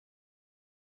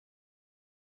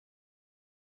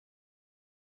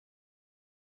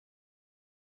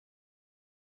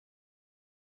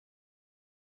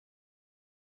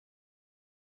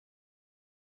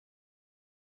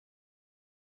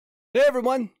Hey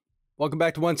everyone, welcome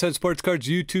back to 1 Cent Sports Cards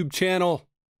YouTube channel.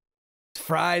 It's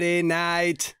Friday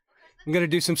night. I'm gonna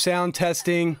do some sound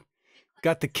testing.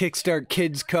 Got the Kickstart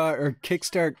Kids card or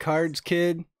Kickstart Cards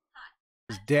kid.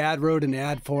 His dad wrote an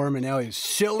ad for him and now he's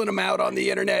shilling them out on the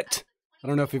internet. I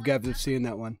don't know if you guys have seen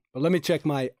that one, but let me check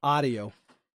my audio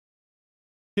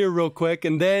here real quick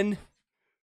and then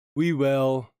we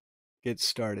will get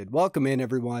started. Welcome in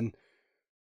everyone.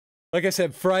 Like I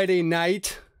said, Friday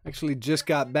night. Actually just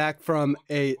got back from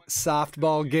a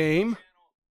softball game.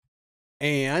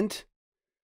 And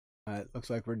it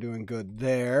looks like we're doing good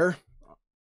there.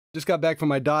 Just got back from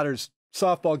my daughter's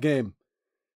softball game.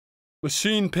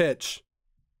 Machine pitch.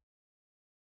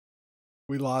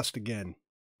 We lost again.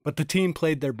 But the team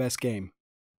played their best game.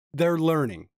 They're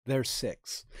learning. They're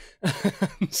 6.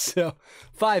 So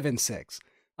 5 and 6.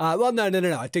 Well,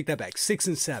 no. I take that back. 6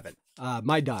 and 7.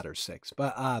 My daughter's 6.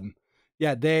 But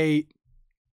yeah, they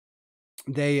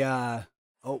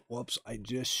oh, whoops,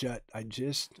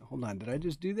 hold on, did I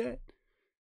just do that?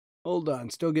 Hold on,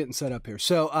 still getting set up here.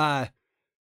 So,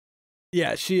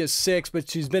 yeah, she is 6, but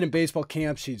she's been in baseball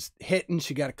camp. She's hitting.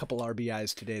 She got a couple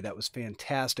RBIs today. That was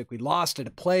fantastic. We lost at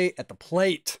the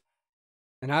plate.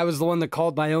 And I was the one that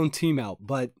called my own team out.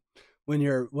 But when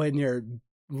your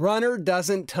runner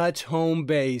doesn't touch home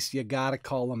base, you got to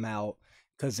call them out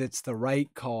because it's the right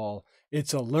call.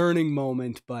 It's a learning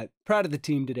moment, but proud of the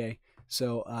team today.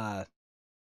 So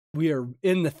we are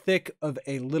in the thick of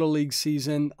a Little League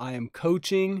season. I am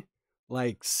coaching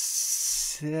like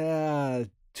too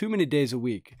many days a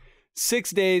week.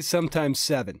 6 days, sometimes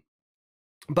 7.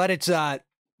 But it's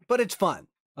fun.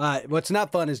 What's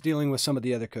not fun is dealing with some of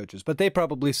the other coaches, but they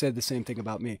probably said the same thing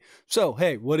about me. So,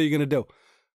 hey, what are you going to do?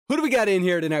 Who do we got in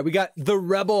here tonight? We got the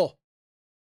Rebel.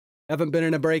 Haven't been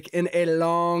in a break in a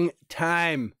long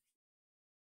time.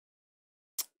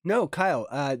 No, Kyle,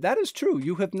 that is true.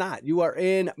 You have not. You are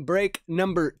in break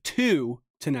number 2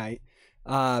 tonight.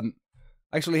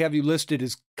 Actually have you listed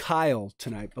as Kyle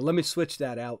tonight, but let me switch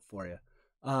that out for you.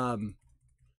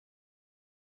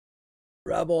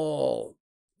 Rebel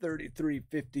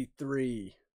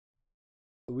 3353.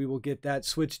 We will get that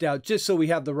switched out just so we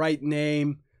have the right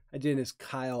name. I did as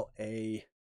Kyle A,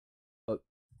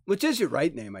 which is your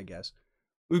right name, I guess.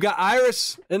 We've got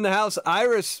Iris in the house.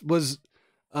 Iris was...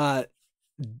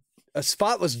 a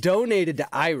spot was donated to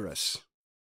Iris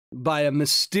by a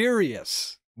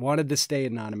mysterious, wanted to stay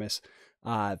anonymous,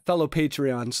 fellow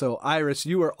Patreon. So Iris,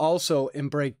 you are also in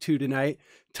break 2 tonight.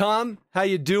 Tom, how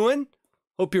you doing?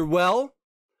 Hope you're well.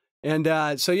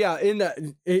 And so yeah, in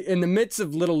the midst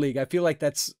of Little League, I feel like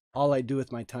that's all I do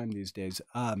with my time these days.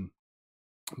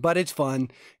 But it's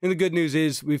fun. And the good news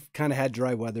is we've kind of had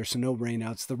dry weather, so no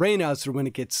rainouts. The rainouts are when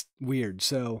it gets weird.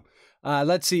 So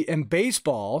let's see. In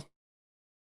baseball,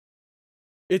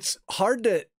 it's hard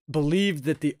to believe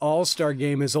that the All-Star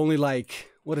game is only like,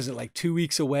 what is it, like 2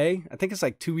 weeks away? I think it's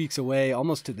like 2 weeks away,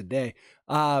 almost to the day.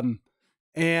 And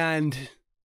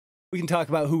we can talk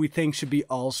about who we think should be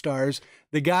All-Stars.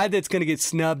 The guy that's going to get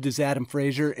snubbed is Adam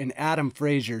Frazier, and Adam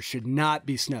Frazier should not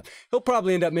be snubbed. He'll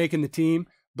probably end up making the team,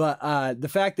 but the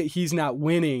fact that he's not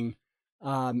winning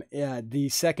the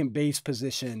second base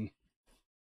position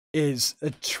is a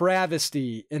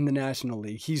travesty in the National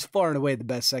League. He's far and away the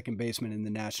best second baseman in the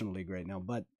National League right now,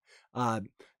 but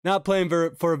not playing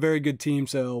for a very good team,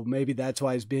 so maybe that's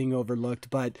why he's being overlooked.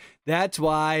 But that's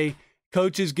why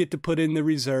coaches get to put in the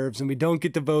reserves, and we don't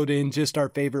get to vote in just our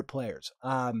favorite players.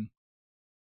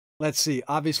 Let's see.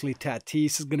 Obviously,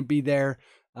 Tatis is going to be there.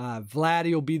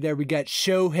 Vladdy will be there. We got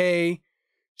Shohei.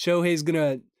 Shohei's going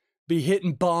to be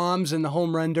hitting bombs in the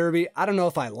home run derby. I don't know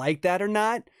if I like that or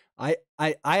not.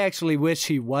 I actually wish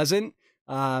he wasn't.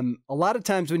 A lot of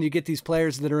times when you get these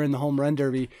players that are in the home run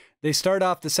derby, they start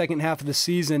off the second half of the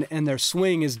season and their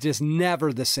swing is just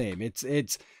never the same.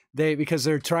 Because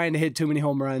they're trying to hit too many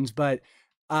home runs. But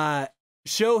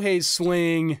Shohei's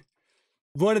swing,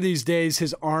 one of these days,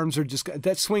 his arms are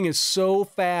that swing is so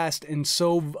fast and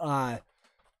so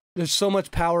there's so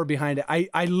much power behind it.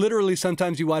 I literally,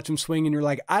 sometimes you watch him swing and you're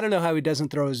like, I don't know how he doesn't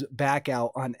throw his back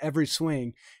out on every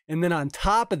swing. And then on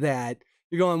top of that,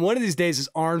 you're going, one of these days his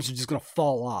arms are just going to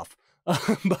fall off.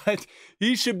 But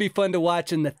he should be fun to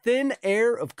watch in the thin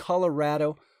air of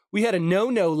Colorado. We had a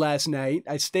no-no last night.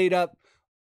 I stayed up,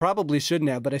 probably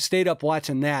shouldn't have, but I stayed up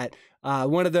watching that.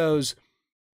 One of those,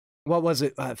 what was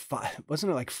it?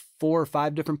 Wasn't it like 4 or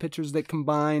 5 different pitchers that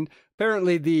combined?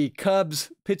 Apparently the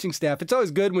Cubs pitching staff, it's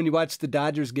always good when you watch the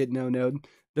Dodgers get no-no'd,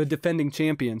 the defending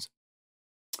champions.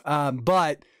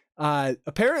 But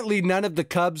apparently none of the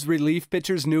Cubs relief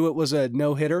pitchers knew it was a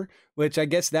no-hitter, which I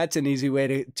guess that's an easy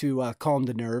way to calm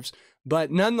the nerves. But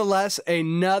nonetheless,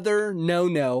 another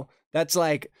no-no. That's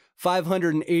like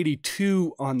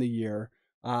 582 on the year.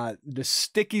 The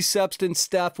sticky substance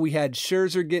stuff, we had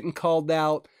Scherzer getting called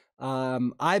out.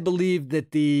 I believe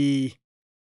that the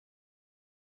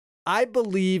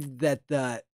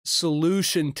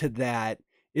solution to that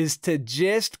is to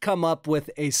just come up with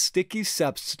a sticky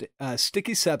substance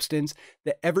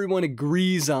that everyone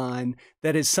agrees on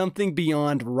that is something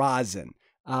beyond rosin.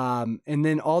 And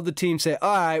then all the teams say,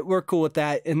 all right, we're cool with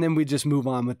that. And then we just move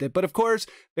on with it. But of course,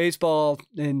 baseball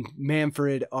and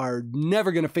Manfred are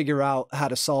never going to figure out how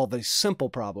to solve a simple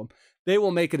problem. They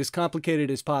will make it as complicated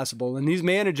as possible. And these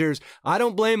managers, I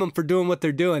don't blame them for doing what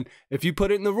they're doing. If you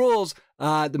put it in the rules,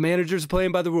 the managers are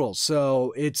playing by the rules.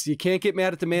 So you can't get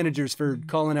mad at the managers for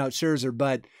calling out Scherzer,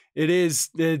 but it's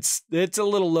a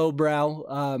little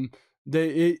lowbrow.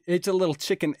 It's a little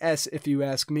chicken S if you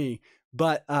ask me.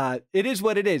 But it is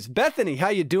what it is. Bethany, how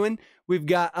you doing? We've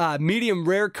got medium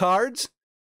rare cards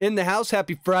in the house.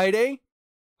 Happy Friday.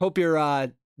 Hope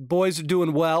your boys are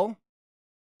doing well.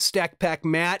 Stack Pack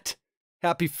Matt,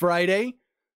 happy Friday.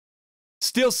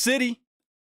 Steel City.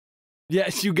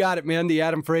 Yes, you got it, man. The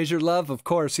Adam Frazier love, of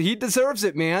course. He deserves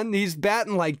it, man. He's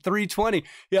batting like 320.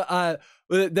 Yeah,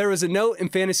 there was a note in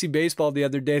fantasy baseball the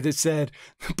other day that said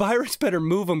the Pirates better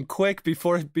move him quick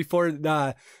before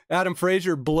Adam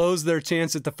Frazier blows their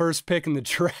chance at the first pick in the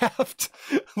draft,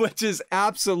 which is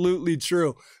absolutely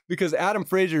true because Adam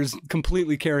Frazier is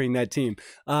completely carrying that team.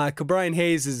 Ke'Bryan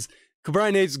Hayes is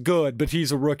good, but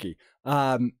he's a rookie.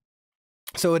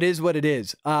 So it is what it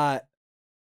is.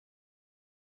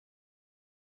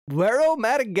 Wero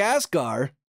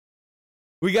Madagascar.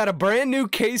 We got a brand new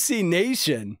KC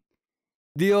Nation.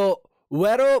 The old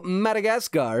Wero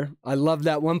Madagascar. I love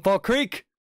that one. Fall Creek.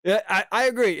 Yeah, I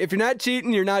agree. If you're not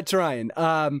cheating, you're not trying.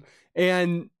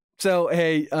 And so,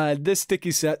 hey, this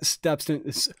sticky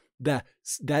substance,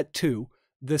 that too,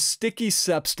 the sticky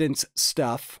substance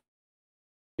stuff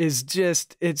is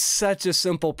just, it's such a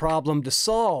simple problem to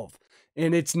solve.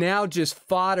 And it's now just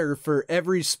fodder for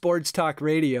every sports talk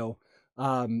radio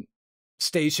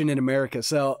station in America.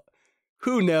 So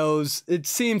who knows? It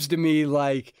seems to me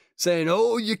like saying,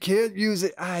 oh, you can't use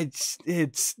it.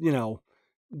 It's you know,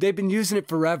 they've been using it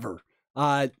forever.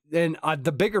 And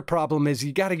the bigger problem is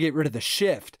you got to get rid of the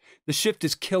shift. The shift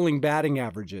is killing batting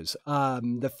averages.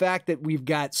 The fact that we've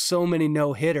got so many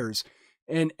no hitters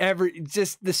and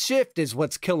the shift is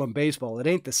what's killing baseball. It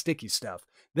ain't the sticky stuff.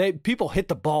 People hit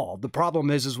the ball. The problem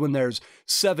is when there's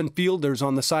 7 fielders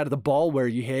on the side of the ball where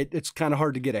you hit, it's kind of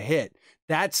hard to get a hit.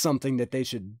 That's something that they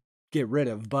should get rid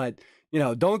of. But, you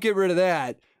know, don't get rid of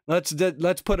that.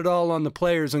 Let's put it all on the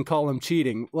players and call them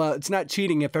cheating. Well, it's not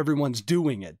cheating if everyone's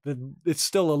doing it. It's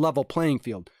still a level playing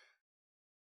field.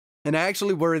 And I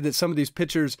actually worry that some of these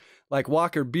pitchers like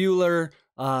Walker Buehler,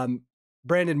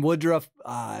 Brandon Woodruff,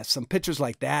 some pitchers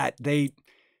like that, they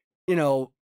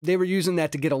were using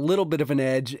that to get a little bit of an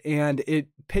edge, and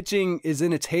pitching is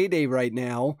in its heyday right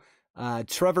now.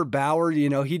 Trevor Bauer,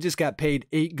 he just got paid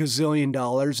 $8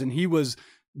 gazillion, and he was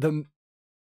the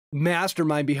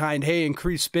mastermind behind, hey,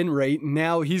 increase spin rate, and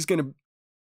now he's going to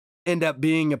end up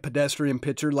being a pedestrian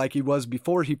pitcher like he was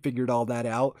before he figured all that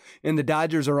out, and the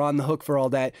Dodgers are on the hook for all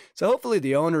that. So hopefully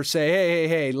the owners say,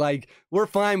 hey, like, we're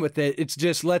fine with it. It's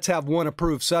just let's have one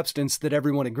approved substance that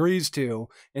everyone agrees to,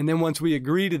 and then once we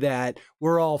agree to that,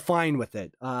 we're all fine with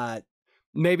it.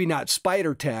 Maybe not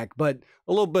spider tack, but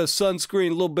a little bit of sunscreen,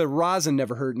 a little bit of rosin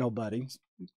never hurt nobody.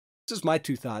 Just my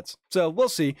 2 thoughts. So we'll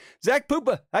see. Zach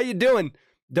Poopa, how you doing?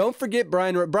 Don't forget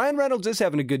Brian Reynolds is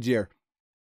having a good year.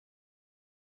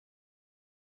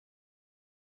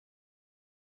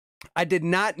 I did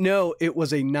not know it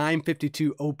was a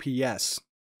 952 OPS.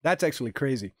 That's actually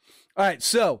crazy. All right,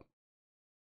 so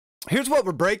here's what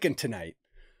we're breaking tonight.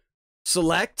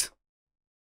 Select.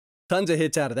 Tons of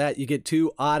hits out of that. You get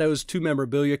 2 autos, 2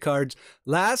 memorabilia cards.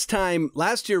 Last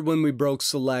year when we broke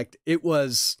Select, it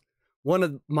was one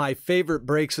of my favorite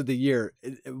breaks of the year.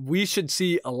 We should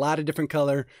see a lot of different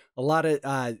color, a lot of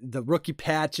the rookie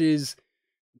patches,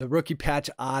 the rookie patch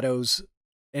autos,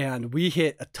 and we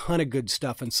hit a ton of good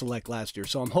stuff in Select last year.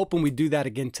 So I'm hoping we do that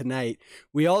again tonight.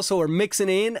 We also are mixing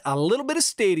in a little bit of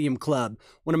Stadium Club,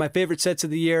 one of my favorite sets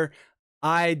of the year.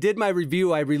 I did my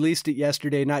review. I released it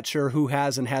yesterday. Not sure who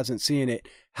has and hasn't seen it.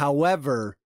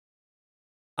 However,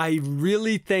 I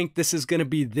really think this is going to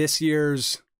be this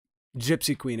year's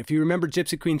Gypsy Queen. If you remember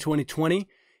Gypsy Queen 2020,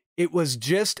 it was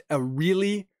just a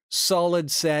really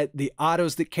solid set. The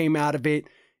autos that came out of it,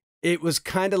 it was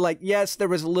kind of like, yes, there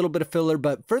was a little bit of filler,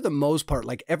 but for the most part,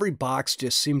 like every box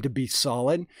just seemed to be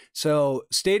solid. So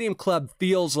Stadium Club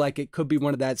feels like it could be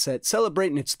one of that set,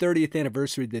 celebrating its 30th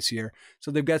anniversary this year.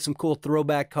 So they've got some cool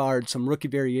throwback cards, some rookie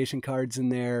variation cards in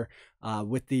there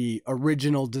with the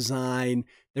original design.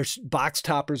 There's box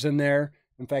toppers in there.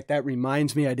 In fact, that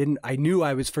reminds me, I knew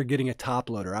I was forgetting a top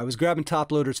loader. I was grabbing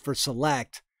top loaders for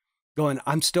Select, going,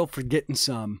 I'm still forgetting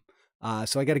some.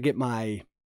 So I got to get my...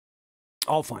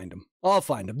 I'll find them.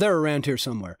 They're around here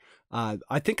somewhere.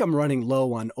 I think I'm running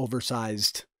low on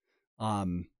oversized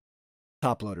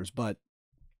top loaders, but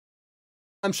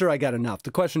I'm sure I got enough. The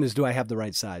question is, do I have the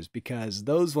right size? Because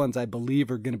those ones I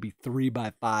believe are going to be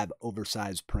 3x5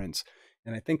 oversized prints.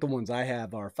 And I think the ones I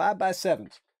have are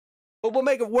 5x7s. But we'll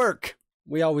make it work.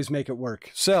 We always make it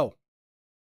work. So,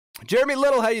 Jeremy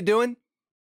Little, how you doing?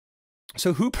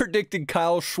 So who predicted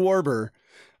Kyle Schwarber?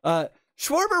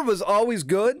 Schwarber was always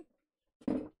good.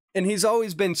 And he's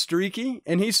always been streaky,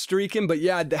 and he's streaking, but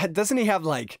yeah, doesn't he have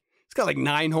like, he's got like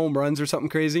 9 home runs or something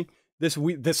crazy this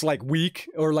week,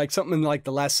 or like something in like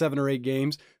the last 7 or 8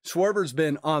 games. Schwarber's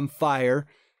been on fire.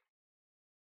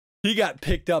 He got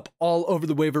picked up all over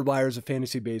the waiver wires of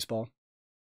fantasy baseball.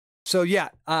 So yeah,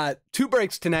 2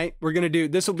 breaks tonight. We're going to do,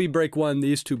 this will be break 1,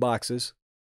 these 2 boxes.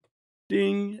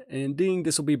 Ding and ding,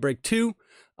 this will be break 2.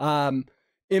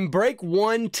 In break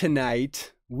 1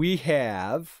 tonight, we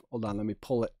have, hold on, let me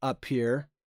pull it up here.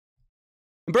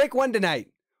 In break 1 tonight,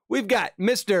 we've got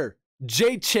Mr.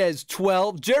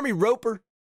 JChez12, Jeremy Roper.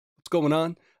 What's going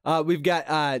on? We've got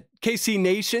KC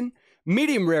Nation,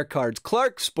 medium rare cards,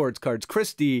 Clark Sports Cards,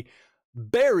 Christy,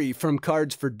 Barry from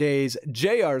Cards for Days,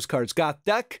 JR's Cards, Goth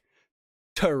Duck,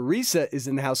 Teresa is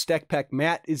in the house, Stack Pack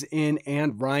Matt is in,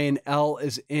 and Ryan L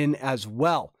is in as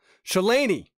well.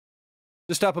 Shalani,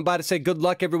 just stopping by to say good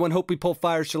luck, everyone. Hope we pull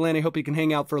fire, Shalani. Hope you can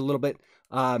hang out for a little bit.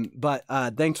 But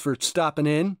thanks for stopping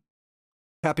in.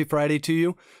 Happy Friday to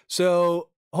you. So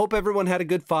hope everyone had a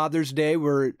good Father's Day.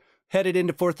 We're headed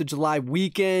into 4th of July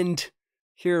weekend.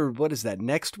 Here, what is that,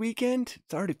 next weekend?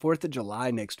 It's already 4th of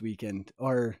July next weekend.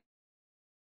 Or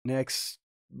next,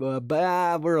 we're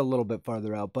a little bit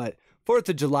farther out. But 4th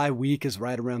of July week is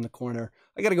right around the corner.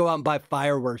 I got to go out and buy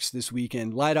fireworks this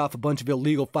weekend. Light off a bunch of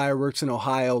illegal fireworks in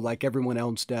Ohio like everyone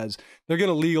else does. They're going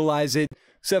to legalize it,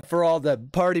 except for all the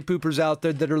party poopers out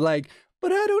there that are like,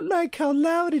 but I don't like how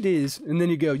loud it is. And then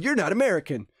you go, you're not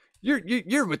American.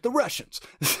 You're with the Russians.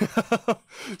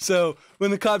 So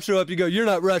when the cops show up, you go, you're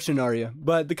not Russian, are you?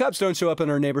 But the cops don't show up in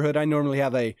our neighborhood. I normally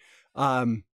have a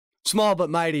small but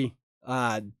mighty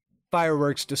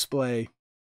fireworks display.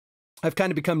 I've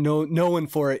kind of become known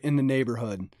for it in the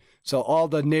neighborhood. So all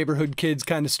the neighborhood kids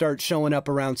kind of start showing up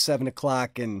around 7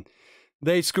 o'clock, and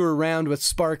they screw around with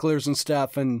sparklers and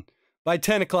stuff. And by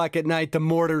 10 o'clock at night, the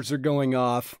mortars are going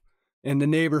off and the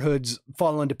neighborhood's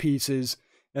falling to pieces.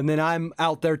 And then I'm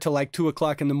out there till like 2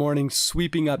 o'clock in the morning,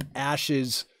 sweeping up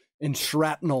ashes and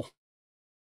shrapnel.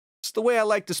 It's the way I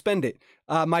like to spend it.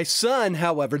 My son,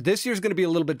 however, this year's going to be a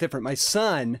little bit different. My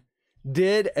son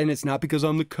did, and it's not because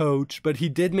I'm the coach, but he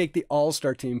did make the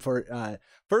All-Star team for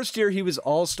first year. He was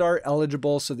All-Star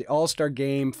eligible, so the All-Star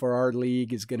game for our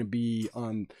league is going to be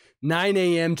on 9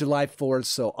 a.m. July 4th.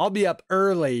 So I'll be up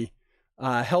early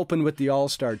helping with the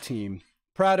All-Star team.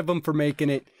 Proud of him for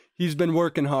making it. He's been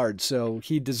working hard, so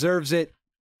he deserves it.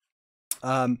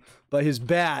 But his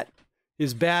bat's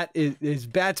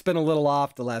been a little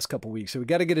off the last couple weeks, so we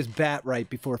got to get his bat right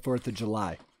before 4th of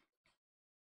July.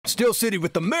 Steel City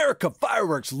with America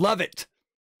fireworks. Love it.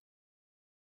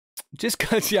 Just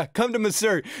because, yeah, come to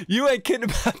Missouri. You ain't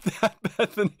kidding about that,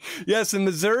 Bethany. Yes, in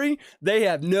Missouri, they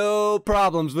have no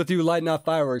problems with you lighting off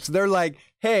fireworks. They're like,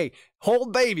 hey,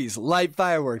 hold babies, light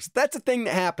fireworks. That's a thing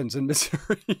that happens in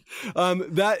Missouri.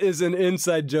 That is an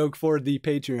inside joke for the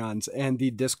Patreons and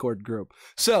the Discord group.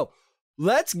 So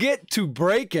let's get to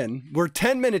breaking. We're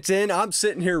 10 minutes in. I'm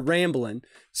sitting here rambling.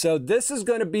 So this is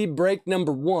going to be break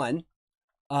number 1.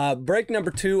 Break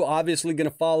number 2, obviously going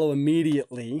to follow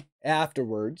immediately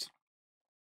afterwards.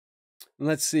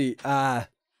 Let's see. Sound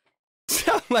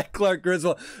like Clark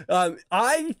Griswold.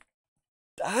 I'm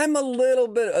a little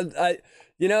bit,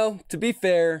 to be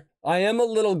fair, I am a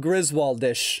little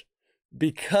Griswoldish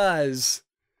because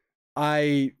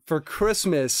for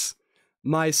Christmas,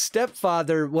 my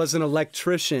stepfather was an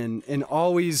electrician and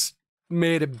always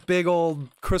made a big old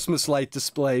Christmas light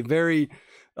display. Very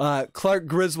Clark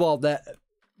Griswold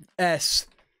S.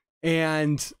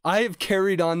 And I have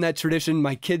carried on that tradition.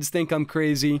 My kids think I'm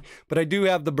crazy, but I do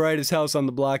have the brightest house on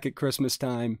the block at Christmas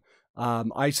time.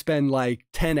 I spend like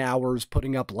 10 hours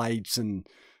putting up lights, and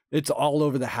it's all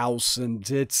over the house, and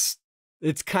it's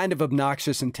kind of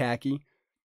obnoxious and tacky.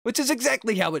 which is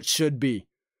exactly how it should be.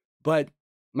 But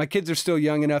my kids are still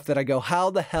young enough that I go, how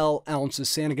the hell else is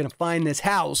Santa going to find this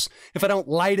house if I don't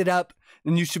light it up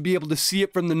and you should be able to see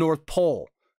it from the North Pole?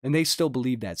 And they still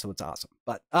believe that, so it's awesome.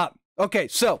 But, okay,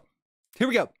 so here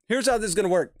we go. Here's how this is going to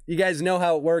work. You guys know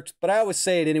how it works, but I always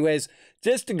say it anyways,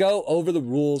 just to go over the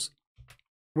rules.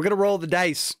 We're going to roll the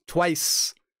dice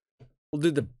twice. We'll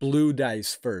do the blue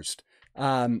dice first.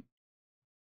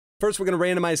 First, we're going to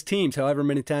randomize teams. However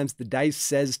many times the dice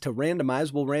says to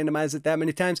randomize, we'll randomize it that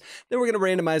many times. Then we're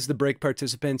going to randomize the break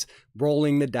participants,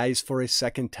 rolling the dice for a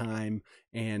second time.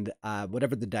 And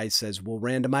whatever the dice says, we'll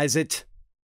randomize it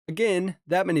again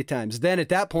that many times. Then at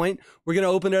that point, we're going to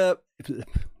open it up.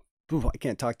 Ooh, I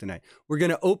can't talk tonight. We're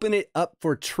going to open it up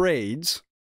for trades.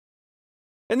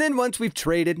 And then once we've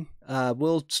traded,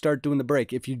 we'll start doing the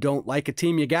break. If you don't like a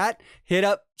team you got, hit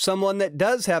up someone that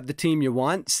does have the team you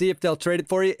want. See if they'll trade it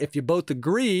for you. If you both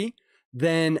agree,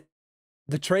 then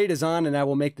the trade is on and I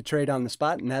will make the trade on the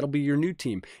spot and that'll be your new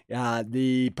team.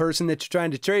 The person that you're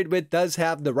trying to trade with does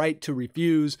have the right to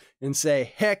refuse and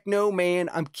say, heck no, man,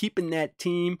 I'm keeping that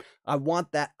team. I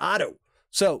want that auto.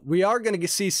 So we are going to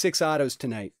see 6 autos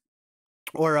tonight,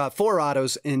 or 4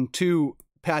 autos in 2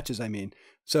 patches, I mean.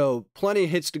 So plenty of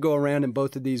hits to go around in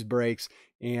both of these breaks,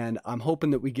 and I'm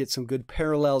hoping that we get some good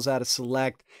parallels out of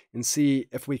Select and see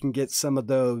if we can get some of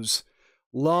those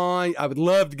long. I would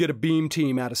love to get a beam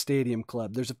team out of Stadium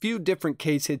Club. There's a few different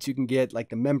case hits you can get, like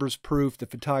the Members Proof, the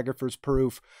Photographer's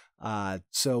Proof.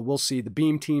 So we'll see. The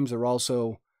beam teams are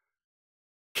also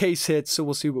case hits, so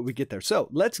we'll see what we get there. So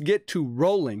let's get to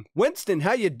rolling. Winston,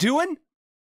 how you doing?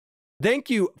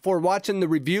 Thank you for watching the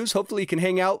reviews. Hopefully you can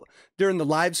hang out during the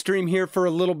live stream here for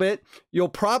a little bit. You'll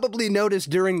probably notice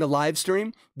during the live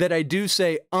stream that I do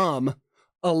say a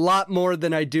lot more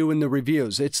than I do in the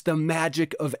reviews. It's the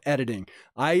magic of editing.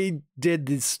 I did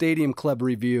the Stadium Club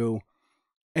review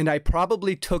and I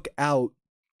probably took out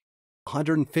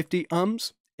 150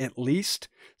 at least.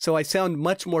 So I sound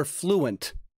much more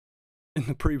fluent in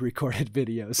the pre-recorded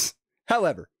videos.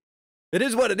 However, it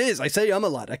is what it is. I say a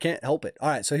lot. I can't help it. All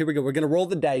right, so here we go. We're going to roll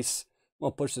the dice. I'm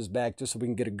going to push this back just so we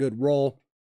can get a good roll.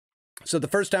 So the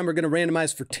first time we're going to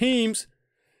randomize for teams,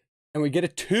 and we get a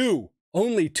 2.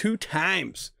 Only 2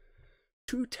 times.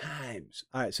 2 times.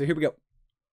 All right, so here we go.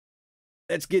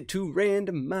 Let's get to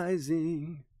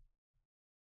randomizing.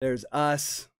 There's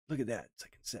us. Look at that. It's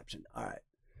like Inception. All right,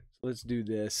 so let's do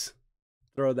this.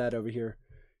 Throw that over here.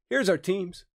 Here's our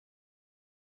teams.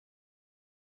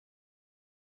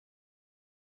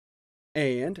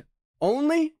 And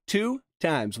only 2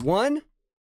 times. 1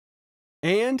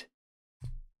 and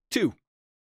 2.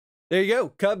 There you go.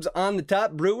 Cubs on the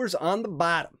top, Brewers on the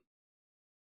bottom.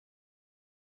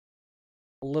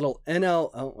 A little NL.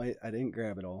 Oh, wait, I didn't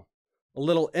grab it all. A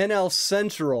little NL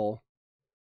Central,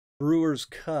 Brewers,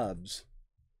 Cubs.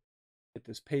 Get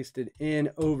this pasted in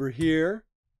over here.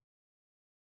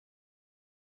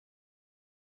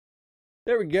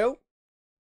 There we go.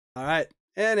 All right.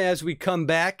 And as we come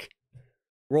back,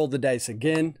 roll the dice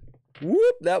again.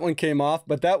 Whoop, that one came off,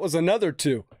 but that was another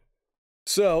 2.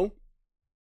 So,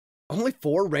 only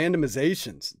 4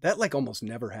 randomizations. That like almost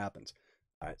never happens.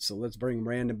 All right, so let's bring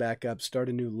random back up, start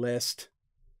a new list.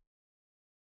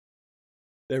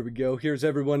 There we go. Here's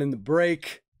everyone in the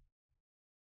break.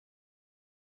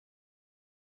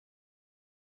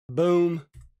 Boom.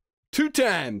 2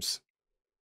 times.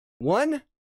 1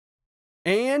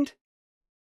 and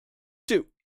 2.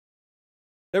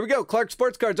 There we go. Clark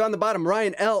Sports Cards on the bottom.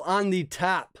 Ryan L on the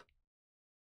top.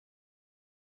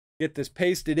 Get this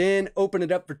pasted in. Open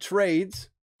it up for trades.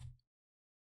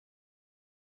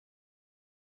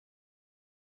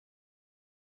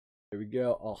 There we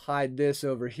go. I'll hide this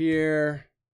over here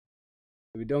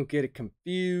so we don't get it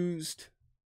confused.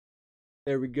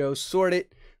 There we go. Sort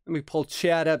it. Let me pull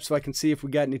chat up so I can see if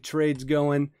we got any trades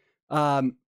going.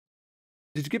 Did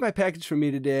you get my package from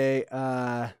me today?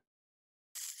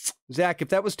 Zach, if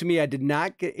that was to me, I did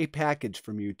not get a package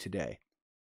from you today.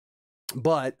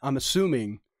 But I'm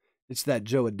assuming it's that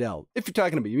Joe Adele. If you're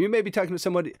talking to me, you may be talking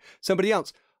to somebody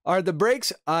else. Are the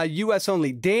breaks U.S.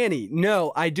 only? Danny,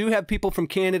 no, I do have people from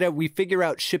Canada. We figure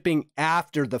out shipping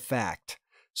after the fact.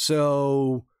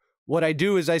 So what I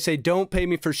do is I say, don't pay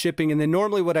me for shipping. And then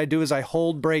normally what I do is I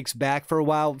hold breaks back for a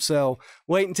while. So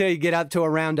wait until you get up to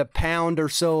around a pound or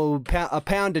so, a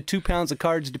pound to 2 pounds of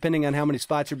cards, depending on how many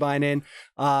spots you're buying in.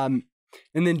 And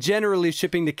then generally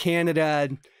shipping to Canada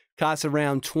costs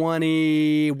around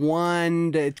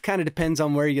 21. It kind of depends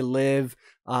on where you live.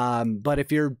 But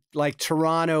if you're like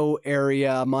Toronto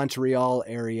area, Montreal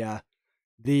area,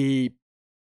 it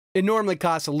normally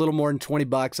costs a little more than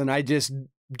 $20. And I just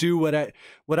do what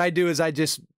I do is I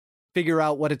just figure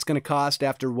out what it's going to cost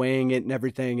after weighing it and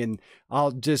everything. And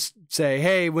I'll just say,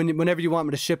 hey, whenever you want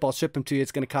me to ship, I'll ship them to you.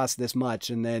 It's going to cost this much.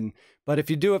 And then, but if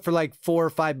you do it for like 4 or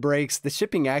 5 breaks, the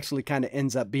shipping actually kind of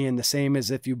ends up being the same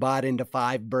as if you bought into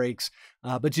 5 breaks.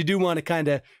 But you do want to kind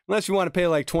of, unless you want to pay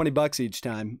like $20 each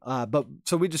time. But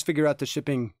so we just figure out the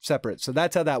shipping separate. So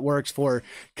that's how that works for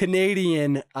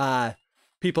Canadian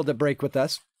people that break with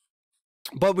us.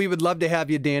 But we would love to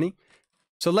have you, Danny.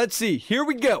 So let's see. Here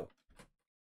we go.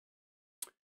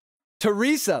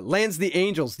 Teresa lands the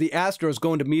Angels. The Astros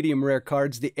going to medium rare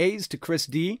cards. The A's to Chris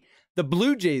D. The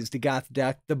Blue Jays to Goth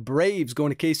Duck. The Braves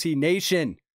going to KC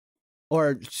Nation.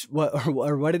 Or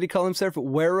what did he call himself?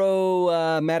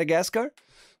 Wero Madagascar?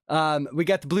 We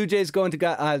got the Blue Jays going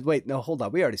to wait, no, hold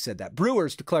on. We already said that.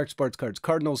 Brewers to Clark Sports Cards.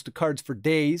 Cardinals to Cards for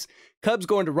Days. Cubs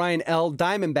going to Ryan L.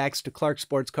 Diamondbacks to Clark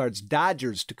Sports Cards.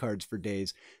 Dodgers to Cards for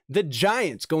Days. The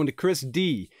Giants going to Chris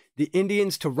D. The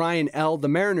Indians to Ryan L. The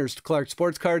Mariners to Clark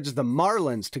Sports Cards. The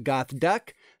Marlins to Goth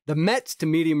Duck. The Mets to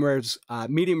medium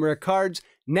rare cards.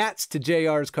 Nats to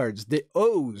JR's cards. The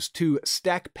O's to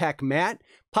Stack Pack Matt.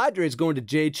 Padres going to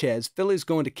J Chez. Phillies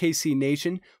going to KC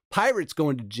Nation. Pirates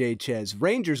going to J Chez.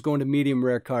 Rangers going to medium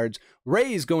rare cards.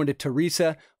 Rays going to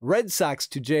Teresa. Red Sox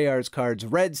to JR's cards.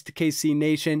 Reds to KC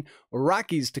Nation.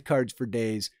 Rockies to Cards for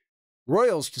Days.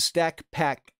 Royals to Stack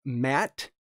Pack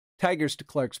Matt. Tigers to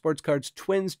Clark Sports Cards.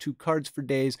 Twins to Cards for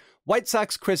Days. White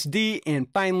Sox Chris D. And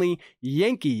finally,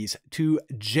 Yankees to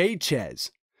J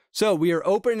Chez. So we are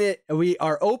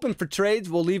open for trades.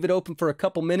 We'll leave it open for a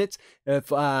couple minutes.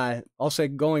 If I'll say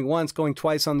going once, going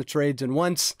twice on the trades, and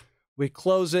once we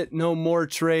close it, no more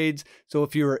trades. So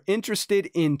if you're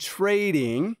interested in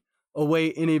trading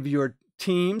away any of your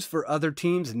teams for other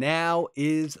teams, now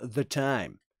is the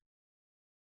time.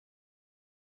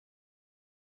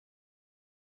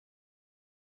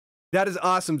 That is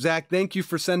awesome, Zach. Thank you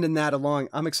for sending that along.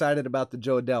 I'm excited about the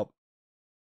Joe Adell.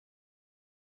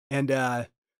 And I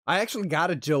actually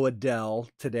got a Joe Adell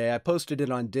today. I posted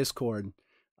it on Discord.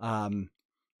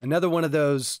 Another one of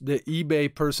those, the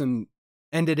eBay person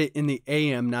ended it in the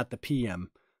AM, not the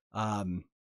PM.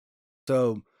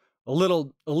 So a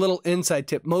little inside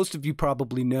tip. Most of you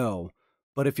probably know,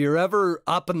 but if you're ever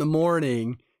up in the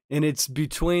morning and it's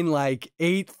between like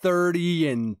 8:30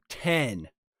 and 10,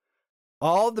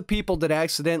 all the people that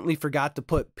accidentally forgot to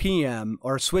put PM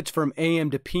or switch from AM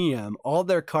to PM, all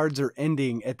their cards are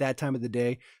ending at that time of the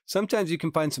day. Sometimes you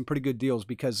can find some pretty good deals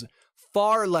because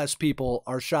far less people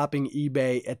are shopping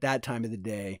eBay at that time of the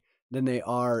day than they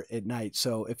are at night.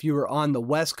 So if you were on the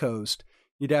West Coast,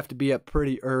 you'd have to be up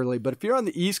pretty early. But if you're on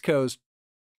the East Coast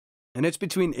and it's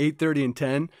between 8:30 and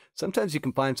 10, sometimes you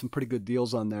can find some pretty good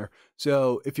deals on there.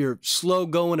 So if you're slow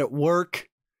going at work,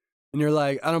 and you're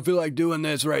like, I don't feel like doing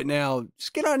this right now,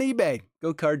 just get on eBay.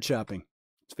 Go card shopping.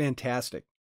 It's fantastic.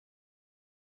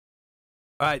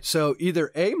 All right, so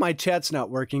either A, my chat's not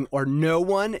working, or no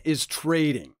one is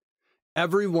trading.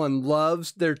 Everyone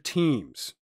loves their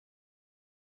teams.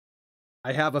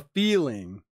 I have a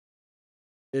feeling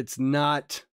it's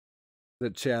not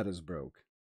that chat is broke.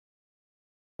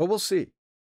 But we'll see.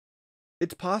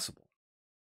 It's possible.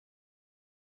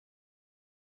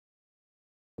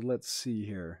 Let's see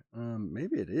here.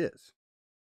 Maybe it is.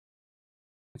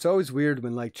 It's always weird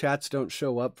when like chats don't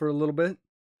show up for a little bit.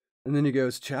 And then you go,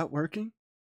 is chat working?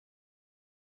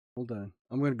 Hold on.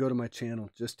 I'm going to go to my channel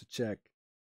just to check.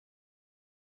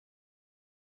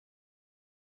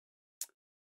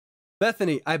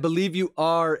 Bethany, I believe you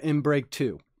are in break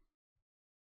 2.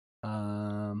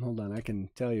 Hold on. I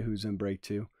can tell you who's in break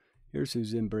 2. Here's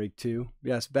who's in break 2.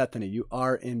 Yes, Bethany, you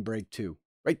are in break 2.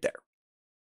 Right there.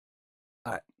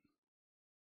 All right.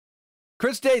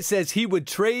 Chris Day says he would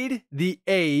trade the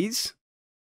A's.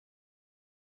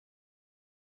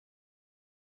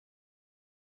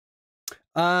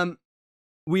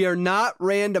 We are not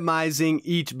randomizing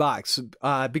each box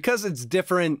because it's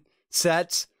different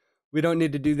sets. We don't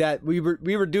need to do that. We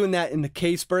were doing that in the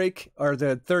case break or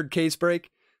the third case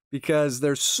break because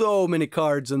there's so many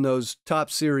cards in those Top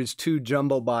Series 2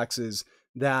 jumbo boxes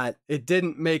that it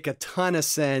didn't make a ton of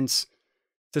sense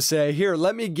to say, here,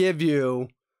 let me give you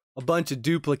a bunch of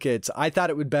duplicates. I thought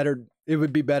it would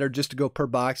be better just to go per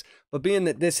box. But being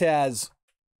that this has,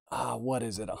 what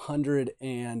is it,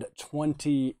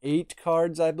 128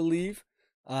 cards, I believe.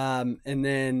 And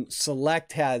then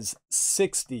Select has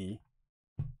 60.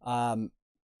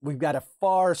 We've got a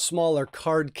far smaller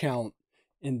card count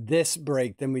in this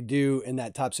break than we do in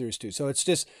that Top Series 2. So it's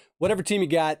just whatever team you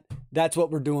got, that's what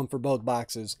we're doing for both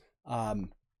boxes.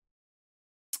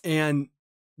 And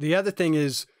the other thing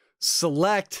is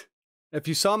Select. If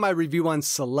you saw my review on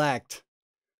Select,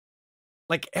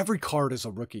 like every card is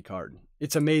a rookie card.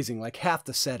 It's amazing. Like half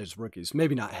the set is rookies.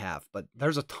 Maybe not half, but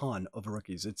there's a ton of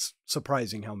rookies. It's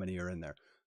surprising how many are in there.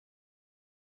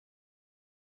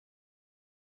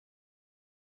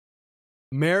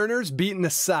 Mariners beating the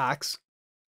Sox.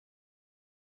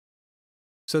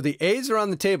 So the A's are on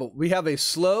the table. We have a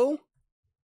slow.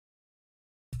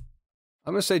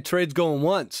 I'm going to say trade's going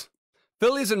once.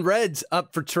 Phillies and Reds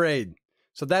up for trade.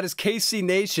 So that is KC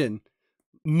Nation.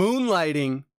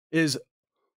 Moonlighting is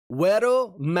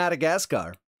Güero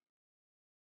Madagascar.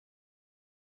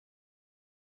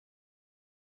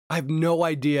 I have no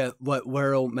idea what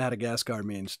Güero Madagascar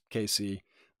means, KC.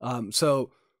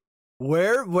 So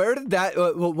where did that,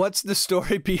 what's the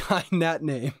story behind that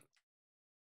name?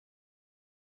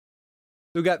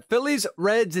 We got Phillies,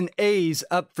 Reds, and A's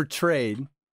up for trade.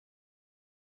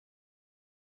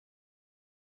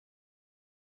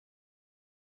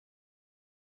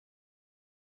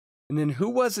 And then who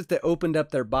was it that opened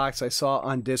up their box? I saw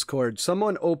on Discord.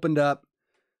 Someone opened up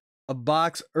a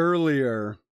box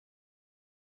earlier,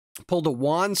 pulled a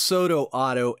Juan Soto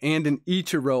auto and an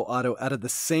Ichiro auto out of the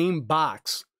same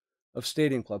box of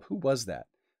Stadium Club. Who was that?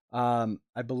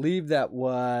 I believe that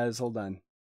was, hold on.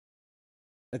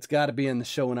 It's got to be in the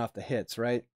showing off the hits,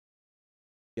 right?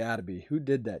 Got to be. Who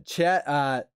did that?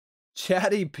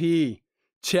 Chatty P.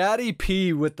 Chatty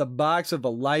P with the box of a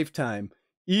lifetime.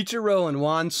 Ichiro and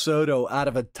Juan Soto out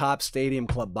of a top Stadium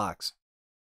Club box.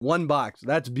 One box.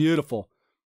 That's beautiful.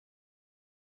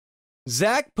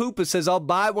 Zach Poopa says, I'll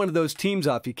buy one of those teams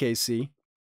off you, KC.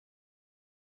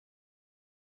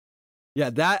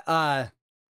 Yeah,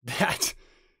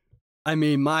 I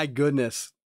mean, my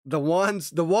goodness. The Juan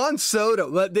Soto,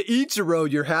 the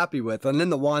Ichiro you're happy with, and then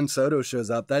the Juan Soto shows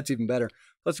up. That's even better.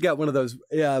 Plus, we got one of those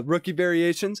rookie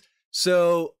variations.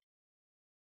 So,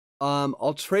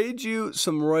 I'll trade you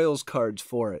some Royals cards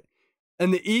for it.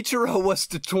 And the Ichiro was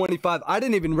to 25. I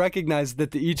didn't even recognize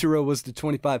that the Ichiro was to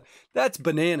 25. That's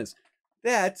bananas.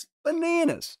 That's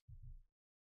bananas.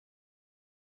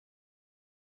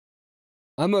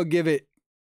 I'm going to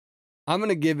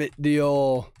give it the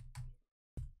old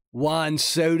Juan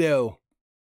Soto.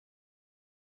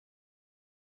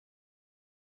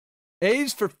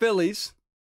 A's for Phillies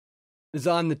is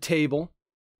on the table.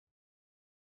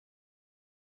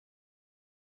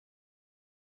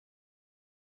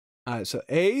 All right, so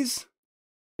A's,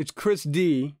 it's Chris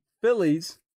D.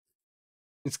 Phillies,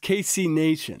 it's KC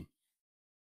Nation.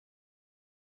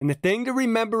 And the thing to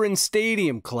remember in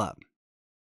Stadium Club,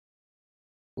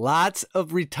 lots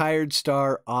of retired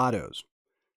star autos.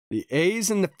 The A's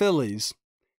and the Phillies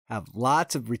have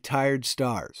lots of retired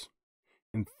stars.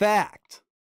 In fact,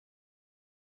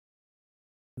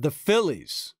 the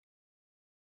Phillies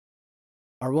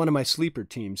are one of my sleeper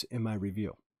teams in my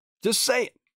review. Just say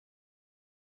it.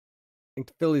 I think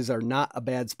the Phillies are not a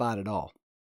bad spot at all.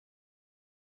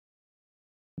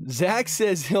 Zach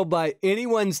says he'll buy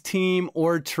anyone's team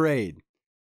or trade.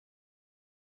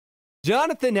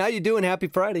 Jonathan, how you doing? Happy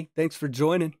Friday. Thanks for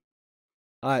joining.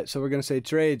 All right, so we're going to say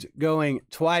trades going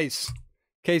twice.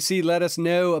 KC, let us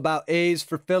know about A's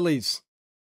for Phillies.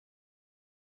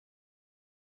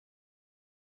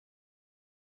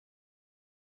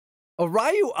 A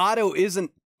Ryu auto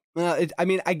isn't, I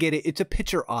mean, I get it. It's a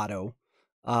pitcher auto.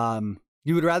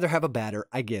 You would rather have a batter.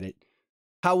 I get it.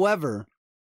 However,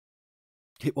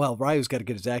 well, Ryu's got to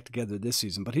get his act together this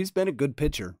season, but he's been a good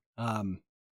pitcher.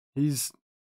 He's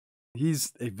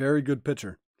a very good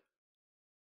pitcher.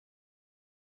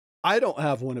 I don't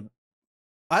have one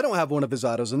of his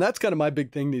autos, and that's kind of my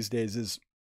big thing these days is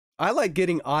I like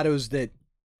getting autos that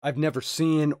I've never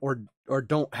seen or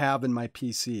don't have in my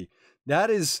PC. That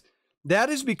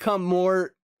has become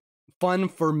more fun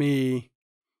for me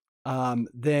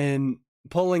than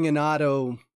pulling an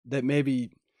auto that maybe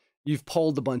you've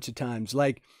pulled a bunch of times.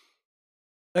 Like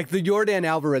the Yordan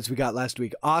Alvarez we got last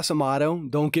week. Awesome auto.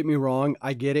 Don't get me wrong.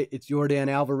 I get it. It's Yordan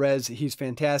Alvarez. He's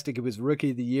fantastic. It was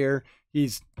Rookie of the Year.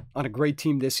 He's on a great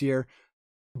team this year.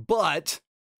 But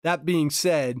that being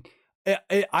said,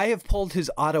 I have pulled his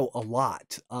auto a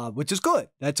lot, which is good.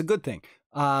 That's a good thing.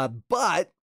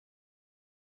 But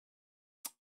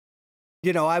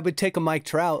you know, I would take a Mike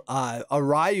Trout. A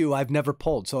Ryu I've never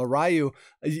pulled. So a Ryu,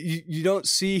 you don't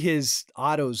see his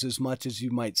autos as much as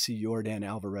you might see Yordan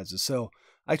Alvarez's. So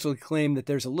I actually claim that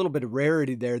there's a little bit of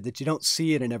rarity there that you don't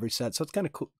see it in every set. So it's kind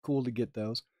of cool to get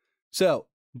those. So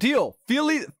deal.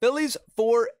 Phillies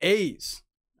for A's.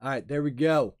 All right, there we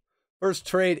go. First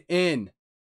trade in.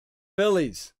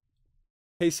 Phillies.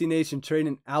 KC Nation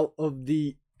trading out of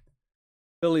the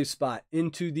Phillies spot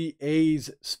into the A's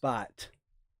spot.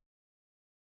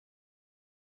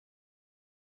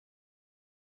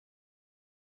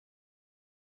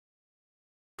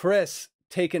 Chris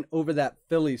taken over that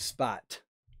Phillies spot.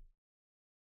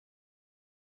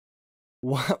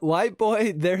 White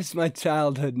boy, there's my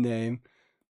childhood name.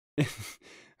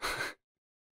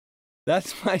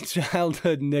 That's my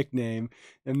childhood nickname.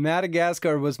 And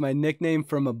Madagascar was my nickname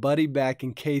from a buddy back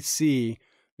in KC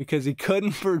because he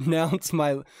couldn't pronounce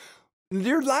my...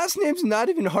 Your last name's not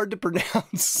even hard to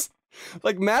pronounce.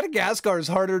 Like, Madagascar is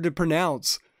harder to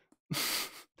pronounce.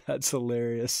 That's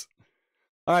hilarious.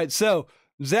 All right, so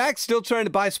Zach's still trying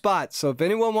to buy spots. So if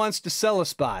anyone wants to sell a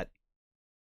spot,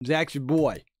 Zach's your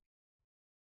boy.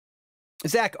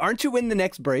 Zach, aren't you in the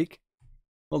next break?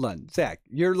 Hold on, Zach,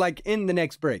 you're like in the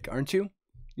next break, aren't you?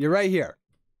 You're right here.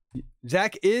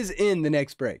 Zach is in the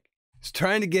next break. He's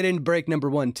trying to get into break number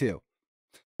 1, too.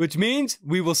 Which means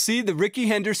we will see the Ricky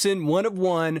Henderson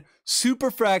 1/1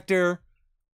 Superfractor.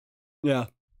 Yeah,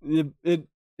 it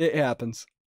happens.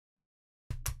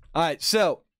 All right,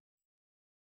 so.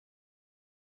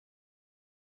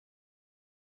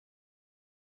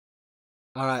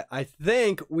 All right, I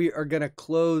think we are going to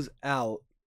close out.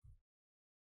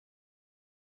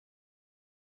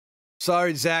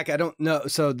 Sorry, Zach, I don't know.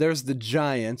 So there's the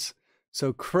Giants.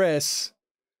 So Chris,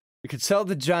 you could sell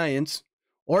the Giants,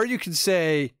 or you could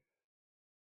say,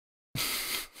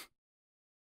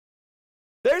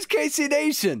 there's KC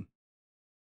Nation.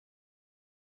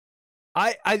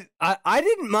 I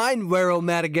didn't mind Wero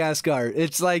Madagascar.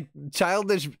 It's like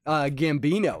childish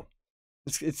Gambino.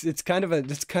 It's kind of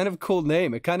a cool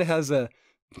name. It kind of has it's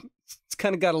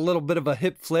kind of got a little bit of a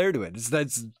hip flair to it.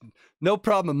 That's no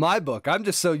problem in my book. I'm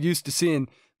just so used to seeing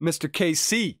Mr.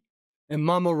 KC and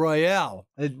Mama Royale.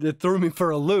 It threw me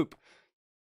for a loop.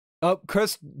 Oh,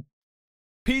 Chris,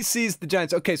 PC's the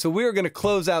Giants. Okay, so we're going to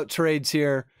close out trades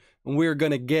here, and we're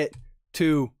going to get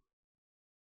to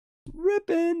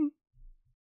ripping.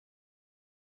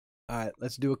 All right,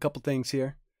 let's do a couple things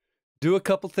here. Do a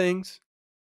couple things.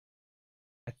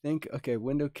 I think, okay,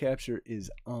 window capture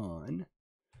is on.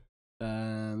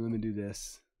 Let me do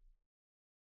this.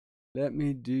 Let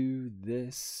me do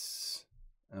this.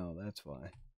 Oh, that's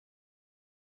why.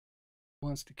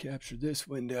 Wants to capture this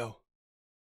window.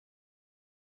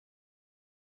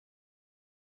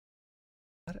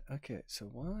 Okay, so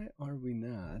why are we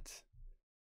not?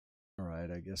 All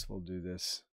right, I guess we'll do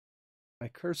this. My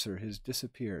cursor has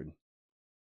disappeared.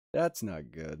 That's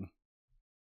not good.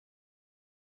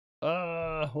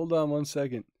 Hold on 1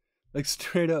 second. Like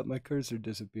straight up, my cursor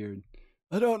disappeared.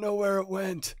 I don't know where it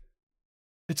went.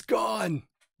 It's gone.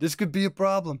 This could be a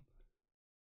problem.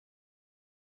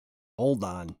 Hold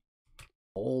on.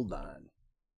 Hold on.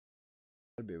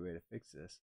 There'd be a way to fix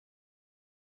this.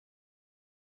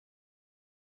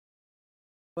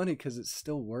 Funny because it's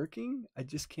still working. I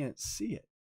just can't see it.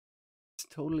 It's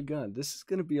totally gone. This is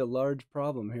going to be a large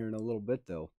problem here in a little bit,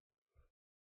 though.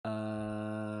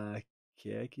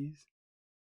 Khakis.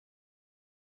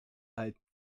 I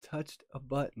touched a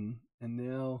button and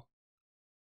now,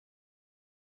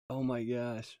 oh my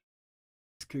gosh,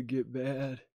 this could get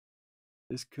bad.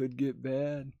 This could get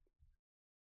bad.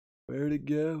 Where'd it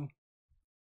go?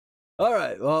 All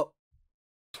right, well,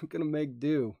 I'm gonna make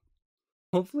do.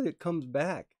 Hopefully it comes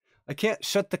back. I can't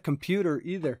shut the computer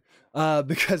either,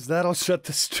 because that'll shut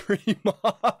the stream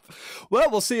off. Well,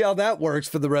 we'll see how that works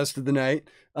for the rest of the night.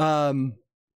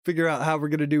 Figure out how we're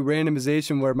going to do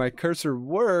randomization where my cursor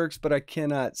works, but I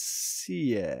cannot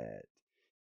see it.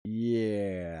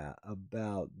 Yeah,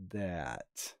 about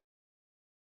that.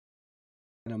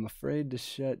 And I'm afraid to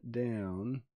shut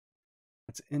down.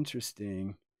 That's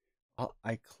interesting.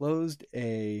 I closed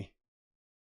a...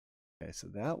 Okay, so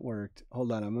that worked.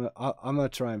 Hold on, I'm gonna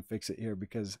try and fix it here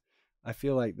because I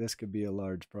feel like this could be a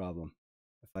large problem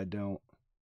if I don't.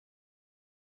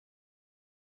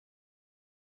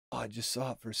 Oh, I just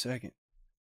saw it for a second.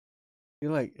 I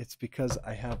feel like it's because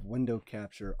I have window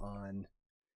capture on.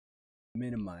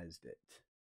 Minimized it.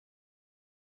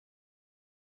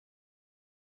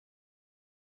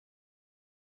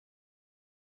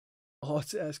 Oh,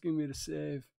 it's asking me to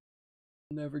save.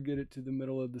 I'll never get it to the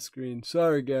middle of the screen.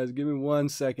 Sorry, guys. Give me 1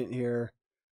 second here.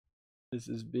 This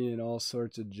is being all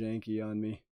sorts of janky on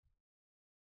me.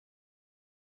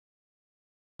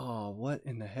 Oh, what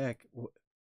in the heck?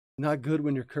 Not good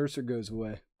when your cursor goes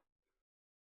away.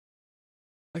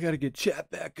 I gotta get chat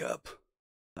back up.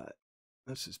 All right,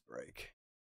 let's just break.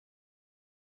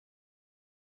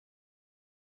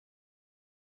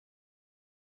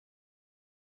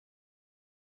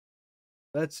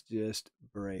 Let's just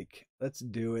break. Let's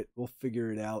do it. We'll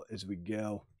figure it out as we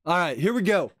go. All right, here we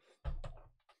go.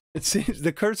 It seems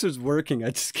the cursor's working.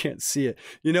 I just can't see it.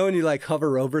 You know when you like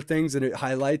hover over things and it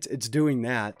highlights? It's doing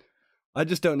that. I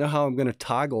just don't know how I'm going to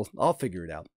toggle. I'll figure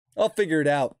it out. I'll figure it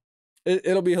out.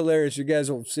 It'll be hilarious. You guys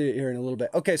will see it here in a little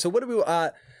bit. Okay, so what do we,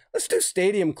 let's do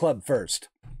Stadium Club first.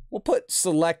 We'll put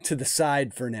Select to the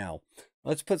side for now.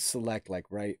 Let's put Select like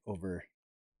right over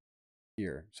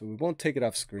here. So we won't take it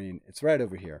off screen. It's right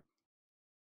over here.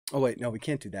 Oh wait, no, we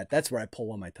can't do that. That's where I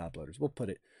pull on my top loaders. We'll put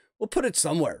it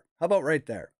somewhere. How about right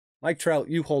there? Mike Trout,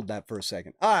 you hold that for a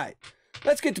second. All right,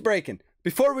 let's get to breaking.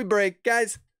 Before we break,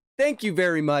 guys, thank you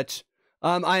very much.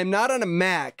 I am not on a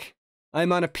Mac.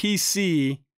 I'm on a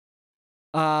PC.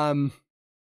 Cards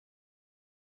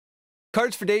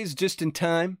for Days just in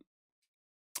time.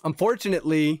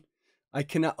 Unfortunately, I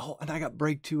cannot. Oh, and I got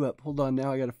break 2 up. Hold on,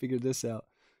 now I got to figure this out.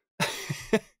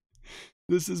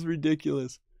 This is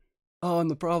ridiculous. Oh,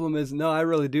 and the problem is, no, I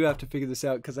really do have to figure this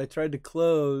out because I tried to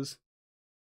close.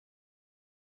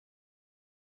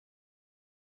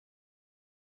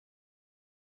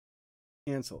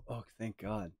 Cancel. Oh, thank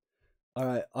God. All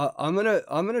right, I'm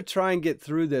gonna try and get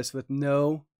through this with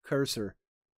no cursor,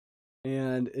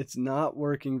 and it's not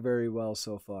working very well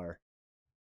so far.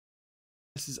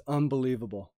 This is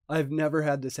unbelievable. I've never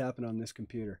had this happen on this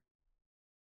computer.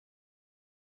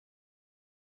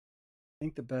 I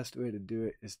think the best way to do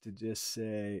it is to just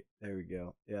say, there we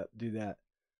go. Yep, do that.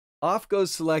 Off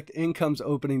goes Select, in comes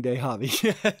opening day hobby.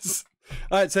 Yes.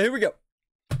 All right, so here we go.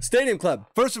 Stadium Club.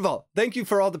 First of all, thank you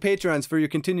for all the Patreons for your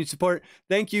continued support.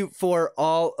 Thank you for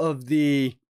all of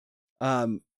the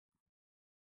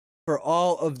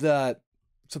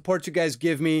support you guys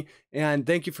give me, and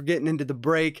thank you for getting into the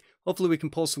break. Hopefully we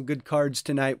can pull some good cards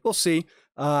tonight. We'll see.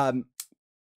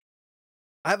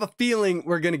 I have a feeling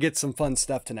we're going to get some fun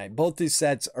stuff tonight. Both these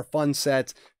sets are fun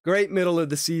sets, great middle of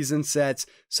the season sets.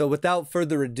 So without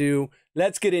further ado,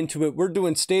 let's get into it. We're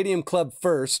doing Stadium Club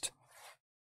first,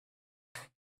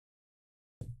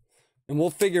 and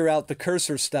we'll figure out the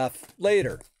cursor stuff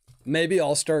later. Maybe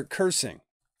I'll start cursing.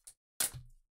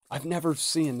 I've never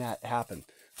seen that happen.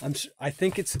 I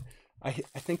think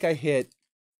I hit.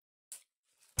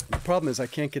 The problem is I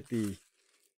can't get the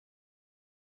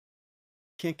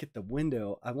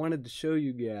window. I wanted to show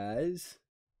you guys.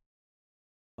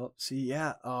 Oh, see,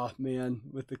 yeah. Oh man,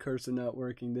 with the cursor not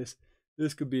working, this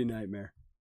could be a nightmare.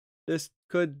 This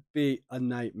could be a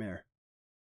nightmare.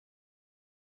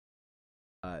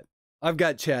 I've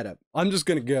got chat up. I'm just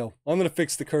gonna go. I'm gonna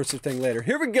fix the cursor thing later.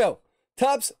 Here we go.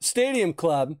 Topps Stadium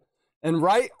Club, and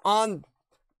right on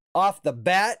off the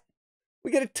bat,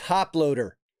 we get a top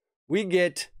loader. We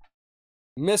get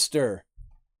Mr.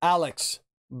 Alex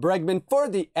Bregman for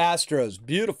the Astros.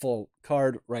 Beautiful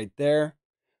card right there.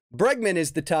 Bregman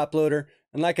is the top loader.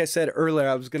 And like I said earlier,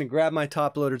 I was going to grab my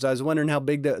top loaders. I was wondering how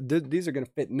big these are going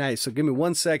to fit nice. So give me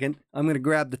 1 second. I'm going to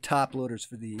grab the top loaders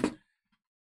for these.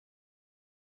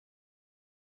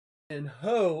 And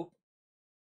hope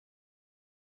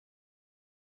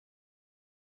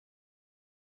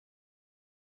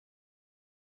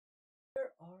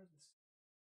where are the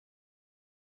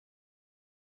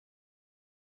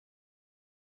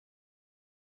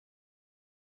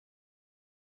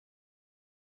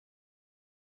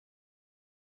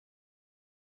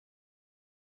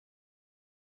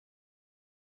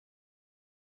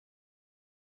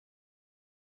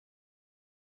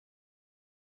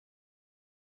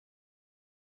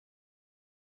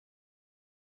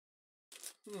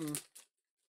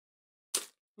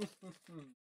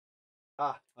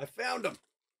Ah, I found them.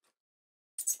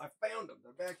 I found them.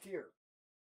 They're back here.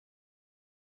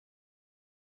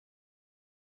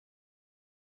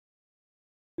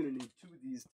 I'm going to need 2 of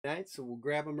these tonight, so we'll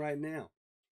grab them right now.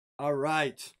 All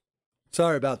right.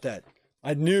 Sorry about that.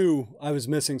 I knew I was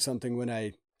missing something when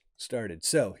I started.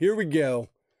 So here we go.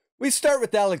 We start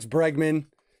with Alex Bregman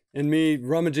and me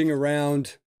rummaging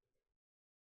around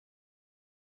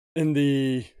in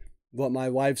the, what my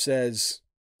wife says,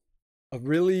 a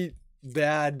really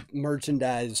bad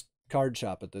merchandised card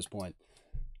shop at this point,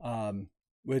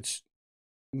 which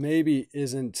maybe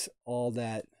isn't all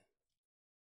that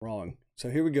wrong. So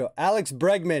here we go. Alex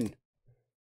Bregman,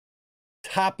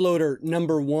 top loader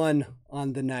number 1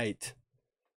 on the night.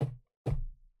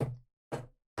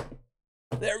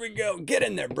 There we go. Get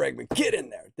in there, Bregman. Get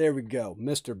in there. There we go.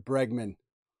 Mr. Bregman.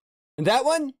 And that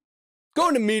one,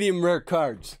 going to medium rare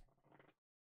cards.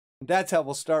 And that's how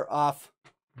we'll start off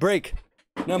break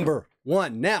number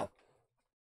 1. Now,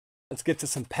 let's get to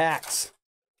some packs.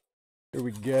 Here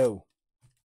we go.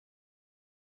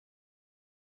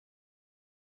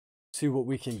 See what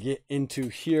we can get into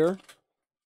here.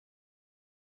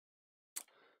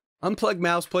 Unplug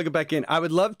mouse, plug it back in. I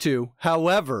would love to.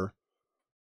 However,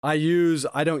 I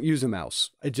don't use a mouse.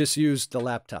 I just use the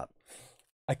laptop.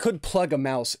 I could plug a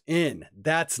mouse in.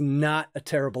 That's not a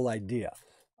terrible idea.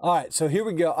 All right, so here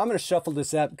we go. I'm going to shuffle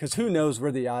this up because who knows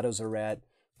where the autos are at.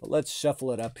 But let's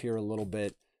shuffle it up here a little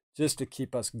bit just to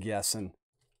keep us guessing.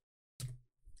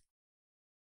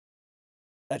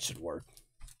 That should work.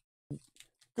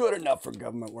 Good enough for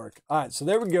government work. All right, so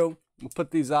there we go. We'll put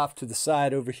these off to the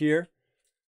side over here.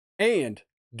 And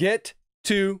get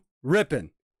to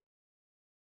ripping.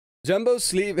 Jumbo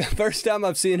sleeve. First time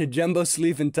I've seen a jumbo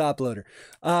sleeve and top loader.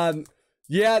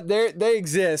 Yeah, they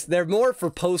exist. They're more for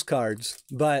postcards,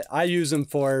 but I use them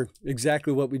for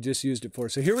exactly what we just used it for.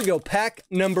 So here we go. Pack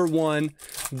number 1.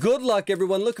 Good luck,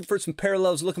 everyone. Looking for some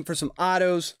parallels, looking for some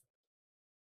autos.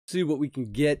 See what we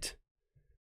can get.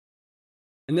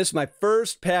 And this is my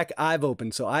first pack I've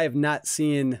opened, so I have not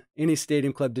seen any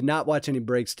Stadium Club. Did not watch any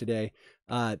breaks today.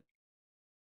 And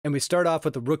we start off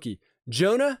with a rookie.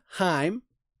 Jonah Heim.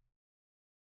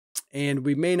 And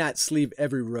we may not sleeve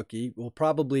every rookie. We'll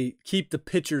probably keep the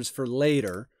pitchers for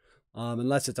later,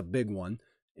 unless it's a big one.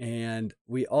 And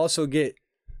we also get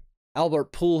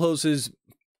Albert Pujols,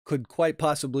 could quite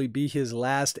possibly be his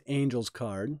last Angels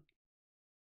card.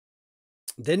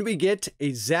 Then we get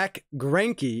a Zach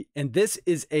Greinke, and this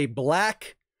is a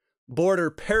black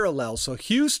border parallel. So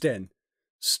Houston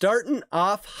starting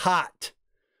off hot.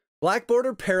 Black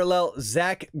border parallel,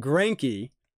 Zach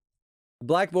Greinke.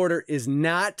 Black border is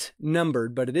not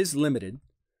numbered, but it is limited.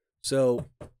 So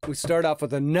we start off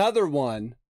with another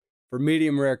one for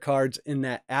medium rare cards in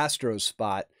that Astros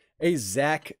spot, a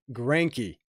Zach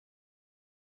Greinke.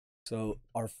 So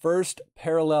our first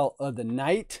parallel of the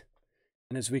night.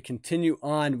 And as we continue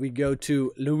on, we go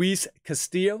to Luis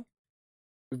Castillo.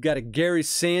 We've got a Gary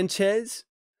Sanchez.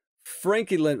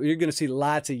 Frankie Lindor. You're going to see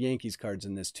lots of Yankees cards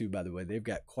in this too, by the way. They've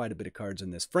got quite a bit of cards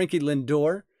in this. Frankie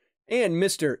Lindor. And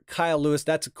Mr. Kyle Lewis,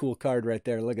 that's a cool card right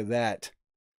there. Look at that.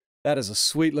 That is a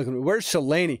sweet looking. Where's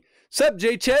Shalani? Sup,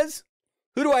 J. Ches?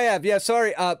 Who do I have? Yeah,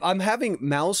 sorry. I'm having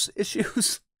mouse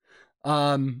issues.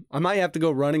 I might have to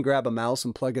go run and grab a mouse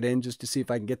and plug it in just to see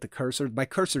if I can get the cursor. My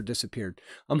cursor disappeared.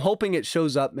 I'm hoping it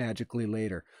shows up magically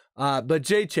later. But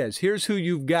J. Ches, here's who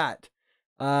you've got.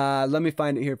 Let me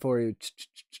find it here for you.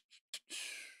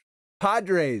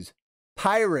 Padres,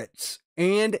 Pirates,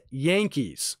 and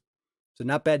Yankees. So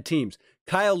not bad teams.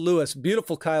 Kyle Lewis,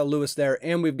 beautiful Kyle Lewis there.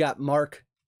 And we've got Mark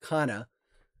Canha.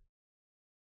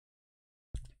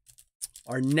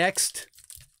 Our next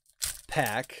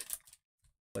pack.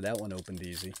 Well, that one opened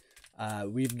easy.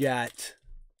 We've got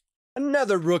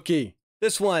another rookie.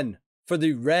 This one for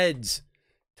the Reds.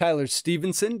 Tyler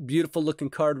Stevenson. Beautiful looking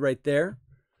card right there.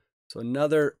 So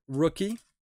another rookie.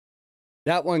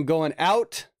 That one going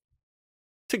out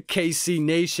to KC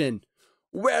Nation.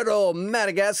 Huero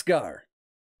Madagascar.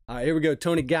 All right, here we go.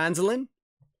 Tony Gonsolin.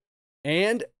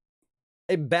 And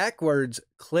a backwards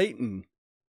Clayton.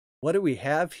 What do we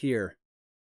have here?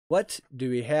 What do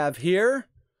we have here?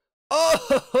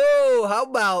 Oh, how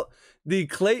about the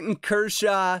Clayton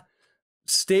Kershaw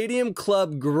Stadium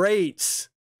Club Greats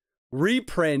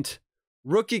reprint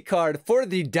rookie card for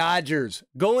the Dodgers.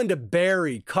 Going to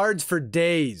Barry. Cards for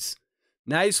days.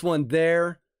 Nice one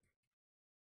there.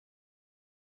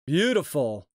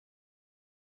 Beautiful.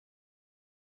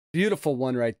 Beautiful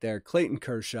one right there. Clayton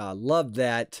Kershaw. Love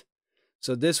that.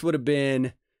 So this would have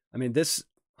been, I mean, this,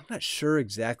 I'm not sure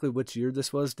exactly which year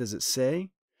this was. Does it say?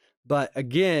 But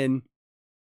again,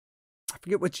 I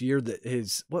forget which year that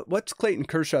is. What's Clayton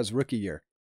Kershaw's rookie year?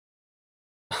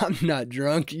 I'm not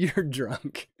drunk. You're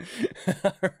drunk.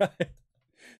 All right.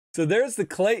 So there's the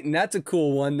Clayton. That's a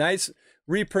cool one. Nice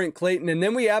reprint Clayton. And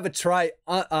then we have a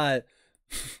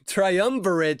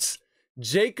triumvirates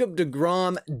Jacob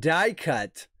deGrom die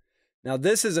cut. Now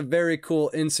this is a very cool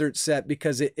insert set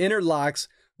because it interlocks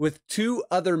with two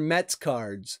other Mets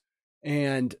cards.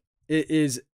 And it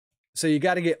is, so you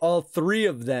got to get all three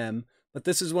of them. But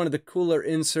this is one of the cooler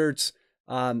inserts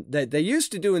that they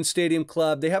used to do in Stadium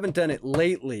Club. They haven't done it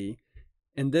lately.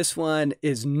 And this one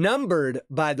is numbered,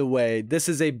 by the way. This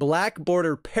is a black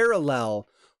border parallel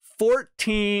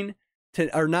 14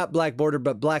 to, or not black border,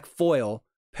 but black foil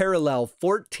parallel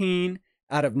 14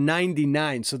 out of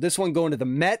 99. So this one going to the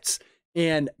Mets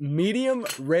and medium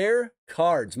rare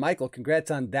cards. Michael,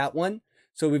 congrats on that one.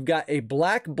 So we've got a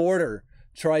black border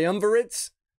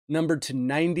triumvirates numbered to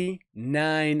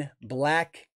 99,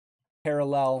 black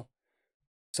parallel.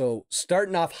 So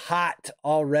starting off hot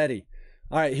already.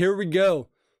 All right, here we go.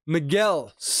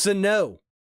 Miguel Sano.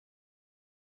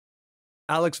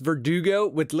 Alex Verdugo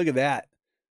with, look at that,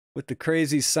 with the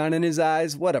crazy sun in his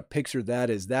eyes. What a picture that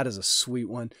is. That is a sweet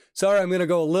one. Sorry, I'm going to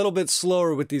go a little bit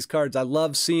slower with these cards. I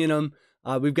love seeing them.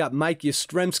 We've got Mike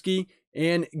Yastrzemski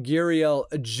and Gurriel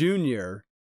Jr.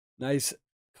 Nice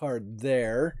card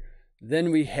there.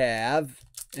 Then we have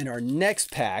in our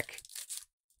next pack,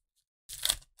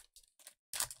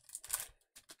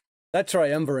 that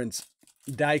Triumvirance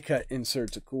die cut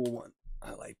insert's a cool one.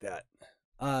 I like that.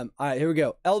 All right, here we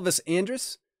go. Elvis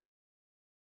Andrus,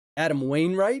 Adam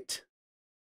Wainwright.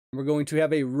 We're going to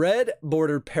have a red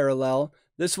border parallel.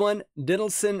 This one,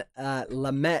 Dinelson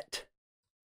Lamet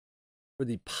for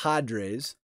the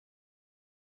Padres.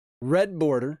 Red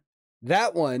border.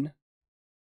 That one,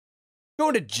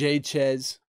 going to J.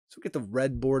 Chez. So we get the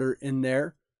red border in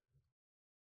there.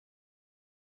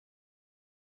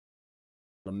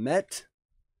 Lamet.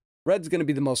 Red's going to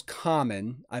be the most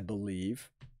common, I believe.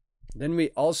 Then we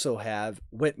also have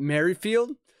Whit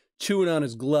Merrifield chewing on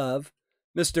his glove.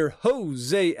 Mr.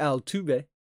 Jose Altuve.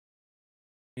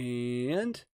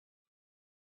 And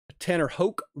Tanner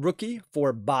Hoke, rookie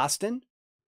for Boston.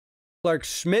 Clark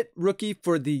Schmidt, rookie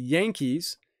for the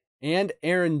Yankees. And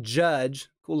Aaron Judge.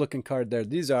 Cool looking card there.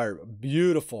 These are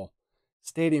beautiful.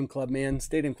 Stadium Club, man.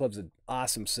 Stadium Club's an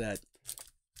awesome set.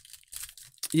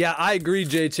 Yeah, I agree,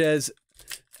 J. Chez.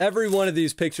 Every one of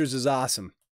these pictures is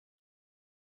awesome.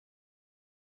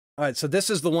 All right, so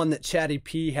this is the one that Chatty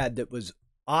P had that was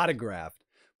autographed.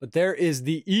 But there is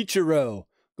the Ichiro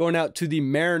going out to the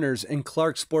Mariners and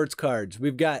Clark Sports Cards.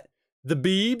 We've got the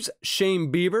Biebs,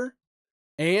 Shane Bieber.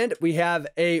 And we have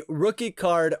a rookie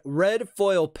card, red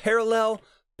foil parallel,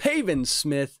 Pavin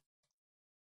Smith.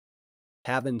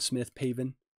 Pavin.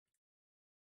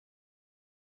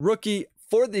 Rookie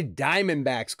for the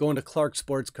Diamondbacks going to Clark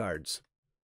Sports Cards.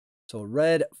 So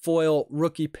red foil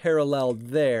rookie parallel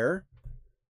there.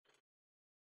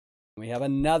 We have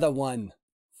another one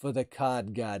for the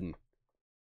Cod Garden.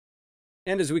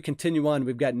 And as we continue on,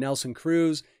 we've got Nelson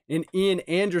Cruz and Ian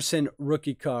Anderson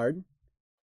rookie card.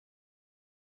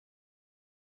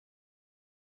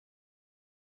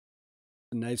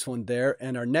 A nice one there.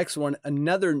 And our next one,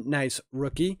 another nice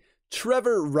rookie,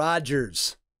 Trevor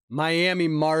Rogers, Miami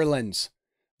Marlins.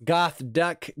 Goth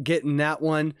Duck getting that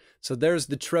one. So there's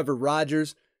the Trevor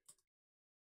Rogers.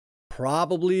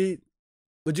 Probably,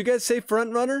 would you guys say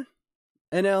front runner?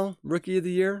 NL Rookie of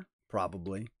the Year?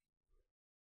 Probably.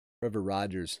 Trevor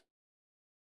Rogers.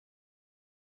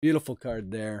 Beautiful card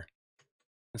there.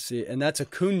 Let's see. And that's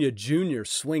Acuna Jr.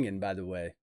 swinging, by the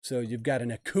way. So you've got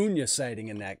an Acuna sighting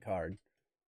in that card.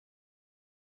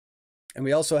 And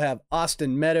we also have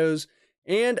Austin Meadows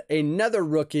and another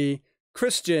rookie,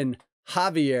 Christian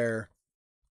Javier.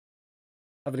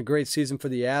 Having a great season for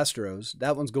the Astros.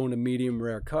 That one's going to medium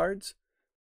rare cards.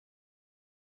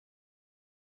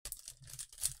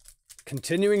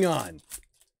 Continuing on.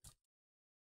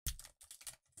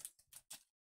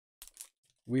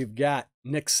 We've got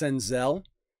Nick Senzel.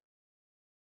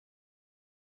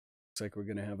 Looks like we're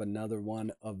going to have another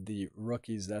one of the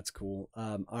rookies. That's cool.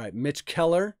 All right, Mitch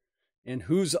Keller. And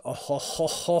who's... how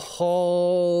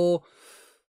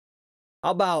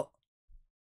about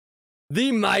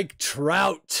the Mike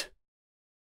Trout?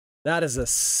 That is a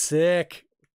sick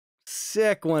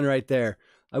one right there.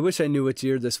 I wish I knew which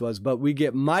year this was, but we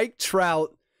get Mike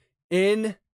Trout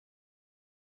in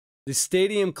the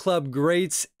Stadium Club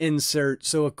Greats insert.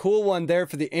 So a cool one there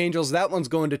for the Angels. That one's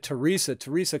going to Teresa.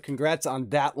 Teresa, congrats on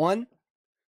that one.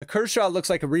 The Kershaw looks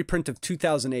like a reprint of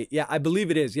 2008. Yeah, I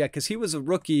believe it is. Yeah, because he was a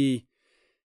rookie.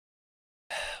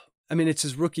 I mean, it's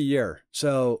his rookie year.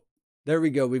 So there we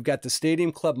go. We've got the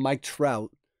Stadium Club Mike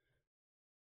Trout.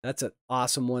 That's an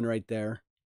awesome one right there.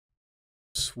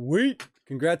 Sweet.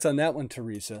 Congrats on that one,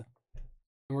 Teresa.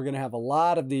 And we're going to have a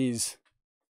lot of these,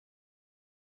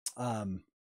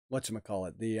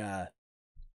 whatchamacallit, the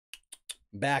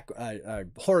back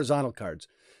horizontal cards.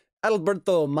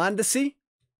 Adalberto Mondesi,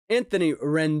 Anthony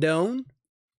Rendon,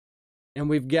 and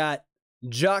we've got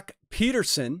Jock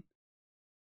Peterson,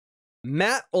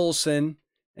 Matt Olson,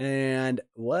 and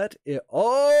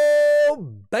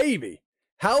oh, baby.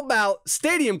 How about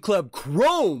Stadium Club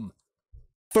Chrome?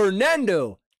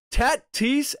 Fernando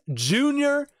Tatis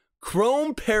Jr.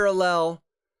 Chrome parallel.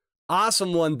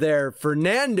 Awesome one there.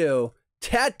 Fernando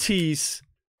Tatis.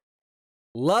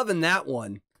 Loving that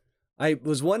one. I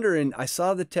was wondering, I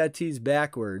saw the Tatis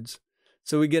backwards.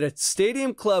 So we get a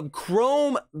Stadium Club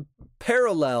Chrome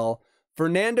parallel.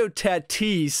 Fernando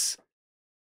Tatis.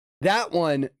 That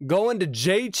one going to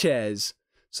J. Chez.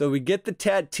 So we get the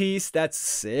Tatis. That's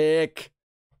sick.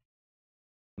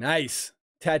 Nice.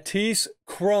 Tatis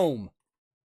Chrome.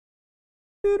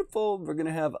 Beautiful. We're going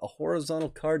to have a horizontal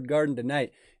card garden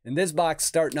tonight. And this box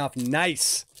starting off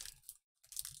nice.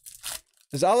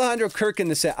 Is Alejandro Kirk in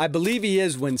the set? I believe he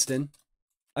is, Winston.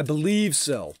 I believe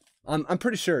so. I'm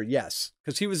pretty sure, yes.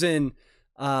 Because he was in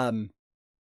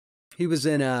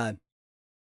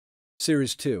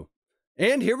Series 2.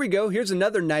 And here we go. Here's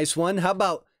another nice one. How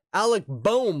about Alec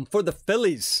Boehm for the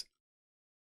Phillies?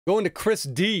 Going to Chris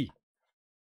D.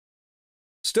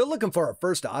 Still looking for our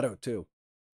first auto, too.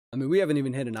 I mean, we haven't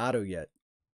even hit an auto yet.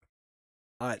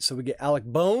 All right, so we get Alec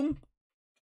Boehm.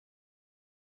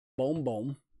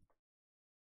 Boom.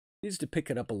 Needs to pick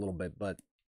it up a little bit, but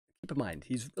keep in mind,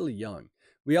 he's really young.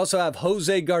 We also have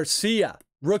Jose Garcia,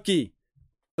 rookie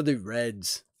for the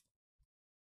Reds.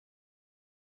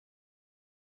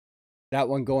 That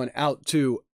one going out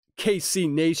to KC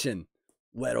Nation,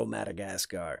 Huero,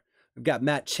 Madagascar. We've got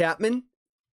Matt Chapman.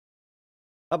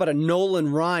 How about a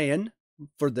Nolan Ryan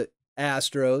for the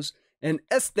Astros? And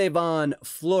Estevan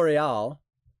Florial,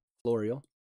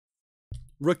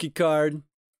 rookie card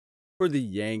for the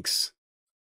Yanks.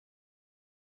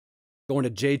 Going to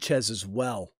J-Chez as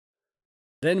well.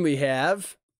 Then we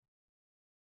have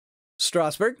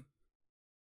Strasburg,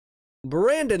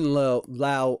 Brandon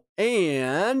Lau,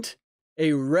 and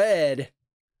a red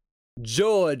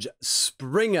George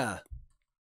Springer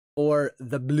for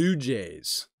the Blue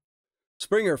Jays.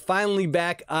 Springer finally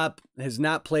back up. Has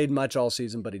not played much all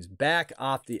season, but he's back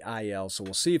off the IL. So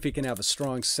we'll see if he can have a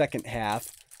strong second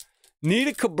half. Need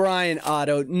a Cabrian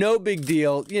auto. No big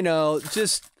deal. You know,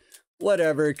 just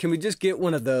whatever. Can we just get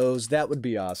one of those? That would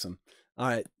be awesome. All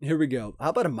right, here we go. How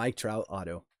about a Mike Trout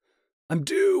auto? I'm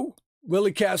due.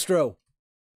 Willie Castro.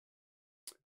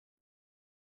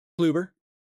 Kluber.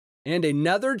 And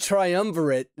another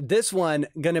triumvirate. This one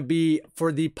going to be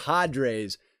for the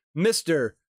Padres.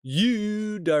 Mr.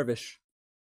 Yu Darvish.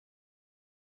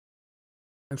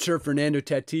 I'm sure Fernando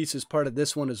Tatis is part of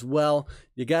this one as well.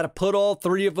 You got to put all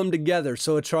three of them together.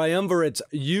 So a triumvirate's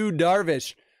Yu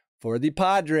Darvish for the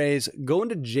Padres going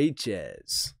to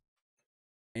J-Chez.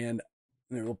 And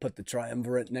then we'll put the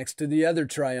triumvirate next to the other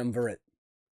triumvirate.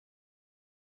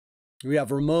 We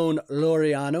have Ramon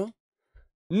Laureano,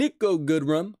 Nico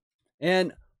Goodrum,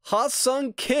 and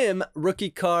Ha-Sung Kim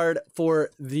rookie card for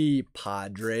the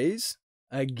Padres.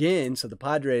 Again, so the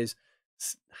Padres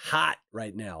hot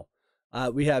right now.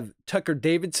 We have Tucker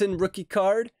Davidson rookie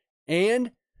card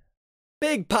and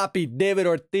Big Papi David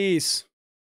Ortiz.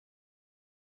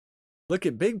 Look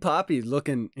at Big Papi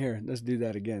looking here. Let's do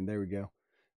that again. There we go.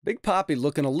 Big Papi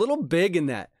looking a little big in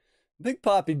that. Big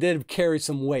Papi did carry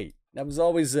some weight. That was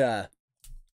always a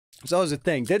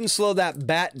thing. Didn't slow that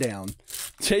bat down.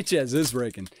 J-Chez is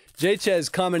breaking. J-Chez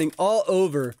commenting all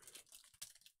over.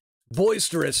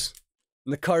 Boisterous.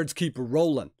 And the cards keep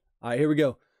rolling. All right, here we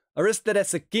go.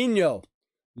 Aristides Aquino.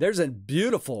 There's a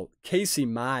beautiful Casey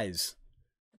Mize.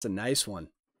 That's a nice one.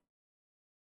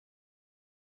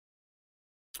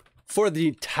 For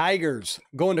the Tigers,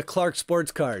 going to Clark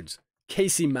Sports Cards.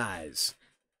 Casey Mize.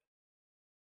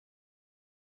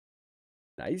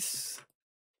 Nice.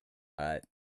 All right.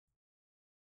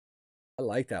 I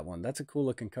like that one. That's a cool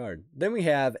looking card. Then we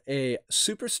have a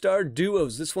Superstar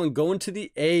Duos. This one going to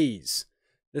the A's.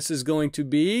 This is going to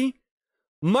be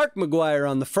Mark McGwire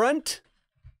on the front,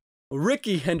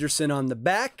 Ricky Henderson on the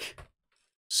back,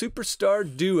 Superstar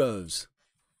Duos.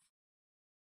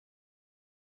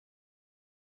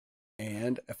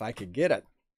 And if I could get a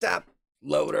top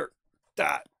loader,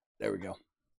 there we go.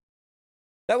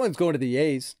 That one's going to the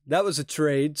A's. That was a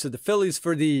trade. So the Phillies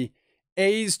for the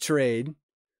A's trade.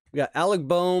 We got Alec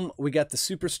Boehm. We got the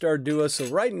Superstar Duo. So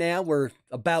right now we're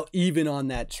about even on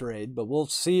that trade, but we'll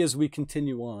see as we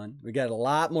continue on. We got a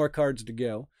lot more cards to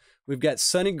go. We've got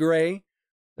Sonny Gray.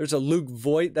 There's a Luke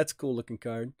Voigt. That's a cool looking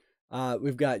card.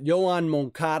 We've got Yohan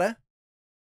Moncada,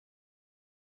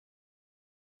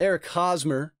 Eric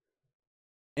Hosmer,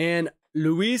 and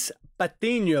Luis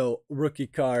Patino rookie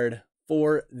card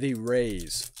for the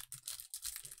Rays.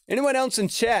 Anyone else in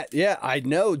chat? Yeah, I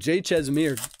know. J-Chez and me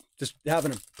are just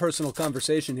having a personal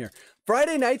conversation here.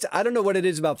 Friday nights, I don't know what it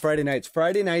is about Friday nights.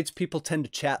 Friday nights, people tend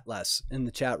to chat less in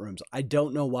the chat rooms. I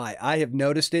don't know why. I have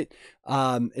noticed it.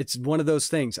 It's one of those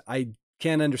things. I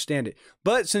can't understand it.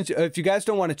 But if you guys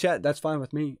don't want to chat, that's fine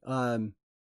with me.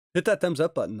 Hit that thumbs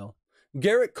up button, though.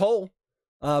 Garrett Cole.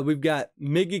 We've got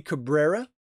Miggy Cabrera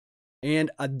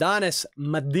and Adonis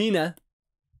Medina.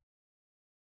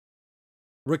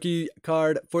 Rookie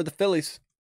card for the Phillies.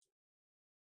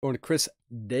 Going to Chris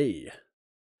Day.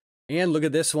 And look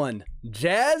at this one.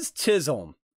 Jazz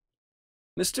Chisholm.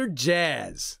 Mr.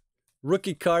 Jazz.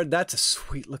 Rookie card. That's a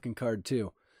sweet looking card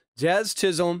too. Jazz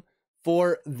Chisholm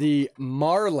for the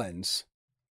Marlins.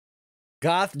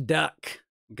 Goth Duck.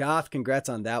 Goth, congrats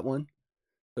on that one.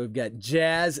 So we've got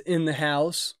Jazz in the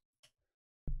house.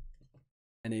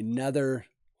 And another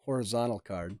horizontal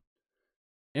card.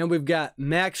 And we've got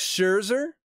Max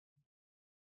Scherzer.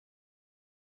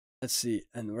 Let's see.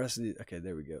 And the rest of the, okay,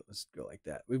 there we go. Let's go like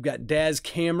that. We've got Daz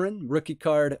Cameron, rookie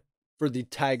card for the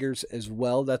Tigers as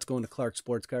well. That's going to Clark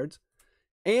Sports Cards.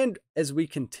 And as we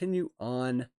continue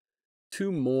on,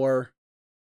 two more.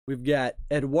 We've got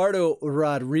Eduardo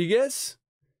Rodriguez.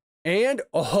 And,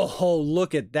 oh,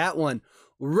 look at that one.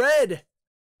 Red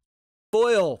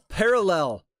foil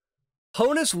parallel.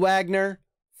 Honus Wagner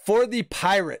for the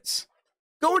Pirates.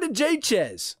 Going to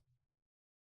J-Chez.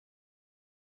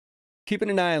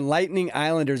 Keeping an eye on Lightning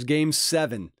Islanders Game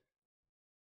 7.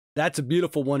 That's a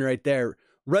beautiful one right there.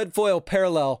 Red foil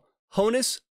parallel.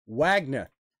 Honus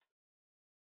Wagner.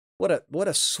 What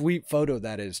a sweet photo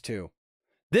that is, too.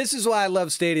 This is why I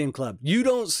love Stadium Club. You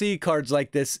don't see cards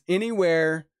like this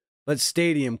anywhere but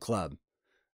Stadium Club.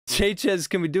 J-Chez,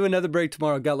 can we do another break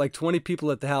tomorrow? Got like 20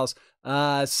 people at the house.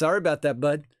 Sorry about that,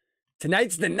 bud.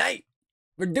 Tonight's the night.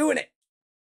 We're doing it.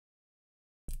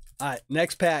 All right,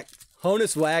 next pack.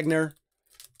 Honus Wagner.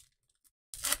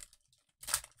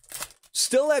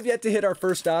 Still have yet to hit our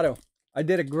first auto. I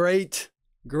did a great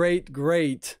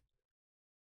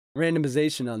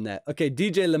randomization on that. Okay,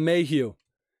 DJ LeMahieu.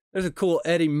 There's a cool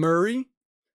Eddie Murray.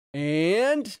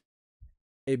 And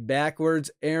a backwards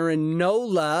Aaron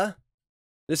Nola.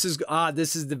 This is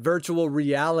the virtual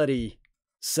reality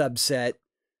subset,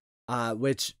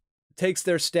 which takes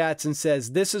their stats and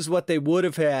says this is what they would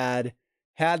have had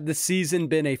the season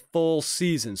been a full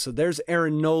season. So there's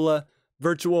Aaron Nola,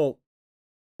 virtual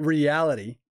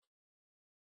reality.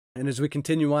 And as we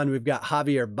continue on, we've got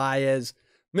Javier Baez,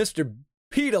 Mr.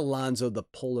 Pete Alonso, the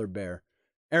polar bear,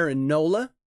 Aaron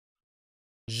Nola,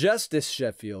 Justice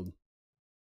Sheffield,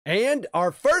 and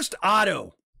our first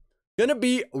auto gonna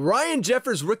be Ryan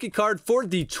Jeffers rookie card for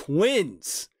the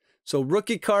Twins. So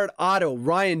rookie card auto,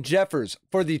 Ryan Jeffers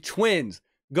for the Twins,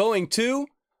 going to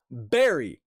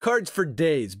Barry. Cards for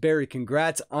days. Barry,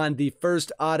 congrats on the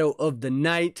first auto of the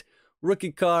night.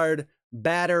 Rookie card,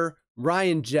 batter,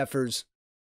 Ryan Jeffers.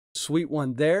 Sweet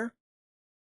one there.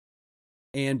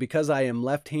 And because I am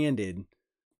left-handed,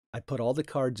 I put all the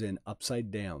cards in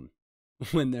upside down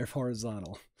when they're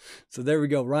horizontal. So there we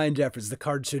go. Ryan Jeffers. The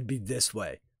card should be this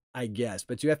way, I guess.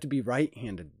 But you have to be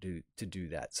right-handed to do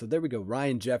that. So there we go.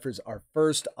 Ryan Jeffers, our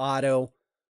first auto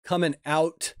coming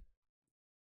out.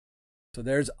 So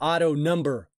there's auto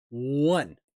number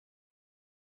 1.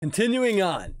 Continuing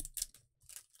on.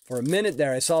 For a minute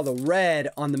there, I saw the red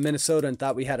on the Minnesota and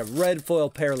thought we had a red foil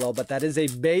parallel, but that is a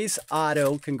base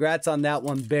auto. Congrats on that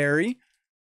one, Barry.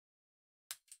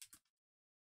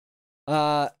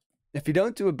 If you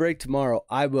don't do a break tomorrow,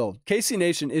 I will. KC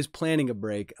Nation is planning a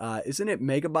break. Isn't it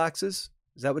mega boxes?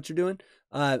 Is that what you're doing?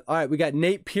 All right, we got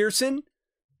Nate Pearson,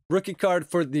 rookie card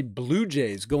for the Blue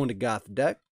Jays, going to Goth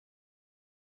Deck.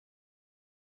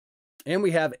 And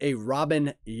we have a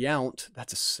Robin Yount.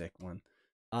 That's a sick one.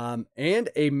 And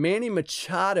a Manny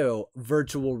Machado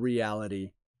virtual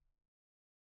reality.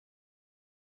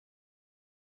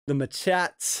 The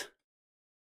Machats.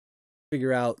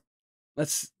 Figure out.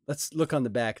 Let's look on the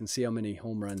back and see how many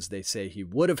home runs they say he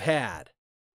would have had.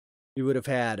 He would have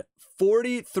had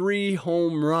 43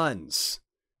 home runs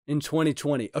in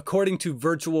 2020, according to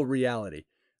virtual reality.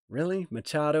 Really?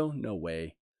 Machado? No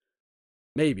way.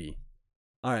 Maybe.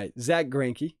 All right, Zach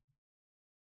Greinke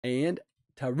and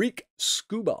Tariq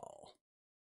Skubal.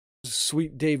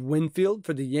 Sweet Dave Winfield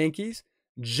for the Yankees.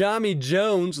 Jahmie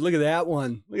Jones. Look at that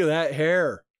one. Look at that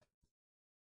hair.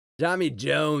 Jahmie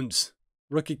Jones.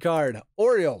 Rookie card.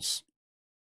 Orioles.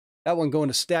 That one going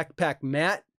to Stack Pack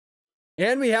Matt.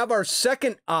 And we have our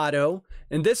second auto.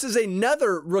 And this is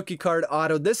another rookie card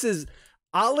auto. This is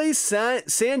Ali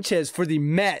Sanchez for the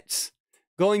Mets.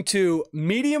 Going to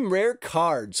medium rare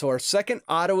card. So our second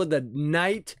auto of the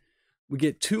night. We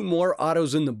get 2 more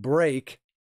autos in the break.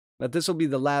 But this will be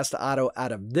the last auto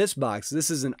out of this box. This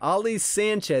is an Ali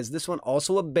Sanchez. This one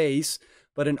also a base.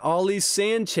 But an Ali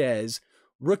Sanchez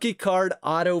rookie card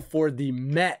auto for the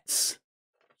Mets.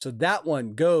 So that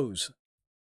one goes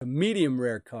to medium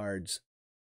rare cards.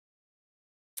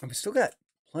 And we still got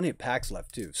plenty of packs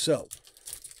left too. So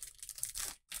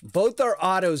both our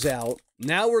autos out.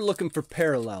 Now we're looking for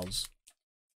parallels.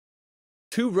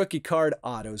 2 rookie card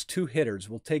autos, 2 hitters.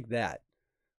 We'll take that.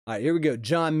 All right, here we go.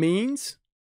 John Means,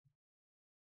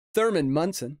 Thurman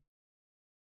Munson,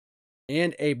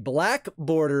 and a black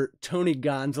border Tony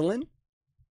Gonsolin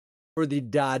for the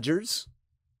Dodgers.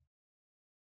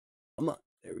 Come on.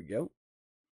 There we go.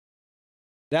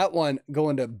 That one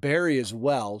going to Barry as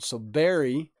well. So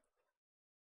Barry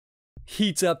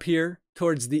heats up here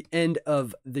towards the end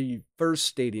of the first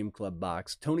Stadium Club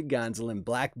box. Tony Gonsolin,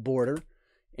 black border.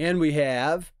 And we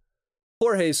have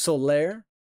Jorge Soler,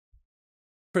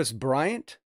 Chris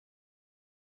Bryant,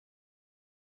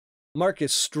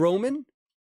 Marcus Stroman.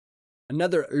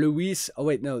 Another Luis. Oh,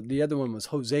 wait, no. The other one was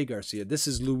Jose Garcia. This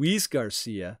is Luis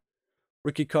Garcia.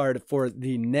 Rookie card for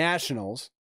the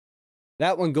Nationals.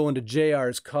 That one going to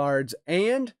JR's cards.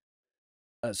 And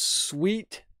a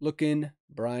sweet-looking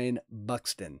Brian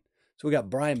Buxton. So we got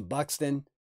Brian Buxton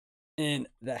in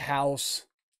the house.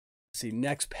 Let's see,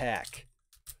 next pack.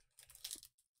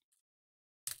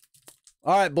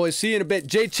 All right, boys. See you in a bit.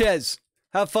 Jay Ches,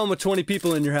 have fun with 20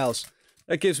 people in your house.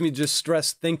 That gives me just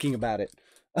stress thinking about it.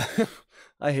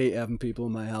 I hate having people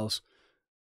in my house.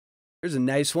 Here's a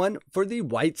nice one for the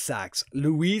White Sox.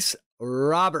 Luis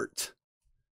Robert.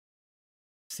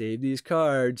 Save these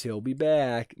cards. He'll be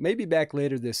back. Maybe back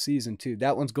later this season, too.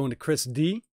 That one's going to Chris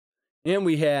D. And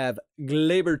we have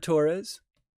Gleyber Torres,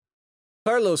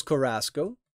 Carlos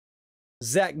Carrasco,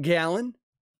 Zach Gallen,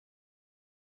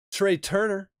 Trey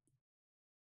Turner,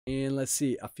 and let's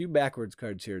see, a few backwards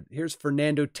cards here. Here's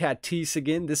Fernando Tatis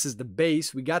again. This is the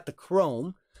base. We got the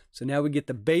chrome, so now we get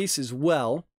the base as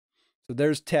well. So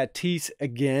there's Tatis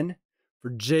again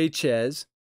for J. Ches.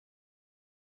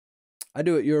 I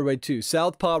do it your way too.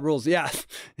 Southpaw rules. Yeah.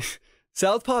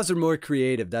 Southpaws are more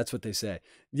creative. That's what they say.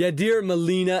 Yadier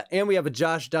Molina. And we have a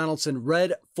Josh Donaldson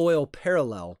red foil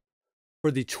parallel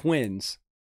for the Twins.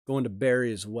 Going to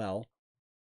Barry as well.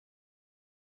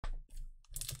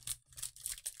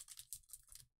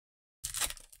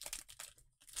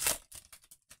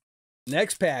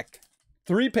 Next pack.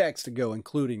 3 packs to go,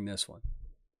 including this one.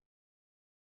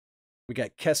 We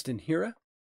got Keston Hiura.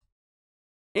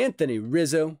 Anthony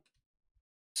Rizzo.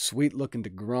 Sweet looking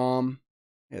DeGrom.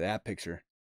 Look at that picture.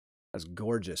 That's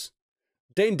gorgeous.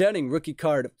 Dane Dunning, rookie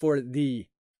card for the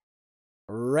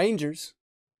Rangers.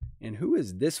 And who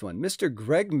is this one? Mr.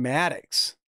 Greg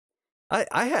Maddux.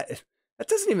 That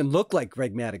doesn't even look like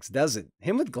Greg Maddux, does it?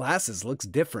 Him with glasses looks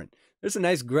different. There's a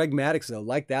nice Greg Maddux, though.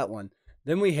 Like that one.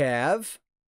 Then we have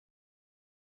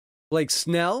Blake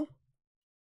Snell,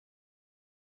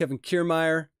 Kevin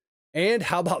Kiermaier, and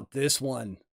how about this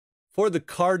one? For the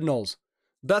Cardinals.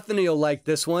 Bethany will like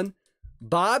this one.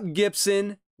 Bob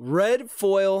Gibson, red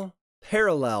foil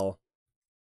parallel.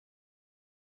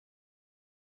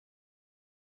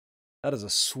 That is a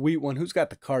sweet one. Who's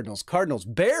got the Cardinals? Cardinals.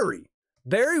 Barry.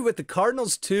 Barry with the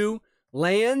Cardinals too.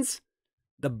 Lands.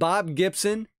 The Bob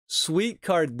Gibson. Sweet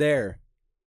card there.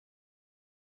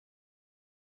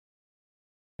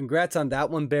 Congrats on that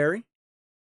one, Barry.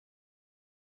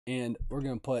 And we're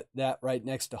going to put that right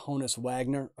next to Honus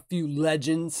Wagner. A few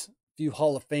legends. A few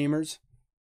Hall of Famers.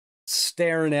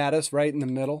 Staring at us right in the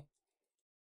middle.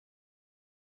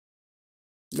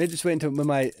 May just wait until when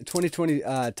my 2020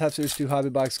 Top Series 2 hobby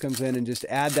box comes in and just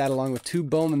add that along with 2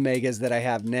 Bowman Megas that I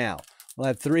have now. I'll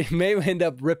have 3. May end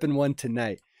up ripping one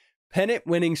tonight. Pennant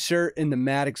winning shirt in the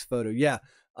Maddox photo. Yeah.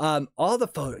 All the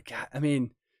photo. God, I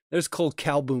mean, there's Cole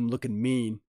Calhoun looking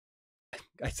mean.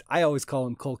 I always call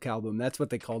him Cole Calhoun. That's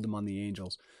what they called him on the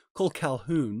Angels. Cole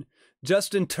Calhoun.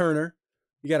 Justin Turner.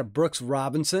 You got a Brooks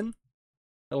Robinson.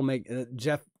 That'll make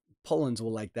Jeff Pullins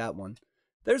will like that one.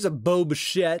 There's a Bo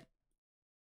Bichette.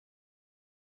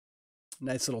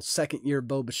 Nice little second-year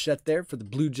Bo Bichette there for the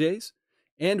Blue Jays.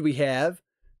 And we have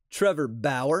Trevor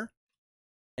Bauer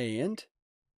and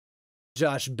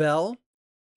Josh Bell.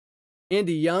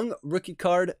 Andy Young, rookie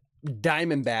card,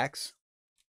 Diamondbacks.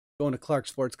 Going to Clark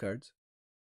Sports Cards.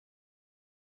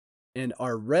 And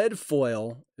our red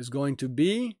foil is going to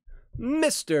be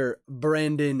Mr.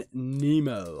 Brandon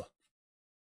Nemo.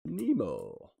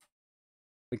 Nemo.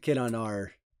 The kid on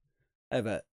our... I have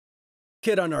a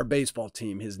kid on our baseball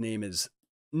team. His name is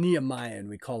Nehemiah, and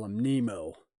we call him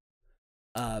Nemo.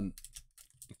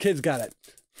 Kid's got it.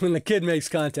 When the kid makes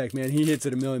contact, man, he hits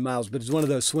it a million miles. But it's one of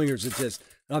those swingers that just,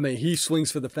 I mean, he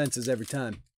swings for the fences every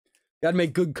time. Got to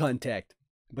make good contact.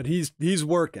 But he's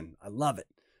working. I love it.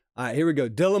 All right, here we go.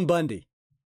 Dylan Bundy.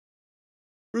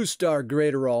 Bruce Star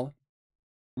Graterol.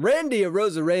 Randy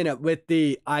Arozarena with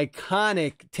the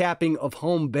iconic tapping of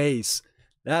home base.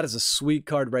 That is a sweet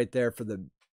card right there for the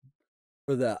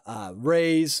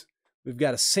Rays. We've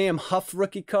got a Sam Huff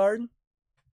rookie card.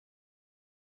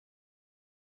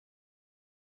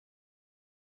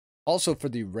 Also for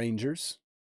the Rangers.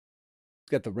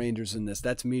 We've got the Rangers in this.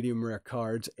 That's medium rare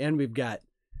cards. And we've got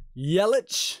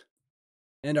Yelich.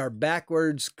 And our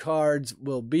backwards cards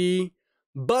will be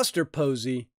Buster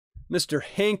Posey, Mr.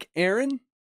 Hank Aaron.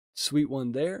 Sweet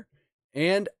one there.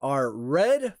 And our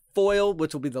red foil,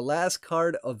 which will be the last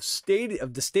card of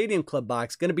the Stadium Club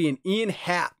box, going to be an Ian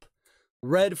Happ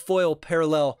red foil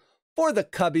parallel for the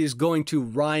Cubbies, going to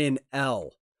Ryan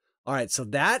L. All right, so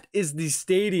that is the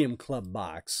Stadium Club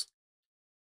box.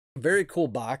 Very cool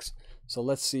box. So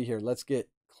let's see here. Let's get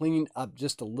clean up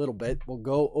just a little bit. We'll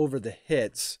go over the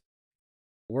hits,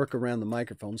 work around the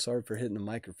microphone. Sorry for hitting the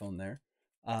microphone there.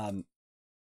 Go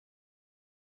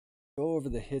over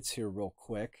the hits here real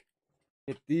quick.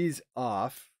 Get these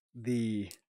off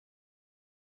the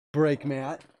break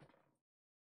mat.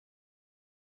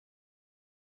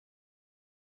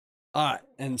 All right,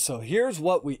 and so here's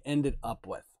what we ended up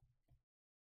with.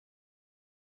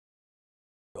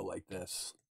 Go like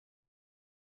this.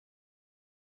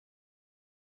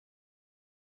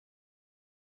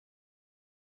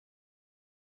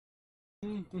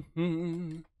 We'll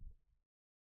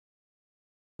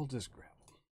just grab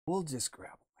them. We'll just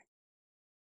grab them.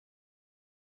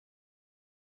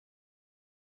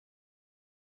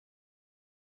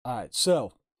 All right,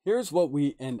 so here's what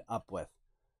we end up with.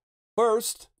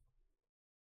 First,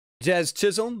 Jazz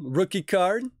Chisholm, rookie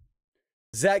card.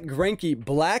 Zach Greinke,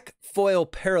 black foil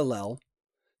parallel.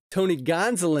 Tony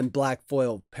Gonsolin, black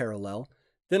foil parallel.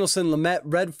 Dinelson Lamet,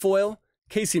 red foil.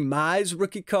 Casey Mize,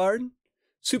 rookie card.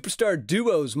 Superstar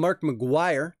Duos, Mark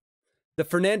McGuire. The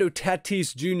Fernando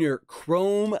Tatis Jr.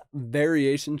 Chrome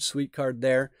variation, sweet card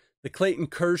there. The Clayton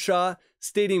Kershaw,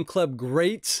 Stadium Club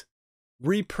Greats,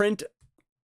 reprint.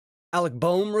 Alec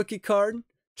Boehm, rookie card.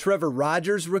 Trevor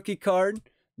Rogers, rookie card.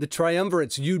 The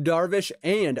Triumvirates, Yu Darvish,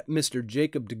 and Mr.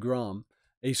 Jacob deGrom.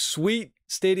 A sweet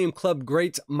Stadium Club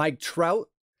Greats, Mike Trout.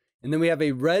 And then we have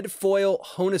a red foil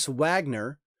Honus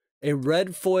Wagner, a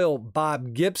red foil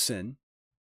Bob Gibson,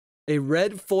 a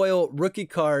red foil rookie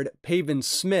card Pavin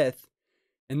Smith,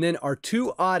 and then our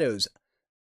two autos,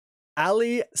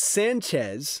 Ali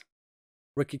Sanchez,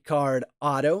 rookie card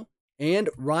auto, and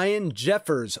Ryan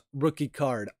Jeffers, rookie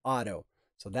card auto.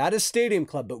 So that is Stadium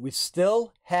Club, but we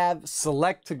still have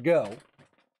Select to go.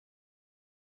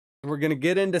 We're going to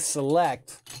get into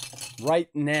Select right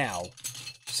now.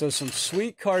 So some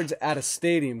sweet cards out of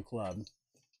Stadium Club.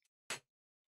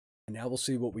 And now we'll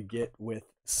see what we get with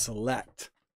Select.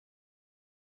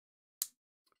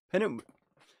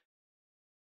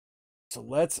 So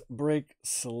let's break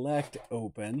Select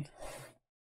open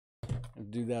and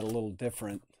do that a little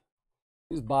different.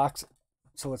 This box,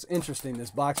 so it's interesting,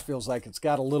 this box feels like it's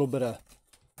got a little bit of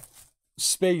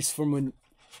space from when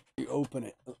you open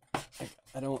it.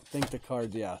 I don't think the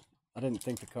cards, I didn't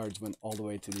think the cards went all the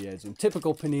way to the edge. In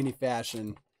typical Panini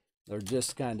fashion, they're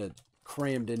just kind of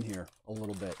crammed in here a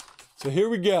little bit. So here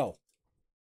we go.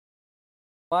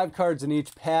 5 cards in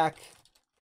each pack.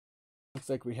 Looks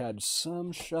like we had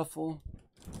some shuffle.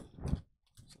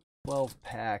 12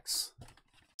 packs.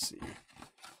 Let's see.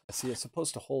 It's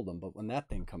supposed to hold them, but when that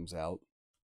thing comes out,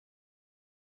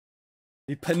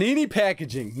 the Panini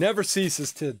packaging never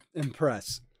ceases to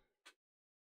impress.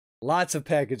 Lots of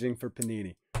packaging for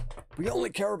Panini. We only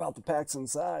care about the packs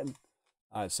inside.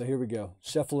 All right, so here we go.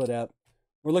 Shuffle it up.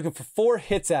 We're looking for 4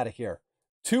 hits out of here.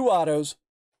 2 autos.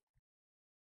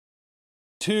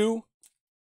 2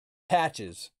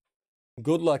 patches.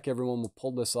 Good luck, everyone. We'll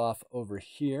pull this off over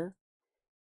here.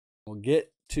 We'll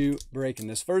get to breaking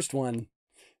this first one.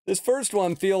 This first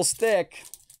one feels thick.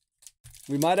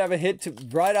 We might have a hit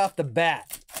right off the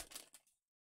bat.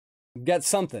 We've got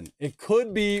something. It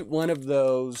could be one of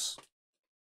those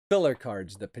filler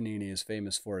cards that Panini is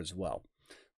famous for as well.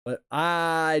 But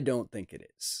I don't think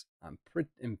it is.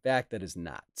 In fact, that is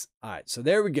not. All right, so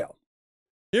there we go.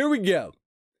 Here we go.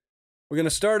 We're going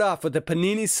to start off with the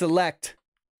Panini Select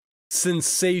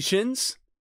Sensations,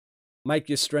 Mike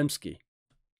Yastrzemski.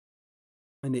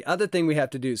 And the other thing we have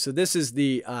to do, so this is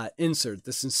the insert,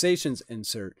 the Sensations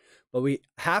insert, but we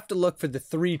have to look for the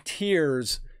 3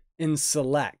 tiers in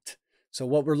Select. So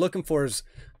what we're looking for is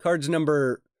cards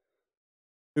number,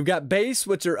 we've got base,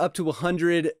 which are up to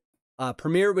 100,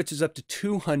 Premier, which is up to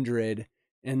 200,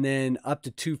 and then up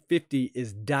to 250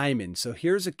 is Diamond. So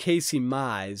here's a Casey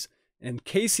Mize, and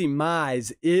Casey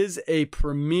Mize is a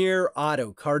Premier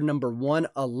Auto, card number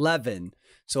 111.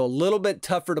 So a little bit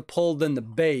tougher to pull than the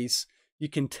base. You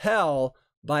can tell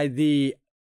by the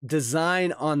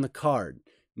design on the card.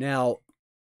 Now,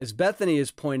 as Bethany has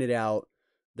pointed out,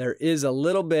 there is a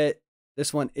little bit,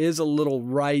 this one is a little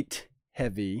right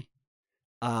heavy.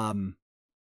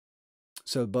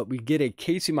 But we get a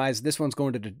Casey Mize. This one's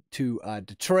going to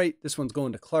Detroit. This one's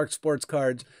going to Clark Sports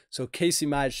Cards. So Casey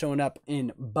Mize showing up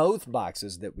in both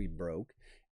boxes that we broke.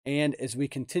 And as we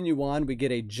continue on, we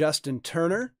get a Justin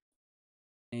Turner.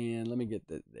 And let me get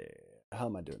there. How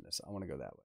am I doing this? I want to go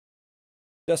that way.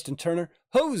 Justin Turner,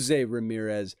 Jose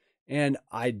Ramirez. And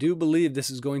I do believe this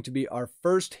is going to be our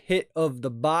first hit of the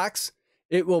box.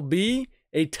 It will be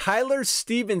a Tyler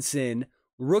Stevenson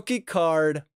rookie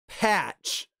card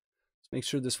patch. Let's make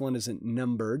sure this one isn't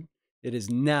numbered. It is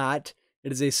not.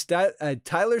 It is a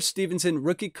Tyler Stevenson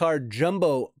rookie card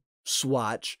jumbo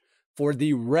swatch for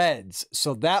the Reds.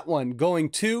 So that one going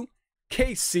to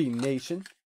KC Nation.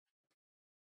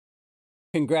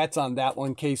 Congrats on that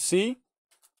one, KC.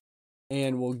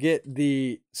 And we'll get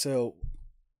the, so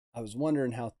I was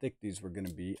wondering how thick these were going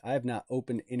to be. I have not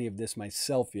opened any of this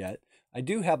myself yet. I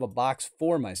do have a box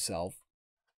for myself.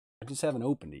 I just haven't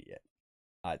opened it yet.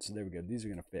 All right, so there we go. These are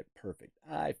going to fit perfect.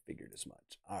 I figured as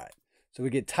much. All right. So we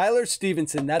get Tyler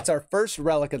Stevenson. That's our first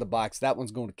relic of the box. That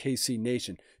one's going to KC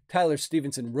Nation. Tyler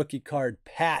Stevenson rookie card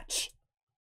patch.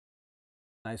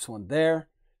 Nice one there.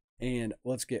 And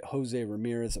let's get Jose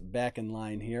Ramirez back in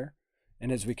line here.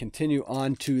 And as we continue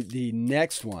on to the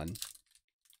next one,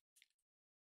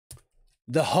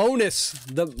 the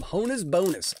Honus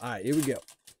bonus. All right, here we go.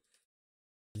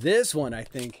 This one I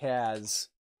think has,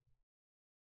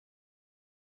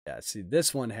 yeah, see,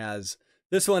 this one has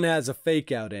a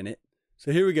fake out in it.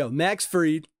 So here we go. Max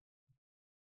Fried,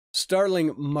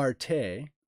 Starling Marte,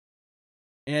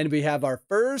 and we have our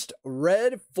first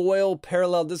red foil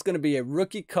parallel. This is going to be a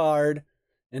rookie card,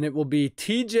 and it will be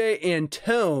TJ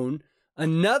Antone,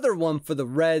 another one for the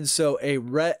Reds. So a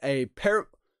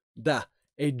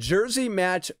jersey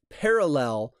match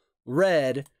parallel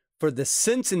red for the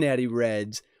Cincinnati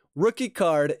Reds. Rookie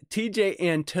card, TJ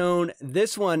Antone.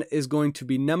 This one is going to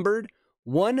be numbered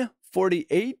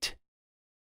 148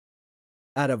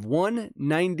 out of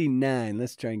 199.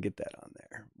 Let's try and get that on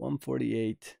there.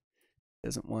 148.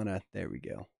 Doesn't want to. There we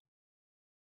go.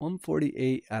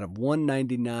 148 out of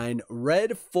 199.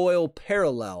 Red foil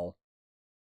parallel.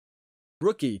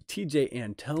 Rookie, TJ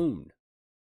Antone.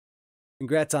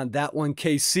 Congrats on that one,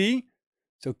 KC.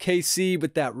 So KC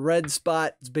with that red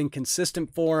spot, it's been consistent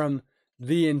for him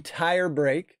the entire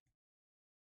break.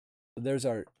 So there's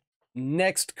our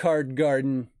next Card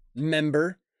Garden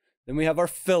member. Then we have our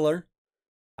filler.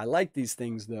 I like these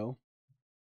things though.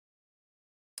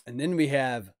 And then we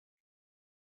have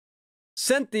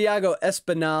Santiago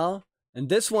Espinal. And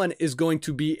this one is going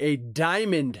to be a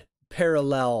diamond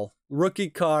parallel rookie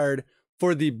card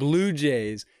for the Blue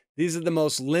Jays. These are the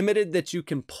most limited that you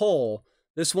can pull.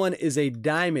 This one is a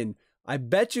diamond. I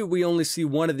bet you we only see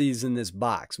one of these in this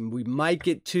box. We might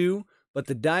get two, but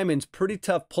the diamond's pretty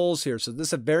tough pulls here. So this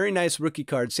is a very nice rookie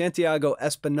card. Santiago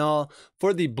Espinal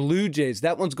for the Blue Jays.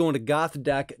 That one's going to Goth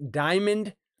Deck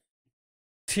Diamond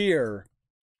tier.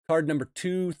 Card number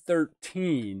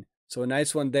 213. So a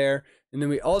nice one there. And then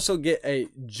we also get a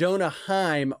Jonah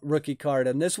Heim rookie card.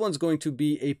 And this one's going to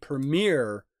be a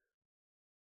Premier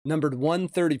numbered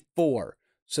 134.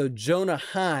 So Jonah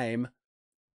Heim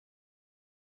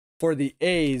for the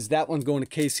A's. That one's going to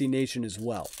KC Nation as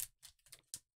well.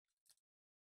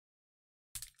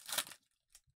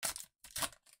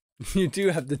 You do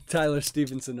have the Tyler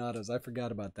Stevenson autos. I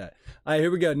forgot about that. All right,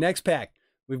 here we go. Next pack.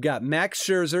 We've got Max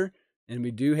Scherzer, and we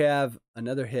do have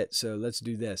another hit. So let's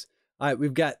do this. All right,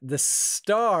 we've got the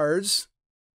Stars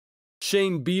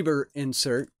Shane Bieber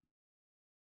insert.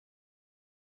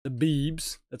 The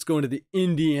Biebs. That's going to the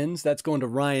Indians. That's going to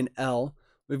Ryan L.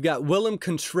 We've got Willem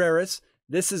Contreras.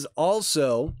 This is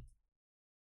also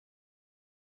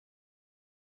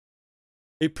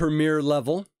a Premier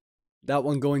level. That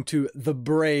one going to the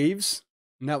Braves.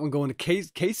 And that one going to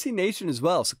KC Nation as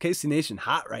well. So KC Nation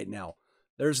hot right now.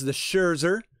 There's the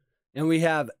Scherzer. And we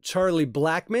have Charlie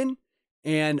Blackmon.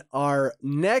 And our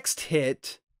next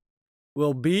hit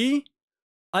will be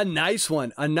a nice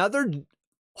one. Another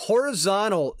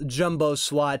horizontal jumbo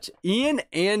swatch. Ian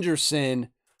Anderson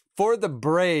for the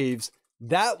Braves.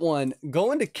 That one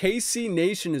going to KC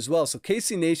Nation as well. So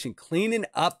KC Nation cleaning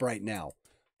up right now.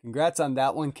 Congrats on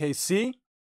that one, KC.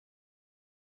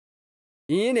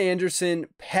 Ian Anderson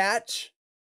patch.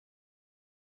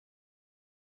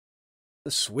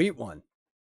 The sweet one.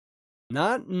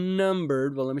 Not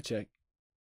numbered. Well, let me check.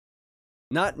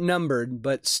 Not numbered,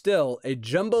 but still a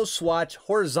jumbo swatch,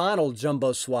 horizontal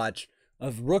jumbo swatch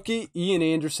of rookie Ian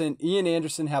Anderson. Ian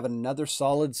Anderson having another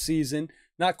solid season.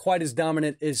 Not quite as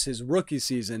dominant as his rookie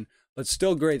season, but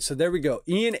still great. So there we go.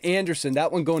 Ian Anderson,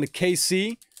 that one going to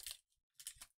KC.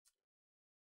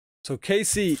 So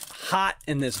KC hot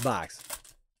in this box.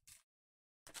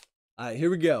 All right, here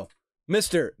we go.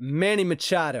 Mr. Manny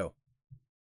Machado.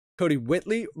 Cody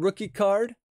Whitley, rookie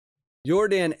card.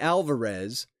 Yordan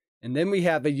Alvarez. And then we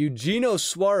have a Eugenio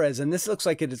Suarez, and this looks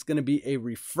like it is going to be a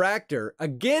refractor.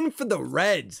 Again for the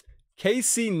Reds.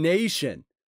 KC Nation.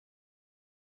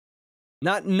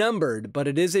 Not numbered, but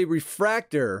it is a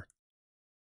refractor.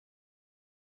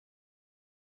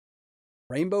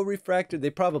 Rainbow refractor?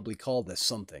 They probably call this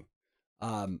something.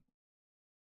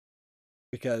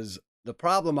 Because the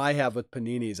problem I have with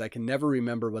Panini is I can never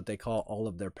remember what they call all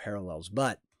of their parallels.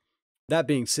 But that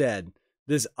being said,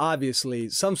 this obviously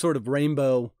some sort of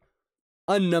rainbow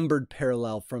unnumbered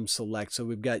parallel from Select. So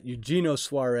we've got Eugenio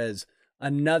Suarez,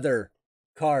 another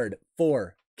card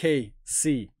for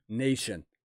KC Nation.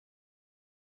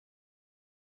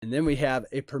 And then we have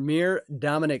a Premier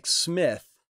Dominic Smith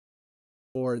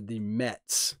for the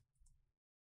Mets.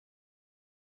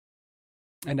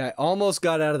 And I almost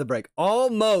got out of the break.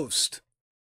 Almost.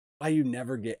 Why you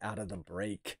never get out of the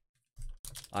break.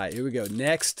 All right, here we go.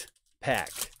 Next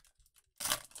pack.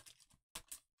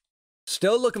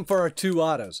 Still looking for our 2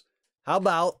 autos. How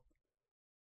about,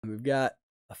 we've got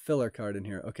a filler card in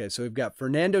here. Okay, so we've got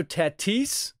Fernando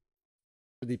Tatis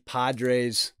for the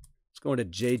Padres. Let's go into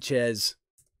J-Chez.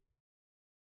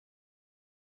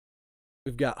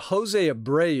 We've got Jose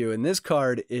Abreu, and this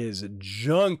card is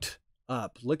junked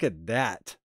up. Look at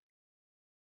that.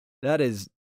 That is,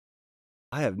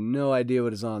 I have no idea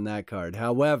what is on that card.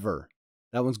 However,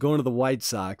 that one's going to the White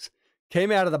Sox.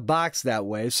 Came out of the box that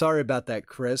way. Sorry about that,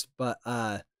 Chris. But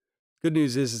good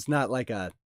news is it's not like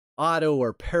a auto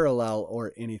or parallel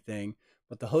or anything.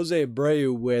 But the Jose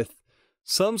Abreu with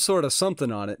some sort of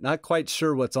something on it. Not quite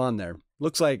sure what's on there.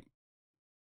 Looks like,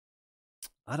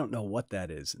 I don't know what that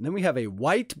is. And then we have a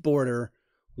white border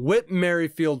Whit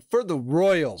Merrifield for the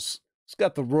Royals. It's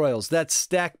got the Royals. That's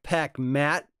Stack Pack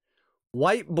Matte.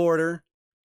 White border,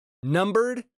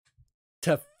 numbered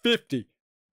to 50.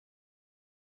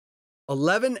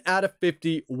 11 out of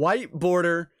 50, white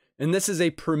border, and this is a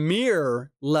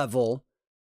premier level.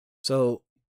 So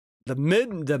the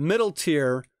middle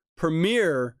tier,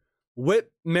 premier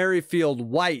Whit Merrifield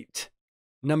white,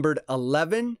 numbered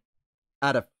 11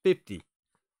 out of 50.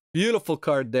 Beautiful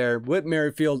card there. Whit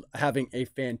Merrifield having a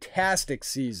fantastic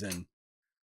season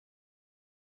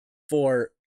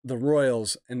for the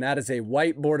Royals, and that is a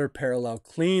white border parallel,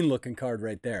 clean looking card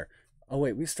right there. Oh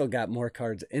wait, we still got more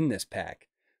cards in this pack.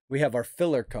 We have our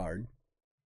filler card,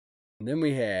 and then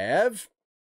we have,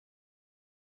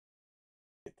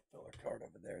 get the filler card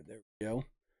over there. There we go.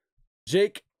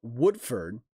 Jake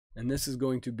Woodford, and this is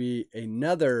going to be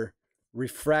another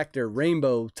refractor,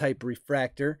 rainbow type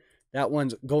refractor. That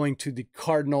one's going to the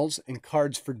Cardinals and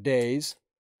Cards for Days.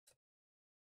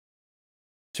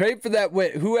 Trade for that.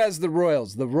 Wait, who has the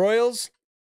Royals? The Royals,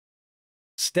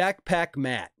 Stack Pack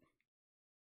Matte.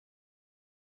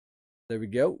 There we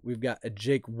go. We've got a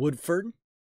Jake Woodford.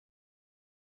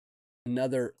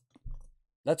 Another,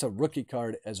 that's a rookie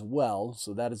card as well.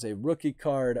 So that is a rookie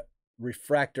card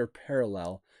refractor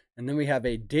parallel. And then we have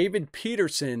a David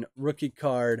Peterson rookie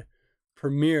card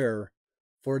premier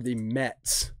for the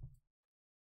Mets.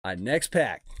 All right, next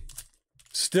pack.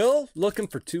 Still looking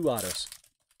for 2 autos.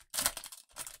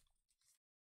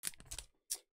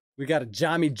 We got a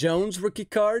Johnny Jones rookie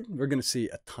card. We're going to see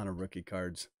a ton of rookie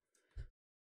cards.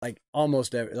 Like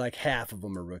almost every, like half of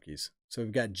them are rookies. So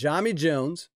we've got Johnny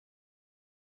Jones.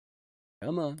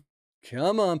 Come on.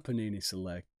 Come on, Panini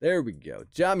Select. There we go.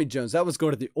 Johnny Jones. That one's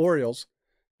going to the Orioles.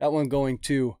 That one going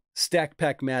to Stack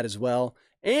Pack Matt as well.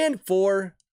 And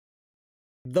for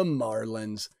the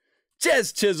Marlins,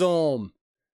 Jazz Chisholm.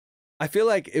 I feel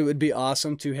like it would be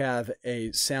awesome to have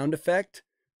a sound effect.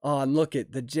 Oh, and look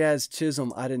at the Jazz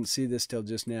Chisholm. I didn't see this till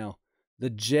just now. The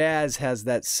Jazz has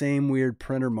that same weird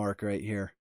printer mark right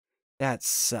here. That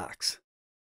sucks.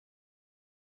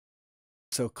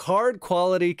 So card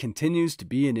quality continues to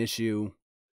be an issue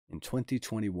in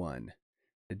 2021.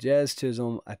 The Jazz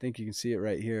Chisholm, I think you can see it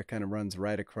right here, kind of runs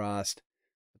right across.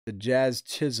 The Jazz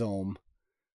Chisholm,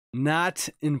 not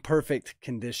in perfect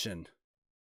condition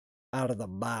out of the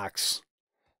box.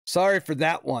 Sorry for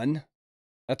that one.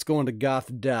 That's going to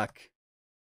Goth Duck.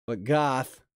 But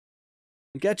Goth,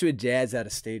 we got you a Jazz at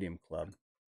a Stadium Club.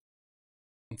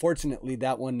 Unfortunately,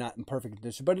 that one not in perfect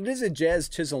condition, but it is a Jazz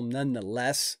Chisholm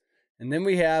nonetheless. And then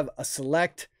we have a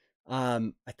select,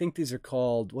 I think these are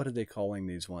called, what are they calling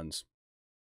these ones?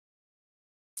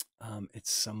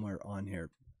 It's somewhere on here.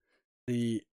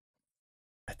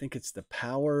 I think it's the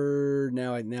Power,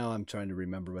 now I'm trying to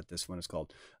remember what this one is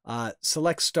called.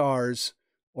 Select Stars.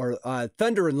 Or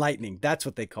Thunder and Lightning. That's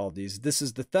what they call these. This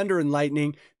is the Thunder and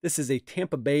Lightning. This is a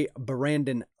Tampa Bay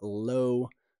Brandon Lowe.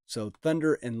 So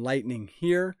Thunder and Lightning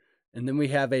here. And then we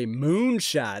have a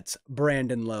Moonshots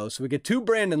Brandon Lowe. So we get 2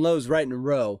 Brandon Lows right in a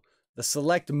row. The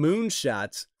Select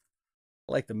Moonshots.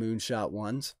 I like the Moonshot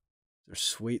ones. They're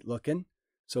sweet looking.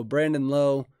 So Brandon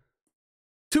Lowe,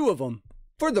 2 of them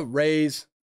for the Rays.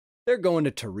 They're going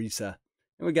to Teresa.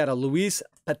 And we got a Luis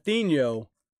Patino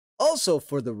also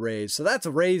for the Rays. So that's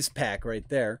a Rays pack right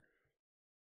there.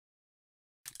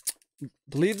 I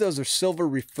believe those are silver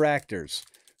refractors.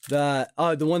 The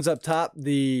ones up top,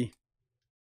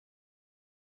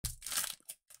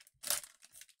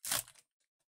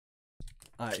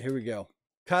 all right, here we go.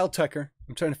 Kyle Tucker.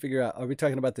 I'm trying to figure out, are we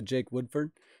talking about the Jake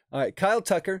Woodford? All right, Kyle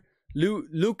Tucker,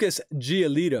 Lucas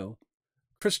Giolito,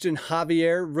 Christian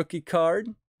Javier rookie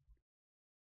card.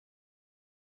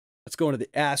 Let's go into the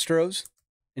Astros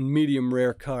in medium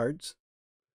rare cards.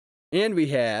 And we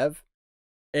have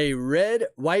a red,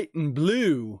 white, and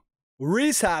blue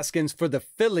Rhys Hoskins for the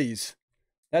Phillies.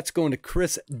 That's going to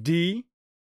Chris D.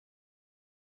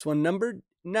 This one numbered,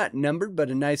 not numbered, but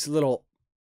a nice little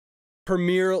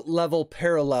premier level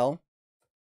parallel.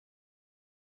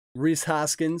 Rhys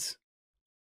Hoskins.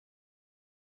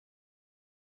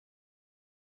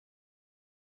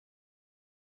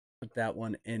 Put that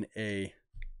one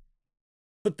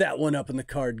up in the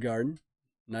card garden.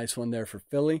 Nice one there for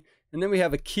Philly. And then we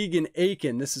have a Keegan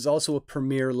Aiken. This is also a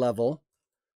premier level.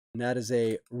 And that is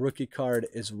a rookie card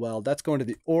as well. That's going to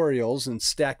the Orioles and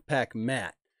Stack Pack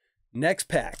Matt. Next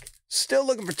pack. Still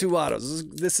looking for 2 autos.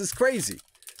 This is crazy.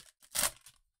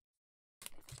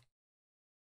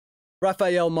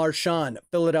 Rafael Marchand,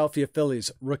 Philadelphia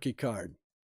Phillies rookie card.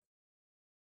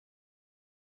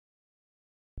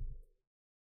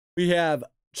 We have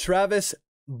Travis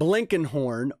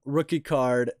Blankenhorn rookie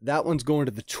card. That one's going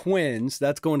to the Twins.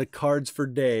 That's going to Cards for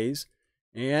Days.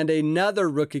 And another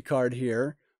rookie card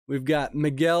here. We've got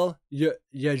Miguel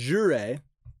Yajure.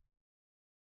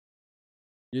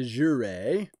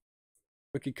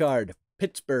 Rookie card,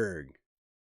 Pittsburgh.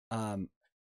 Who's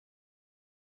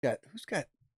got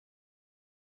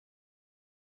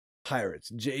Pirates?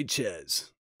 Jay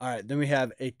Chez. All right, then we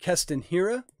have a Keston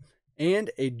Hiura and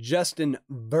a Justin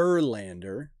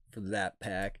Verlander for that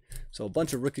pack. So a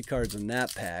bunch of rookie cards in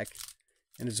that pack.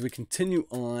 And as we continue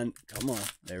on, come on,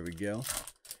 there we go.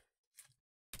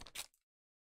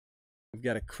 We've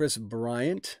got a Chris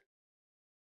Bryant.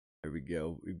 There we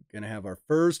go. We're going to have our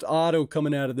first auto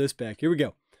coming out of this pack. Here we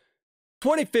go.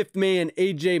 25th man,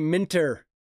 AJ Minter.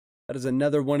 That is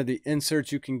another one of the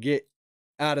inserts you can get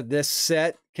out of this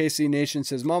set. KC Nation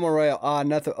says, Mama Royale.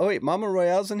 Nothing. Oh, wait, Mama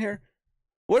Royale's in here?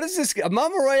 What is this?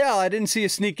 Mama Royale, I didn't see you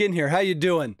sneak in here. How you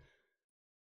doing?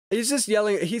 He's just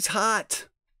yelling. He's hot.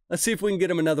 Let's see if we can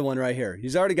get him another one right here.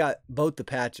 He's already got both the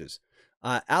patches.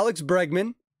 Alex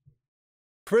Bregman.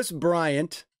 Chris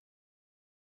Bryant.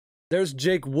 There's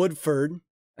Jake Woodford.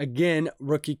 Again,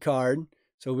 rookie card.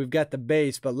 So we've got the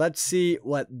base, but let's see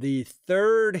what the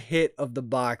third hit of the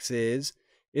box is.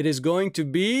 It is going to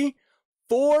be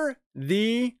for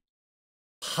the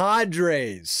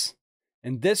Padres.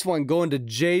 And this one going to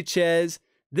Jay Chez.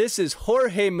 This is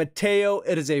Jorge Mateo.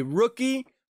 It is a rookie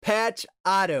patch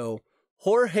auto.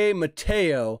 Jorge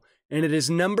Mateo. And it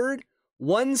is numbered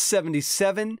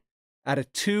 177 out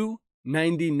of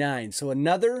 299. So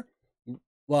another,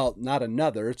 well, not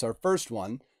another. It's our first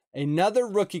one. Another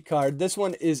rookie card. This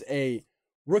one is a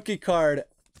rookie card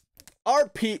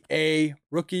RPA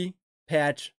rookie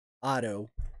patch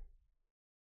auto.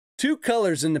 2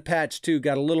 colors in the patch too.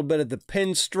 Got a little bit of the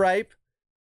pinstripe.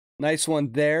 Nice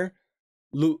one there.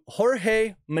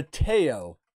 Jorge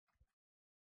Mateo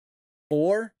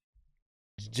for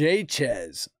Jay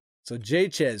Chez. So Jay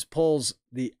Chez pulls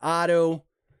the auto,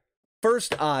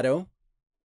 first auto.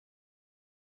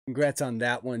 Congrats on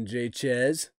that one, Jay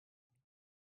Chez.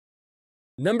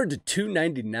 Numbered to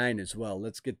 299 as well.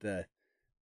 Let's get the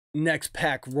next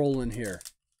pack rolling here.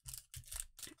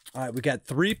 All right, we got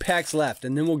 3 packs left,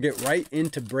 and then we'll get right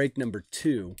into break number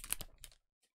 2.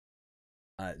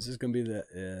 Is this going to be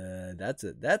the,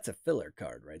 that's a filler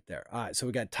card right there. All right, so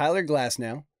we got Tyler Glass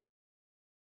now.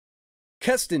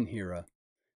 Keston Hiura.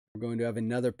 We're going to have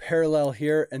another parallel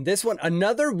here. And this one,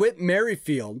 another Whit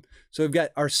Merrifield. So we've got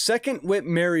our second Whit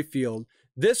Merrifield.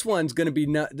 This one's going to be,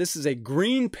 this is a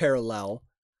green parallel.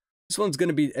 This one's going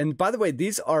to be, and by the way,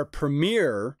 these are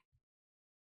premier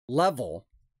level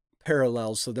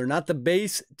parallels. So they're not the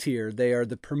base tier. They are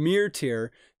the premier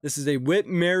tier. This is a Whit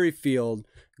Merrifield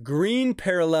green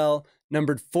parallel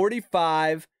numbered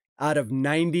 45 out of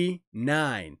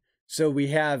 99. So we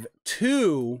have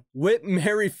 2 Whit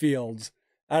Merrifields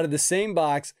out of the same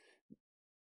box.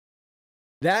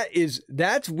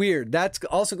 That's weird. That's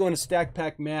also going to Stack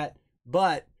Pack Matt.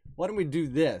 But why don't we do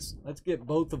this? Let's get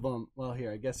both of them. Well,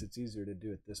 here, I guess it's easier to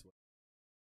do it this way.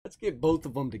 Let's get both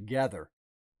of them together.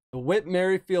 The Whit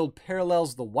Merrifield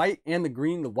parallels the white and the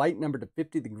green. The white number to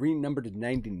 50, the green number to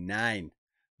 99.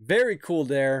 Very cool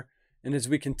there. And as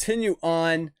we continue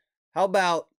on, how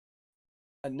about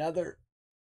another,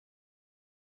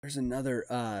 there's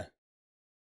another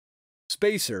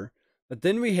spacer. But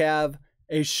then we have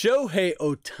a Shohei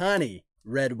Ohtani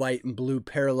red, white, and blue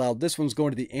parallel. This one's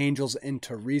going to the Angels and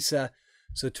Teresa.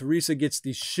 So Teresa gets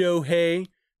the Shohei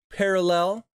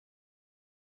parallel.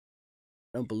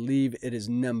 I don't believe it is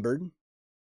numbered.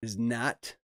 It is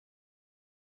not.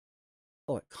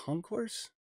 Oh, it Concourse?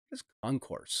 What is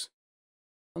Concourse?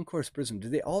 Concourse Prizm. Do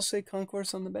they all say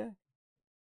Concourse on the back?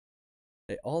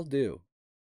 They all do.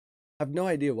 I have no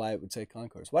idea why it would say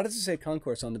Concourse. Why does it say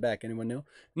Concourse on the back? Anyone know?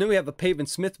 And then we have a Pavin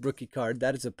Smith rookie card.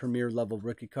 That is a premier level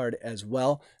rookie card as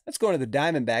well. Let's go into the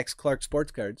Diamondbacks, Clark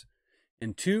Sports Cards.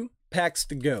 And 2 packs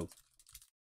to go.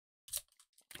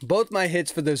 Both my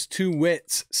hits for those 2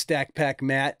 Wits stack pack,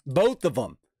 Matt. Both of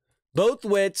them. Both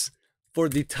Wits for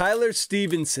the Tyler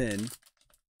Stevenson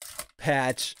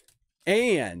patch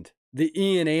and the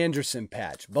Ian Anderson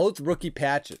patch. Both rookie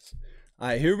patches. All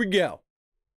right, here we go.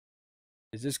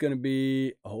 Is this going to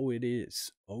be... Oh, it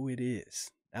is. Oh, it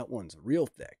is. That one's real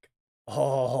thick.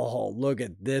 Oh, look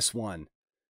at this one.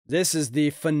 This is the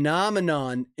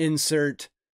Phenomenon insert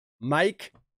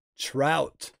Mike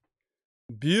Trout.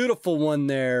 Beautiful one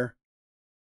there.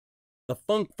 The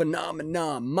Funk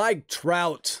Phenomenon, Mike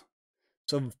Trout.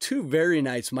 So 2 very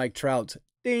nice Mike Trouts.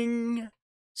 Ding.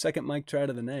 Second Mike Trout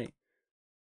of the night.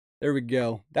 There we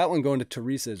go. That one going to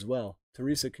Teresa as well.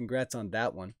 Teresa, congrats on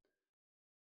that one.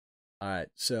 All right,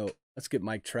 so let's get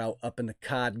Mike Trout up in the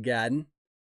card garden.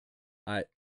 All right,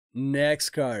 next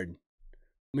card.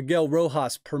 Miguel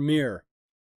Rojas, Premier.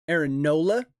 Aaron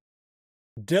Nola.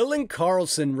 Dylan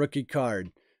Carlson, rookie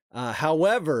card.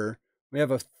 However, we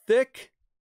have a thick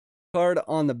card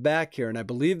on the back here, and I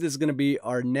believe this is going to be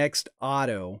our next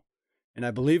auto. And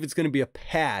I believe it's going to be a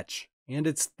patch, and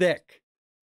it's thick.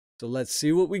 So let's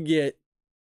see what we get.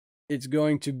 It's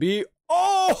going to be...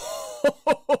 Oh!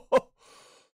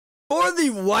 For the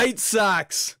White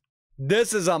Sox,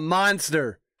 this is a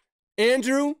monster.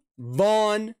 Andrew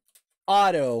Vaughn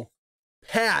auto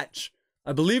patch.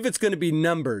 I believe it's going to be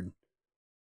numbered.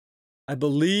 I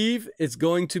believe it's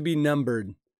going to be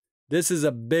numbered. This is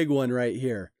a big one right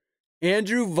here.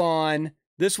 Andrew Vaughn.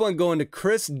 This one going to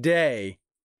Chris Day.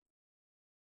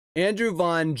 Andrew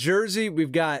Vaughn jersey.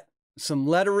 We've got some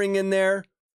lettering in there.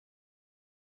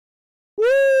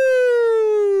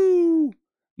 Woo!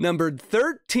 Numbered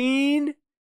 13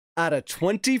 out of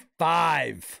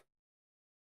 25.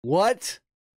 What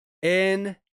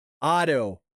an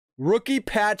auto. Rookie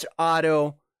patch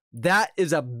auto. That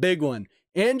is a big one.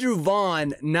 Andrew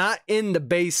Vaughn not in the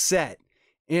base set.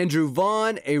 Andrew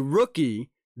Vaughn, a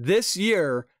rookie this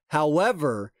year.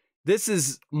 However, this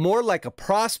is more like a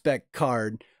prospect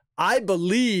card. I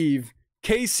believe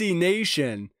KC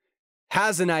Nation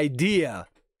has an idea.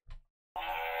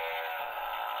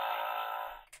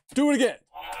 Do it again.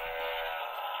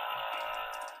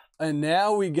 And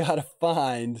now we gotta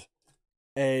find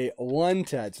a one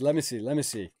touch. Let me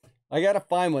see. I gotta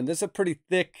find one. This is a pretty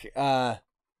thick. Let's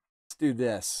do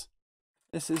this.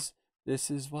 This is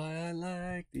why I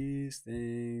like these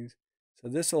things. So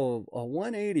this will, a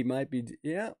 180 might be,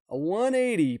 yeah, a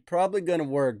 180 probably gonna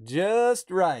work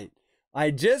just right.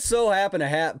 I just so happen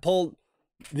to pull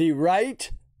the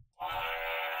right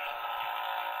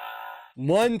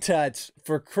one touch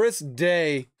for Chris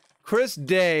Day. Chris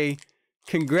Day,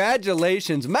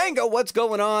 congratulations. Mango, what's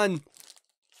going on?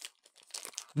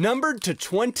 Numbered to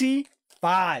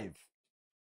 25.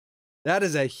 That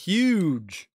is a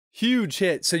huge, huge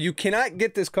hit. So you cannot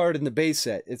get this card in the base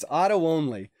set. It's auto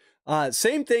only.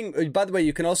 Same thing, by the way,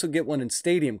 you can also get one in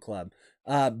Stadium Club.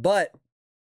 But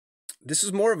this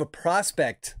is more of a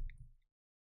prospect.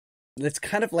 It's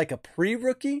kind of like a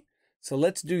pre-rookie. So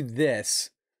let's do this.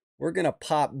 We're going to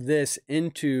pop this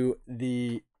into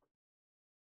the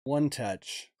one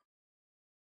touch.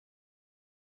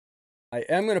 I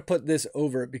am going to put this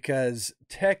over it because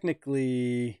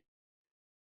technically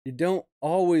you don't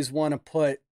always want to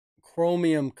put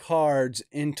chromium cards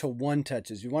into one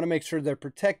touches. You want to make sure they're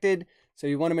protected. So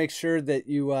you want to make sure that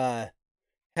you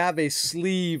have a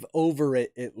sleeve over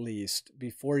it at least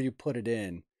before you put it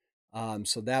in.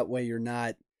 So that way you're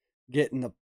not getting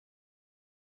the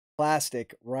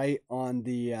plastic right on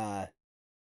the,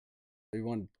 you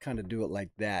want to kind of do it like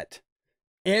that.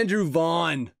 Andrew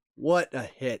Vaughn, what a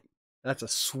hit. That's a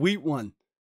sweet one.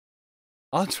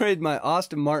 I'll trade my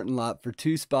Austin Martin lot for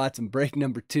 2 spots and break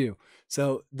number 2.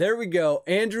 So there we go.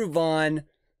 Andrew Vaughn,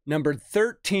 numbered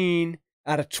 13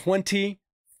 out of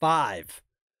 25.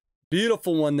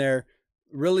 Beautiful one there.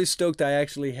 Really stoked I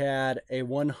actually had a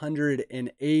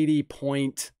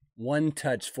 180-point one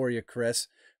touch for you, Chris.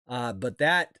 But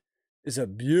that is a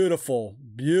beautiful,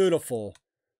 beautiful.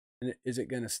 Is it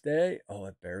going to stay? Oh,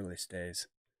 it barely stays.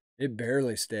 It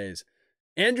barely stays.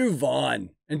 Andrew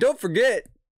Vaughn. And don't forget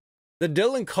the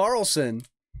Dylan Carlson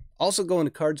Also going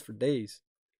to cards for days.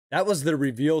 That was the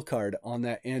reveal card on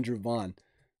that Andrew Vaughn.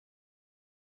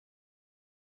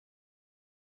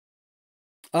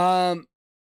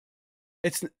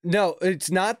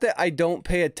 It's not that I don't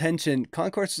pay attention.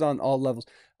 Concourse is on all levels.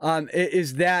 It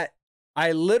is that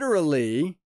I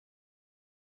literally,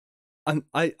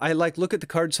 I like look at the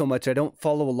card so much I don't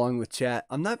follow along with chat.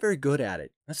 I'm not very good at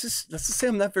it. Let's just say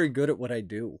I'm not very good at what I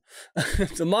do.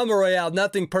 So Mama Royale,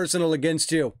 nothing personal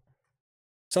against you.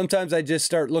 Sometimes I just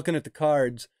start looking at the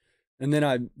cards, and then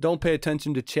I don't pay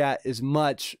attention to chat as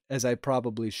much as I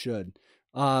probably should.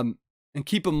 And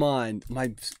keep in mind,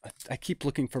 I keep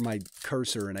looking for my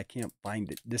cursor and I can't find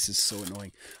it. This is so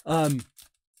annoying.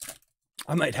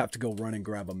 I might have to go run and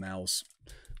grab a mouse.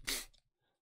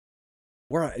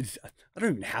 I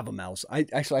don't even have a mouse. I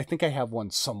think I have one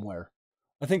somewhere.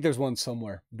 I think there's one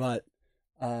somewhere, but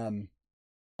I'll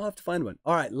have to find one.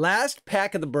 All right, last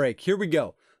pack of the break. Here we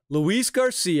go. Luis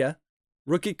Garcia,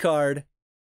 rookie card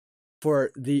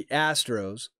for the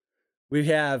Astros. We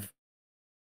have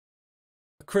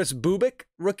Chris Bubik,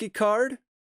 rookie card,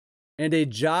 and a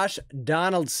Josh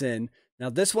Donaldson. Now,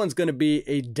 this one's going to be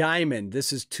a diamond.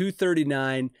 This is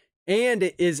 $239, and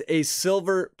it is a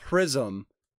silver Prizm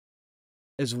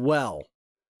as well.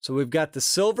 So we've got the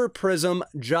silver Prizm,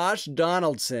 Josh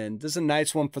Donaldson. This is a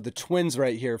nice one for the Twins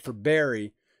right here for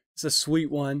Barry. It's a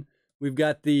sweet one. We've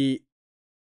got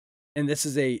and this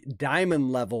is a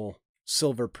diamond level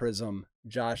silver Prizm,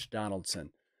 Josh Donaldson.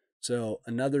 So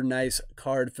another nice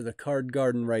card for the card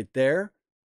garden right there.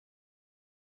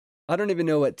 I don't even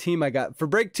know what team I got. For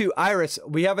break 2, Iris,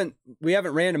 we haven't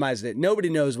randomized it. Nobody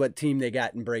knows what team they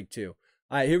got in break 2.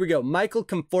 All right, here we go. Michael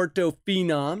Conforto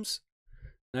Phenoms.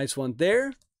 Nice one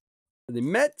there for the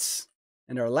Mets.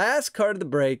 And our last card of the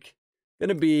break going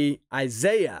to be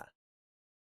Isaiah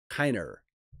Kiner.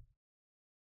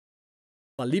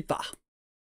 Falipa.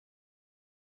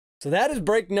 So that is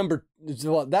break number,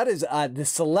 well, that is the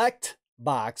select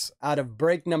box out of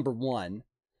break number 1.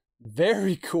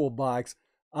 Very cool box.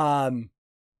 Yeah,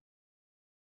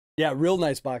 real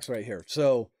nice box right here.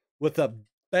 So with a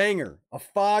banger, a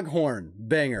foghorn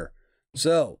banger.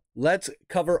 So let's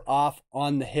cover off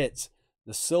on the hits.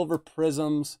 The silver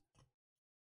Prizms.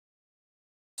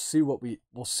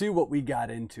 We'll see what we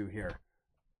got into here.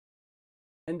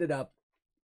 Ended up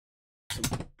some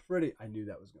pretty, I knew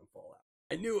that was going to fall out.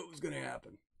 I knew it was going to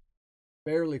happen.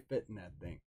 Barely fitting that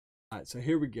thing. All right, so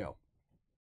here we go.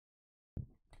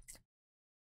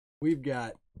 We've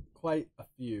got quite a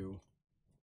few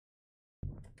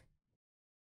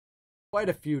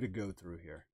to go through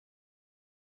here.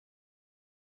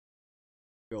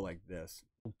 Go like this.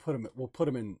 We'll put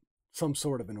them in some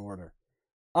sort of an order.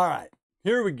 All right,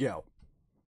 here we go.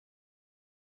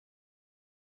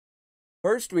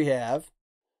 First we have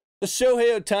the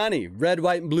Shohei Ohtani, red,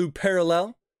 white, and blue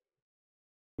parallel.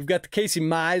 We've got the Casey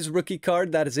Mize rookie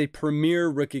card. That is a premier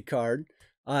rookie card.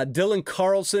 Dylan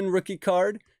Carlson rookie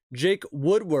card. Jake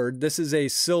Woodward. This is a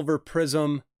silver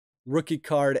Prizm rookie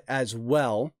card as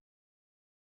well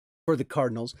for the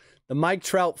Cardinals. The Mike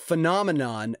Trout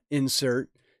Phenomenon insert.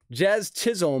 Jazz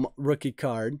Chisholm rookie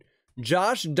card.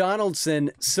 Josh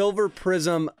Donaldson silver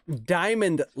Prizm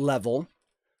diamond level.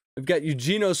 We've got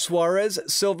Eugenio Suarez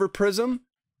silver Prizm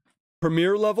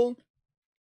premier level.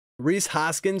 Rhys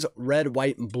Hoskins, red,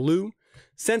 white, and blue.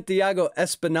 Santiago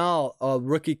Espinal, a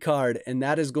rookie card, and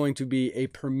that is going to be a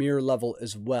premier level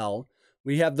as well.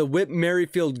 We have the Whit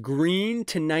Merrifield green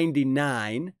to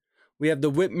 99. We have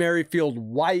the Whit Merrifield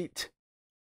white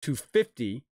to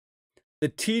 50. The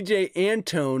TJ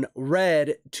Antone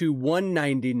red to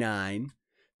 199.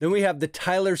 Then we have the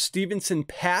Tyler Stevenson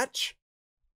patch.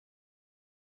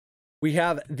 We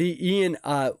have the Ian,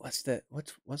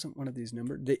 wasn't one of these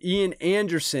numbered? The Ian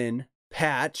Anderson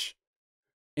patch.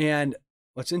 And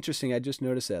what's interesting, I just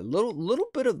noticed that little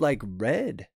bit of like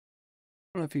red.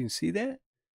 I don't know if you can see that.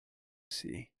 Let's see.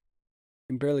 You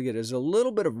can barely get it. There's a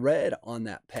little bit of red on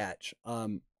that patch.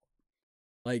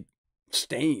 Like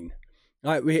stain.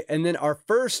 All right, and then our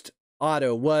first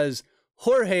auto was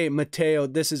Jorge Mateo.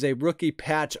 This is a rookie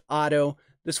patch auto.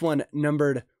 This one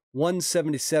numbered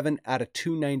 177 out of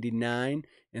 299.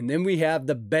 And then we have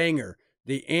the banger,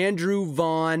 the Andrew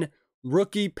Vaughn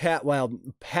rookie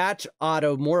patch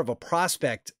auto, more of a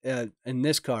prospect in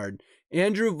this card.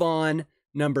 Andrew Vaughn,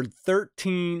 numbered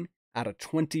 13 out of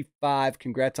 25.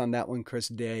 Congrats on that one, Chris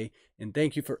Day. And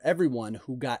thank you for everyone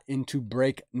who got into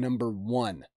break number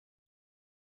 1.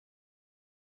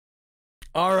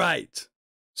 All right.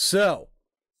 So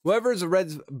whoever is a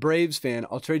Reds Braves fan,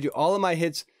 I'll trade you all of my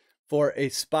hits for a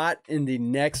spot in the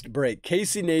next break.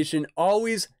 KC Nation,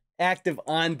 always active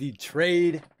on the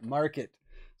trade market.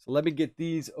 So let me get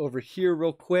these over here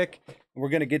real quick. We're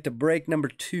going to get to break number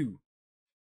 2.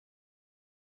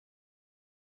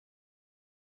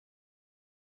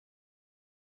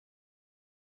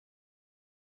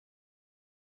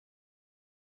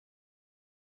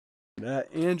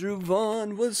 That Andrew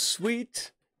Vaughn was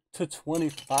sweet to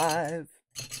 25.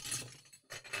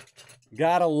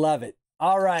 Gotta love it.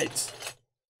 All right.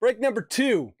 Break number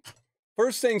 2.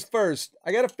 First things first,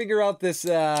 I gotta figure out this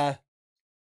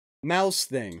mouse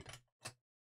thing.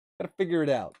 Gotta figure it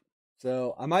out.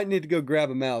 So I might need to go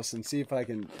grab a mouse and see if I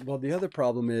can. Well, the other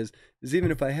problem is even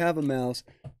if I have a mouse,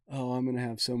 oh, I'm gonna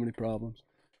have so many problems.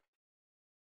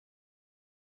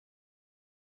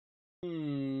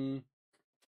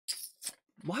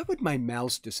 Why would my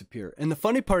mouse disappear? And the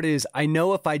funny part is, I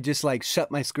know if I just like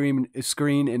shut my screen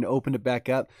and open it back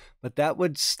up, but that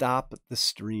would stop the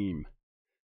stream,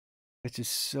 which is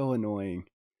so annoying.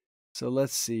 So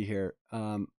let's see here.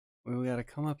 We gotta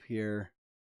come up here.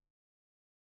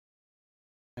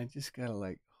 I just gotta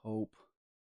like hope.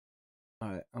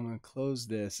 All right, I'm gonna close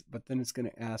this, but then it's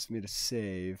gonna ask me to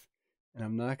save, and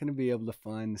I'm not gonna be able to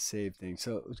find the save thing.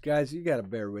 So guys, you gotta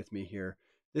bear with me here.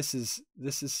 This is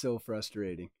so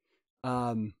frustrating.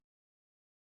 It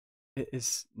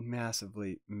is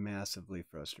massively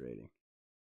frustrating.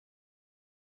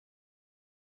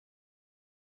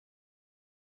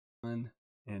 1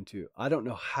 and 2. I don't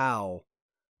know how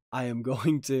I am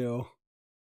going to.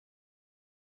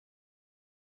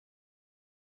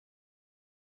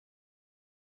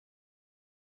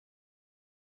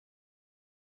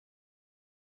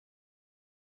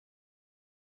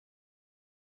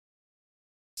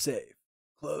 Save.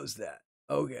 Close that.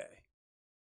 Okay.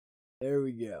 There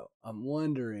we go. I'm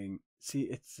wondering. See,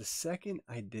 it's the second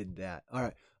I did that. All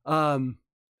right.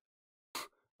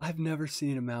 I've never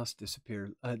seen a mouse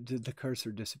disappear. The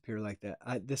cursor disappear like that.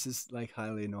 This is like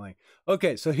highly annoying.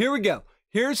 Okay, so here we go.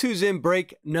 Here's who's in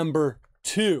break number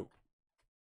 2.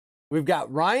 We've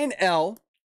got Ryan L,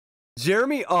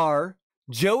 Jeremy R,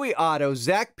 Joey Otto,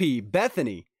 Zach P,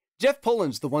 Bethany, Jeff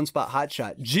Pullins, the one spot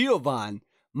hotshot, Giovanni,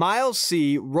 Miles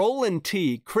C, Roland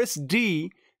T, Chris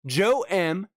D, Joe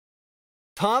M,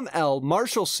 Tom L,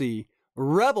 Marshall C,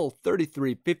 Rebel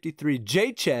 3353,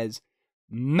 J Chez,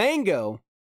 Mango,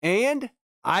 and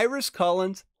Iris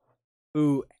Collins,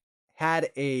 who had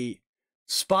a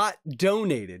spot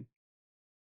donated.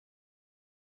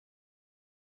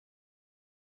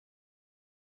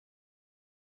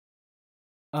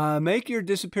 Make your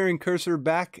disappearing cursor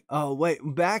back. Oh, wait,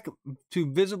 back to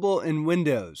visible in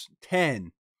Windows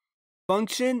 10.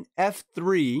 Function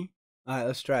F3. All right,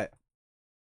 let's try it.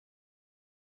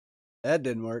 That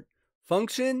didn't work.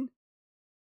 Function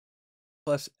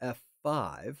plus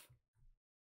F5.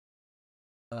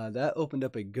 That opened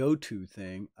up a go-to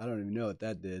thing. I don't even know what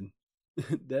that did.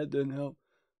 That didn't help.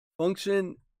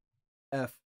 Function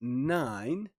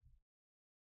F9.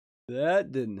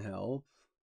 That didn't help.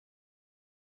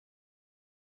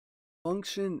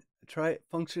 Try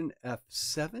function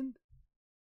F7.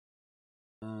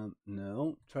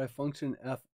 No. Try function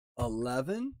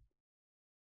F11.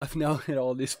 I've now hit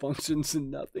all these functions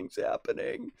and nothing's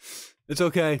happening. It's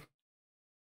okay.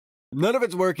 None of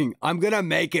it's working. I'm going to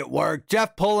make it work.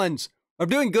 Jeff Pullins. I'm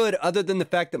doing good other than the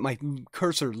fact that my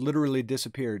cursor literally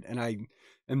disappeared. And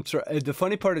the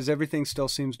funny part is everything still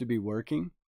seems to be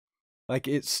working. Like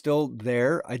it's still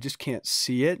there. I just can't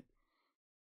see it.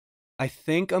 I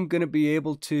think I'm going to be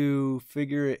able to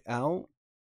figure it out.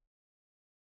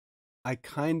 I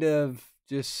kind of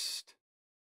just...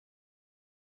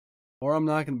 Or I'm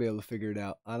not going to be able to figure it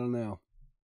out. I don't know.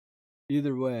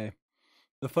 Either way.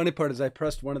 The funny part is I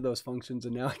pressed one of those functions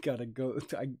and now I got to go.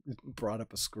 I brought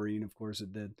up a screen. Of course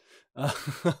it did.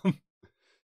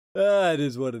 It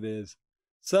is what it is.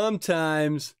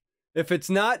 Sometimes, if it's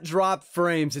not drop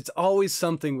frames, it's always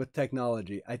something with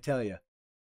technology. I tell you.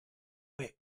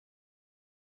 Wait.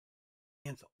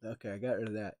 Cancel. Okay, I got rid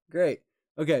of that. Great.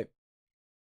 Okay.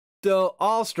 So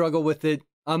I'll struggle with it.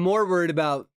 I'm more worried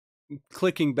about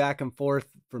clicking back and forth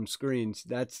from screens.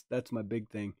 That's my big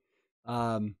thing.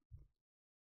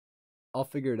 I'll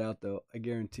figure it out though. I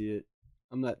guarantee it.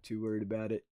 I'm not too worried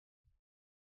about it.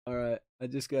 All right, I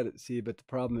just got to see. But the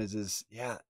problem is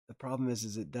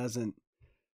it doesn't.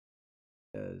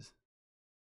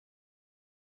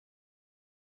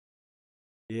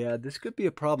 Yeah, this could be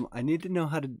a problem. I need to know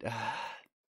how to.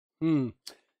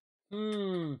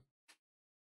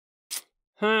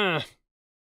 Huh.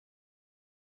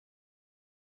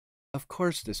 Of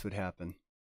course this would happen.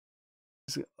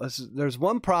 There's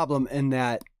one problem in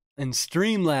that in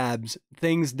Streamlabs,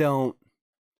 things don't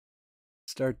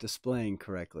start displaying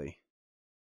correctly.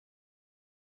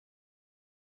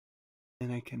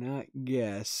 And I cannot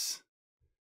guess.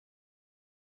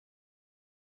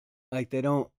 Like they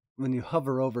don't, when you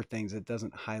hover over things, it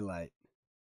doesn't highlight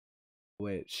the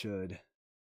way it should,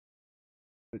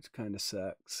 which kind of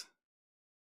sucks.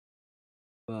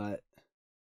 But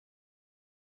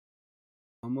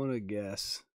I'm gonna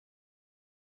guess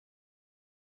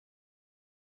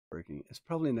working. It's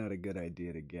probably not a good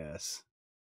idea to guess.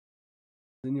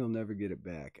 Then you'll never get it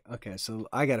back. Okay, so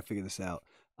I got to figure this out.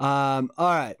 All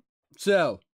right.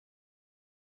 So,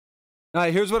 all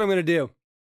right, here's what I'm gonna do.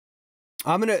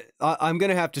 I'm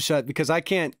gonna have to shut because I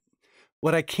can't.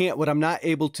 What I'm not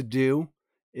able to do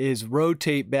is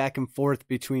rotate back and forth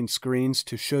between screens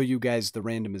to show you guys the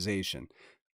randomization.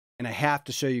 And I have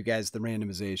to show you guys the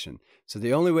randomization. So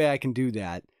the only way I can do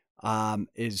that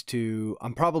is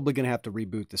I'm probably going to have to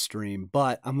reboot the stream,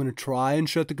 but I'm going to try and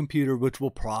shut the computer, which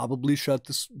will probably shut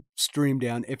the stream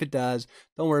down. If it does,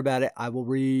 don't worry about it.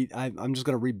 I'm just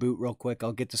going to reboot real quick.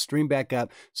 I'll get the stream back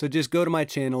up. So just go to my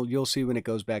channel. You'll see when it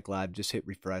goes back live. Just hit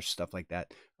refresh, stuff like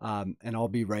that. And I'll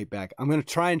be right back. I'm going to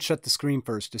try and shut the screen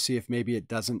first to see if maybe it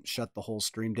doesn't shut the whole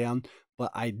stream down, but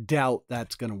I doubt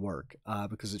that's going to work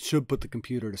because it should put the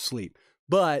computer to sleep.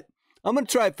 But I'm going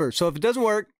to try it first. So if it doesn't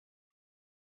work,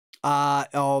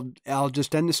 I'll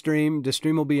just end the stream. The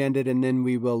stream will be ended, and then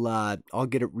we will. I'll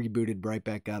get it rebooted right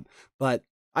back up. But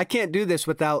I can't do this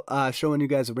without showing you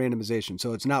guys a randomization.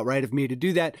 So it's not right of me to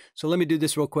do that. So let me do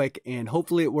this real quick, and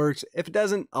hopefully it works. If it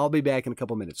doesn't, I'll be back in a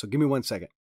couple minutes. So give me 1 second.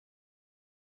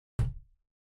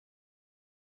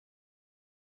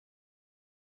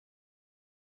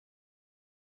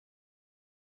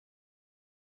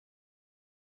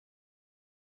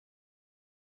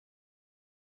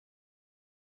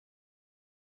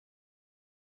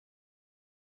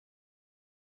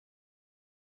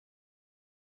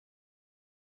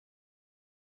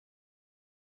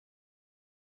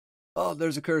 Oh,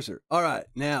 there's a cursor. All right.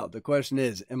 Now the question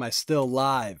is, am I still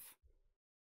live?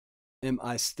 Am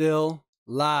I still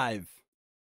live?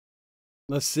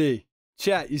 Let's see.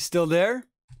 Chat, you still there?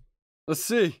 Let's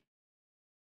see.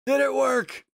 Did it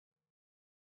work?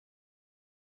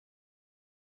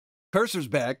 Cursor's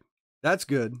back. That's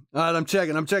good. All right, I'm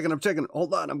checking.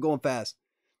 Hold on, I'm going fast.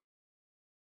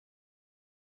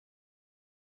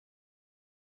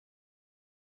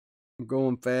 I'm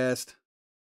going fast.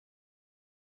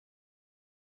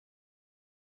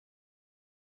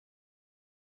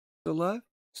 Still live?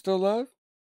 Still live?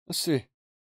 Let's see.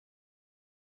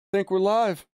 Think we're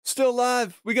live. Still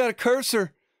live. We got a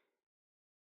cursor.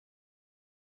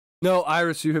 No,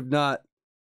 Iris, you have not.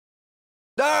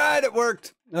 All right, it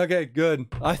worked. Okay, good.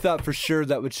 I thought for sure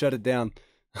that would shut it down.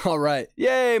 All right.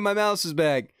 Yay, my mouse is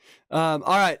back. All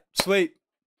right, sweet.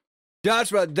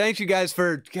 Joshua, thanks you guys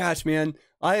for, gosh, man.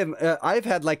 I've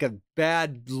had like a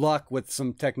bad luck with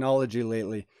some technology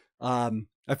lately.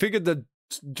 I figured the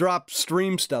drop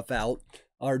stream stuff out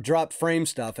or drop frame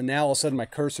stuff, and now all of a sudden my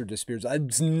cursor disappears.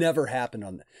 It's never happened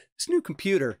on this new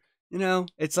computer. You know,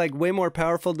 it's like way more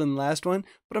powerful than the last one,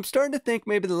 but I'm starting to think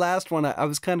maybe the last one I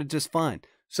was kind of just fine.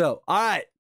 So, all right.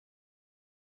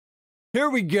 Here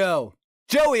we go.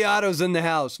 Joey Otto's in the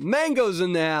house. Mango's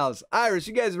in the house. Iris,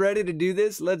 you guys ready to do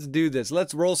this? Let's do this.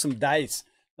 Let's roll some dice.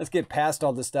 Let's get past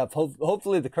all this stuff.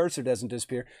 Hopefully the cursor doesn't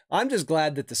disappear. I'm just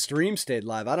glad that the stream stayed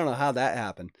live. I don't know how that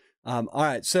happened. All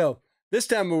right, so this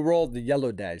time we'll roll the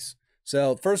yellow dice.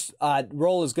 So first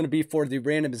roll is going to be for the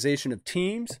randomization of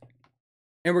teams.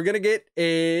 And we're going to get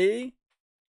a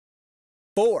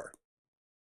 4.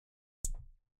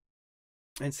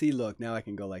 And see, look, now I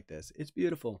can go like this. It's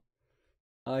beautiful.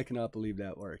 I cannot believe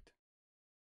that worked.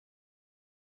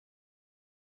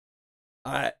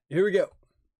 All right, here we go.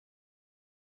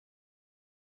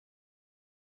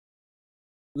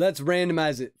 Let's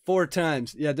randomize it 4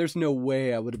 times. Yeah, there's no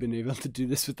way I would have been able to do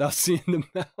this without seeing the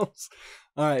mouse.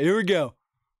 All right, here we go.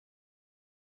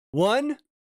 1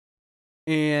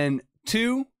 and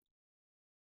 2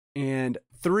 and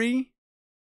 3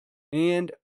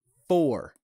 and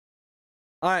 4.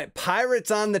 All right, Pirates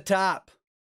on the top.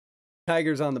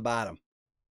 Tigers on the bottom.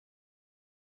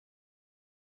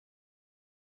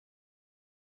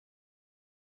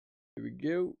 Here we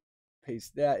go.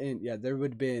 Paste that in. Yeah, there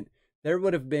would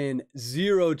have been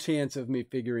 0 chance of me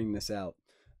figuring this out.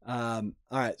 All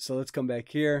right, so let's come back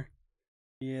here.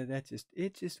 Yeah,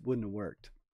 it just wouldn't have worked.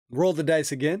 Roll the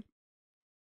dice again.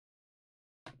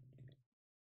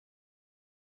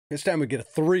 This time we get a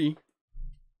 3.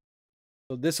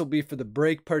 So this will be for the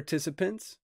break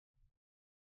participants.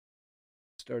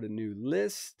 Start a new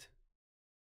list.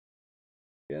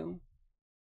 Go.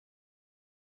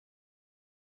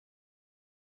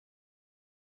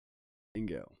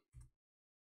 Bingo.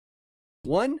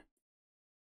 1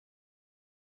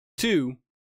 2,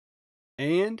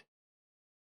 and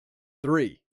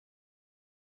 3.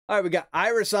 All right, we got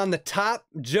Iris on the top,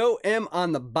 Joe M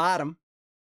on the bottom.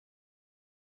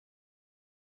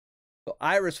 So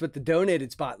Iris with the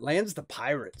donated spot lands the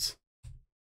Pirates.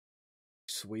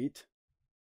 Sweet.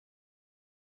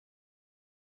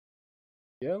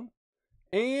 Go.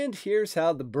 And here's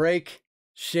how the break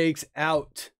shakes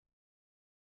out.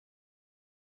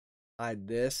 Hide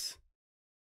this.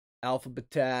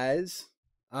 Alphabetize.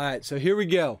 All right, so here we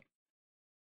go.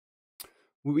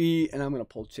 And I'm going to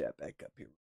pull chat back up here.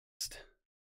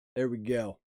 There we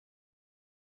go.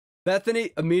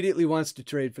 Bethany immediately wants to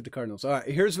trade for the Cardinals. All right,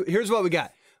 here's what we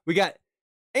got. We got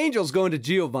Angels going to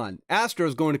Giovanni.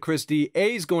 Astros going to Chris D.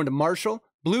 A's going to Marshall.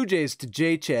 Blue Jays to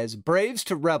J. Ches. Braves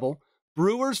to Rebel.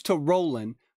 Brewers to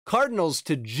Roland. Cardinals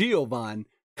to Giovanni.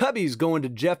 Cubbies going to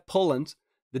Jeff Pullins.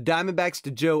 The Diamondbacks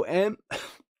to Joe M.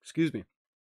 Excuse me.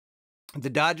 The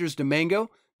Dodgers to Mango.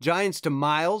 Giants to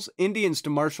Miles. Indians to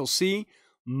Marshall C.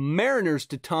 Mariners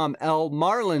to Tom L.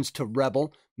 Marlins to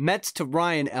Rebel. Mets to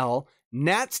Ryan L.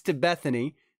 Nats to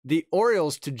Bethany. The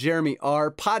Orioles to Jeremy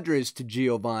R. Padres to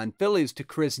Giovanni. Phillies to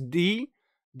Chris D.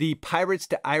 The Pirates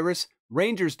to Iris.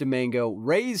 Rangers to Mango.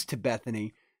 Rays to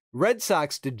Bethany. Red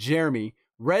Sox to Jeremy.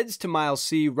 Reds to Miles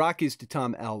C. Rockies to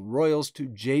Tom L. Royals to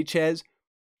J. Ches.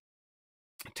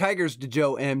 Tigers to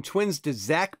Joe M. Twins to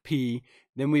Zach P.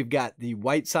 Then we've got the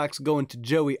White Sox going to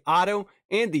Joey Otto.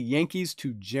 And the Yankees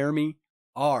to Jeremy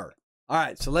R. All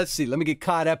right, so let's see. Let me get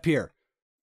caught up here.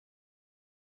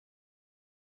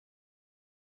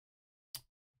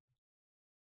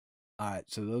 All right,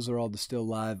 so those are all the still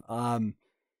live. I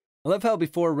love how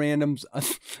before randoms,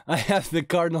 I have the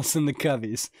Cardinals and the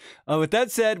Cubbies. With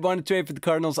that said, want to trade for the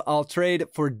Cardinals, I'll trade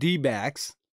for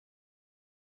D-backs.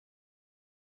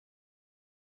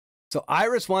 So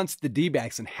Iris wants the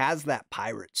D-backs and has that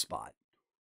Pirate spot.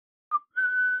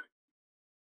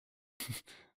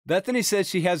 Bethany says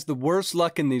she has the worst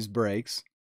luck in these breaks,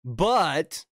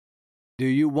 but do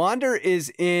you? Wander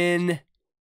is in,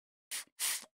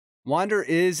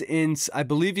 I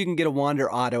believe you can get a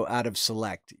Wander auto out of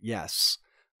Select. Yes.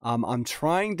 I'm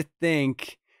trying to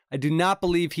think. I do not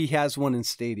believe he has one in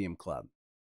Stadium Club.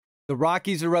 The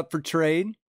Rockies are up for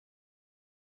trade.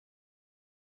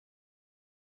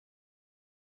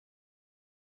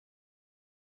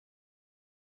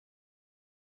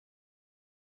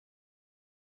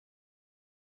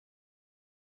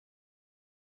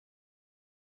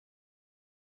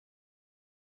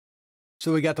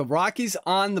 So we got the Rockies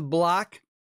on the block.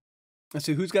 Let's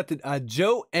see who's got the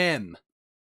Joe M.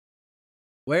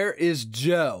 Where is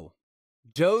Joe?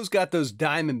 Joe's got those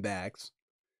Diamondbacks,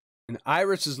 and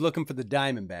Iris is looking for the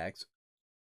Diamondbacks.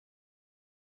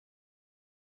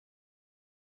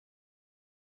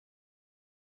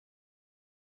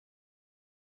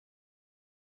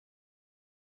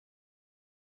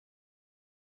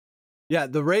 Yeah,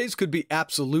 the Rays could be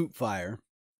absolute fire.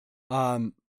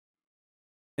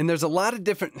 And there's a lot of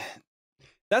different.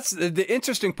 That's the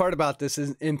interesting part about this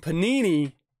is in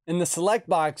Panini, in the select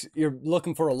box, you're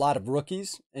looking for a lot of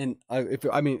rookies. And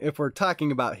if we're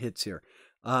talking about hits here,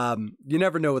 you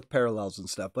never know with parallels and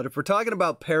stuff. But if we're talking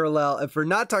about if we're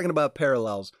not talking about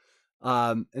parallels,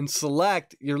 in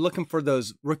select, you're looking for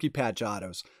those rookie patch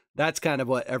autos. That's kind of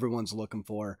what everyone's looking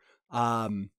for.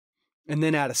 And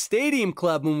then at a Stadium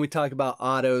Club, when we talk about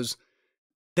autos,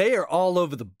 they are all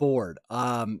over the board.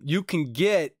 You can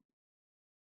get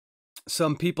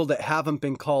some people that haven't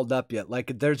been called up yet.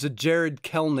 Like there's a Jared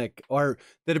Kelnick, or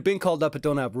that have been called up but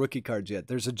don't have rookie cards yet.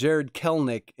 There's a Jared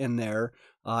Kelnick in there.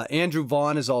 Andrew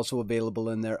Vaughn is also available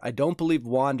in there. I don't believe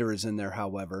Wander is in there,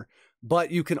 however.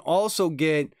 But you can also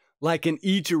get like an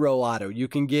Ichiro auto. You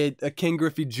can get a King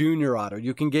Griffey Jr. auto.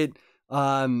 You can get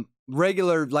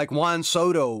regular like Juan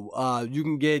Soto. You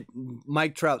can get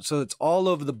Mike Trout. So it's all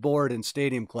over the board in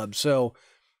Stadium Club. So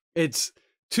it's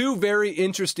two very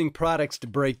interesting products to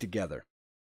break together.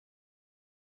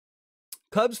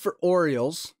 Cubs for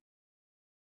Orioles.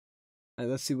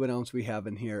 Let's see what else we have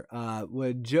in here.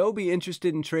 Would Joe be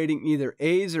interested in trading either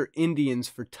A's or Indians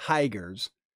for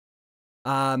Tigers?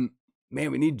 Man,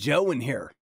 we need Joe in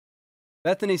here.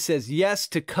 Bethany says yes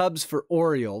to Cubs for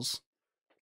Orioles.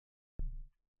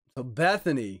 So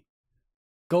Bethany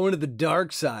going to the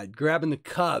dark side, grabbing the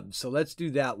Cubs. So let's do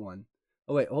that one.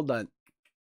 Oh, wait, hold on.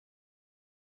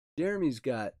 Jeremy's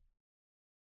got.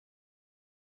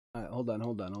 All right, hold on.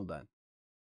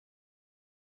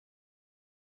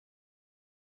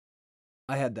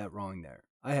 I had that wrong there.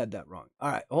 All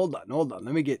right, hold on.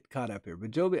 Let me get caught up here.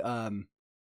 But Joby,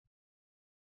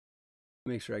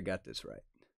 make sure I got this right.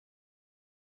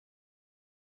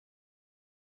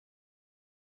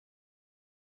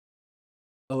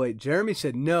 Oh, wait. Jeremy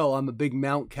said, no, I'm a big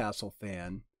Mountcastle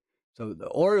fan. So the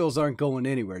Orioles aren't going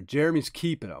anywhere. Jeremy's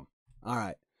keeping them. All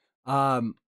right.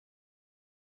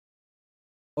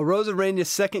 Arozarena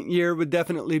second year would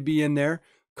definitely be in there.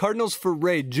 Cardinals for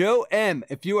Ray. Joe M.,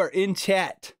 if you are in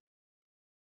chat.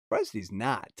 Surprised he's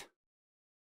not.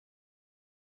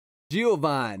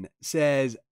 Giovanni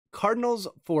says Cardinals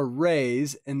for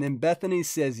Rays, and then Bethany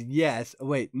says yes. Oh,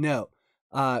 wait, no.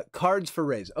 Cards for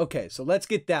Rays. Okay, so let's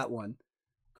get that one.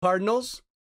 Cardinals.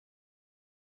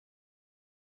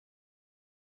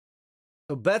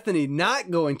 So Bethany not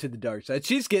going to the dark side.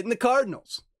 She's getting the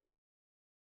Cardinals.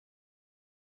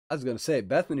 I was going to say,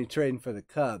 Bethany trading for the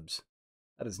Cubs.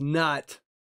 That is not...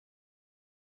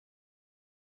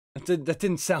 That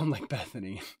didn't sound like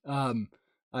Bethany. All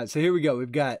right, so here we go.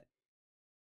 We've got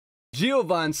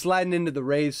Giovanni sliding into the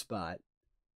Rays spot.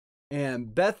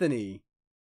 And Bethany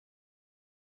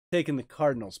taking the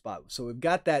Cardinal spot. So we've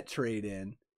got that trade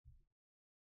in.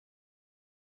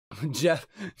 Jeff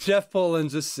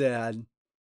Poland's just sad.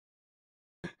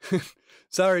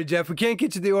 Sorry, Jeff. We can't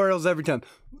get you the Orioles every time.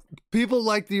 People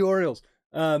like the Orioles.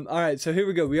 All right, so here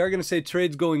we go. We are going to say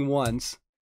trades going once.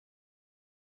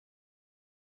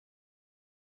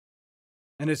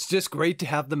 And it's just great to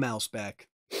have the mouse back.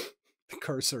 The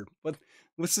cursor. But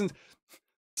listen,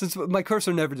 since my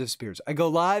cursor never disappears. I go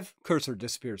live, cursor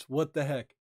disappears. What the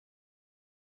heck?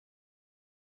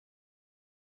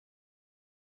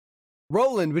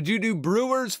 Roland, would you do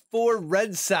Brewers for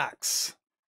Red Sox?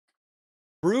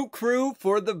 Brew Crew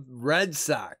for the Red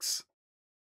Sox.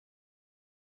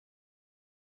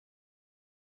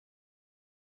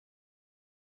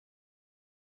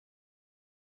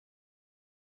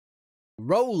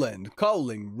 Roland,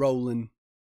 calling Roland.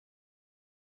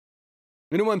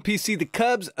 Anyone PC the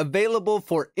Cubs available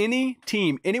for any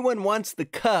team? Anyone wants the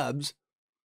Cubs?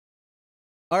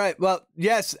 All right, well,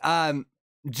 yes,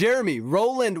 Jeremy,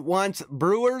 Roland wants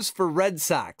Brewers for Red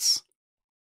Sox.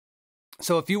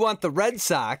 So if you want the Red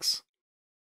Sox,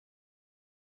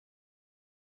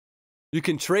 you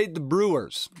can trade the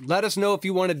Brewers. Let us know if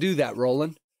you want to do that,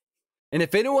 Roland. And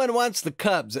if anyone wants the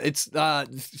Cubs, it's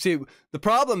see, the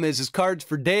problem is Cards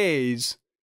for Days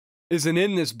isn't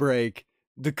in this break.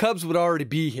 The Cubs would already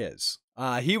be his.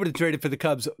 He would have traded for the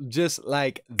Cubs just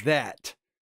like that.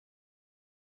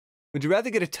 Would you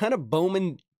rather get a ton of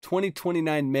Bowman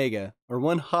 2029 Mega or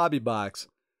one hobby box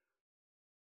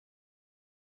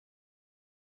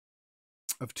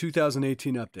of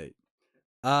 2018 update?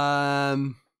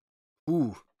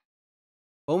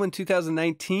 Bowman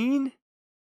 2019?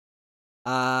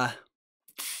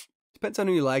 Depends on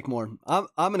who you like more.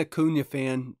 I'm an Acuna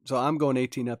fan, so I'm going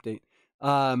 18 update.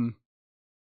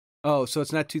 Oh, so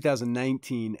it's not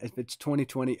 2019. If it's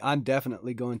 2020, I'm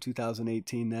definitely going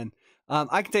 2018 then.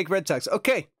 I can take Red Sox.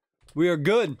 Okay, we are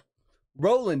good.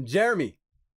 Roland, Jeremy,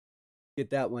 get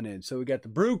that one in. So we got the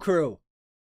Brew Crew.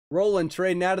 Roland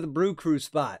trading out of the Brew Crew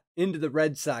spot into the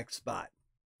Red Sox spot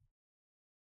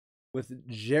with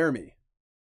Jeremy.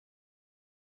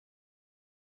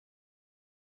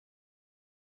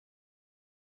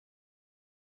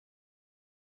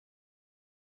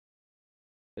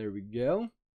 There we go.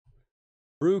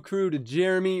 Brew Crew to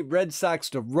Jeremy. Red Sox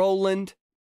to Roland.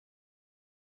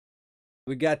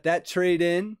 We got that trade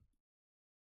in.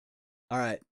 All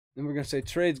right. Then we're going to say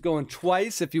trades going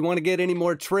twice. If you want to get any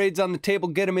more trades on the table,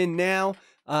 get them in now.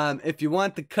 If you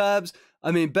want the Cubs.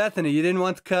 I mean, Bethany, you didn't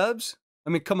want the Cubs? I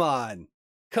mean, come on.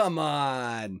 Come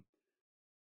on.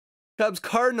 Cubs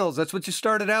Cardinals. That's what you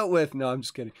started out with. No, I'm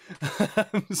just kidding.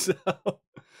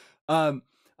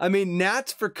 I mean,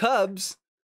 Nats for Cubs.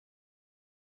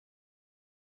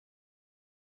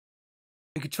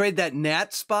 You could trade that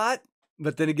Nat spot,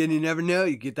 but then again, you never know.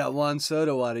 You get that Juan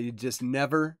Soto water. You just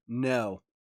never know.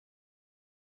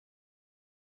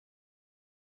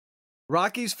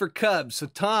 Rockies for Cubs. So,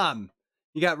 Tom,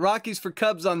 you got Rockies for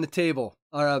Cubs on the table.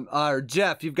 Or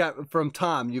Jeff, you've got from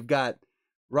Tom, you've got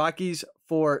Rockies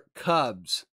for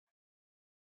Cubs.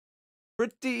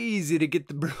 Pretty easy to get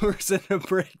the Brewers in a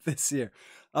break this year.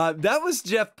 That was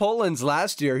Jeff Poland's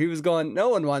last year. He was going, no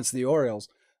one wants the Orioles.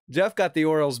 Jeff got the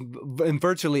Orioles in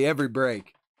virtually every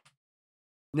break.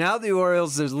 Now the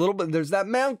Orioles, there's a little bit, there's that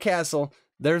Mountcastle,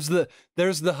 there's the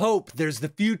hope, there's the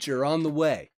future on the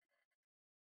way.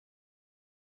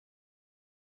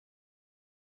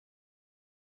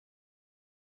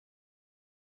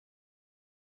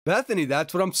 Bethany,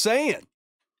 that's what I'm saying.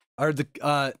 Are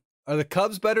the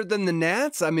Cubs better than the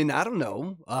Nats? I mean, I don't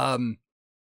know.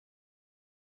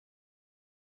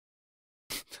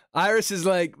 Iris is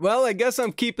like, well, I guess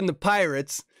I'm keeping the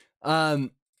Pirates.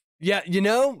 Yeah, you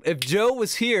know, if Joe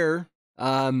was here,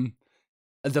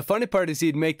 The funny part is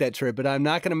he'd make that trade, but I'm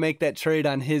not going to make that trade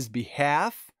on his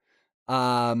behalf.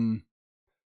 But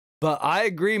I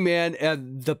agree, man.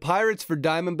 The Pirates for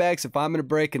Diamondbacks, if I'm going to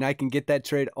break and I can get that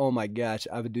trade, oh my gosh,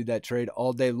 I would do that trade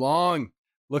all day long.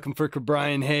 Looking for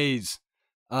Brian Hayes.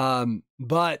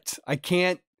 But I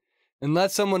can't,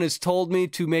 unless someone has told me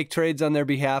to make trades on their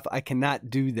behalf, I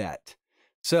cannot do that.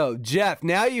 So, Jeff,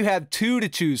 now you have two to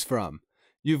choose from.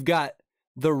 You've got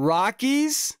the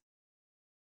Rockies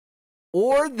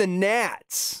or the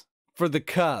Nats for the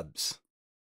Cubs.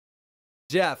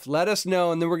 Jeff, let us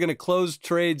know, and then we're going to close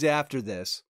trades after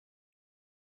this.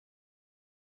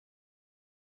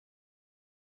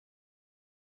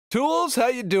 Tools, how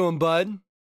you doing, bud?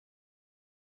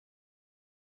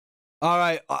 All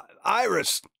right,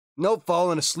 Iris, no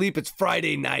falling asleep. It's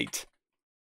Friday night.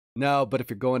 No, but if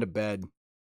you're going to bed,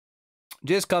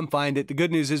 just come find it. The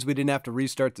good news is we didn't have to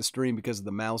restart the stream because of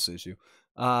the mouse issue.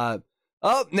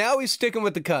 Oh, now he's sticking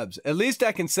with the Cubs. At least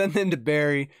I can send them to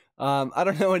Barry. I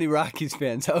don't know any Rockies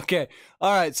fans. Okay.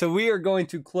 All right. So we are going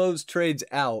to close trades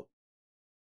out.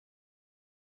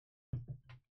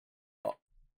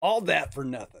 All that for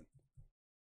nothing.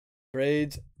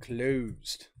 Trades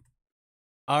closed.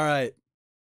 All right.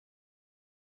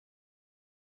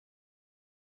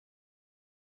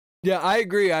 Yeah, I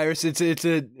agree, Iris.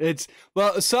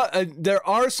 Well, there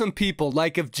are some people,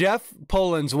 like if Jeff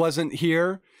Pollins wasn't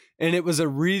here and it was a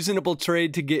reasonable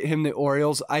trade to get him the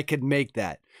Orioles, I could make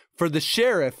that. For the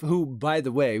Sheriff, who, by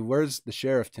the way, where's the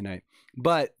Sheriff tonight?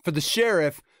 But for the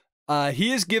Sheriff,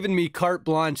 he has given me carte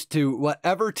blanche to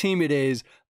whatever team it is.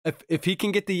 If he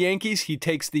can get the Yankees, he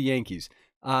takes the Yankees.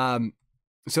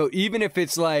 So even if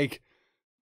it's like,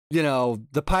 you know,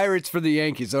 the Pirates for the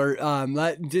Yankees, or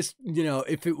just, you know,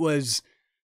 if it was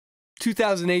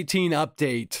 2018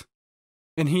 update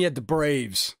and he had the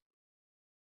Braves,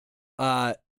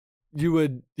 he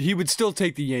would still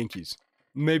take the Yankees.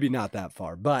 Maybe not that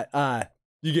far, but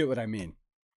you get what I mean.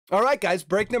 All right, guys,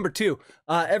 break number 2.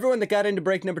 Everyone that got into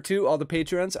break number 2, all the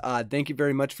Patreons, thank you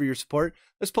very much for your support.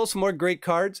 Let's pull some more great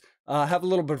cards. Have a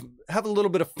little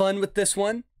bit of fun with this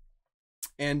one,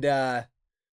 and I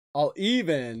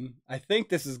think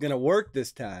this is gonna work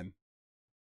this time.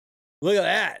 Look at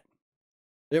that!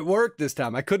 It worked this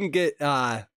time. I couldn't get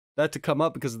that to come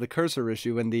up because of the cursor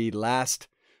issue in the last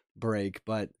break,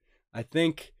 but I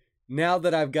think now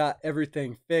that I've got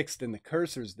everything fixed and the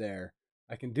cursor's there,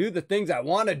 I can do the things I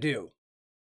want to do.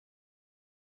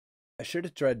 I should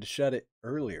have tried to shut it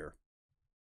earlier,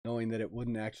 knowing that it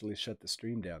wouldn't actually shut the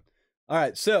stream down. All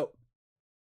right, so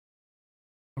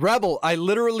Rebel, I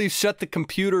literally shut the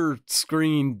computer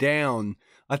screen down.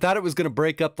 I thought it was going to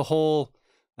break up the whole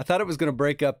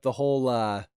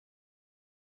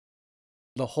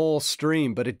the whole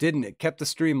stream, but it didn't. It kept the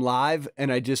stream live,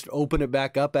 and I just opened it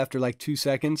back up after like 2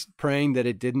 seconds, praying that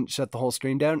it didn't shut the whole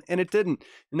stream down, and it didn't.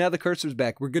 And now the cursor's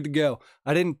back. We're good to go.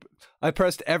 I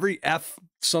pressed every F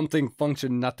something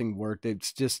function, nothing worked.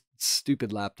 It's just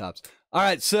stupid laptops. All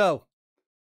right, so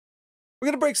we're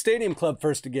going to break Stadium Club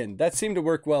first again. That seemed to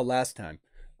work well last time.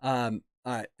 All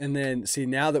right, and then see,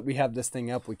 now that we have this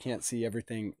thing up, we can't see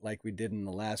everything like we did in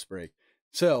the last break.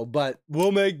 So, but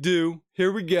we'll make do.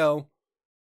 Here we go.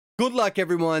 Good luck,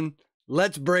 everyone.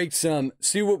 Let's break some,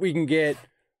 see what we can get.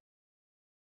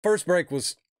 First break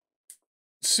was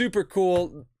super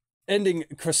cool, ending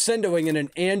crescendoing in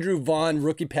an Andrew Vaughn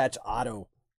rookie patch auto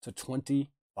to 25.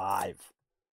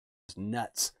 It's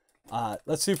nuts.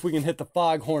 Let's see if we can hit the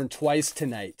foghorn twice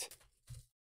tonight.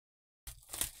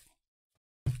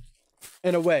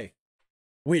 And away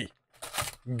we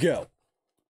go.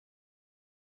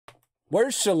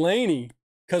 Where's Shalani?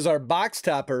 Because our box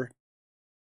topper,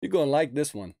 you're going to like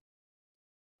this one.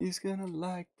 He's going to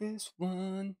like this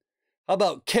one. How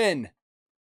about Ken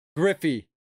Griffey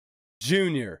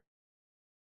Jr.?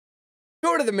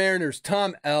 Go to the Mariners,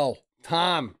 Tom L.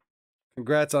 Tom,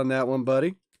 congrats on that one,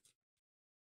 buddy.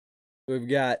 We've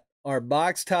got our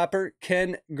box topper,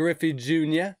 Ken Griffey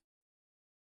Jr.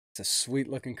 It's a sweet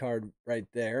looking card right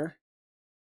there.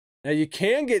 Now you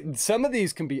can get, some of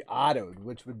these can be autoed,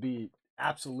 which would be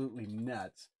absolutely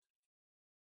nuts.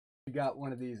 We got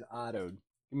one of these autoed.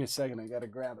 Give me a second, I gotta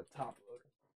grab a top loader.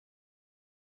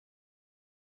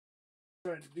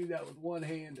 Trying to do that with one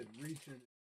hand and reaching.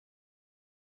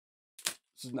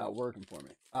 This is not working for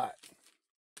me. All right.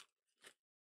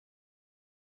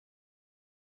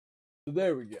 So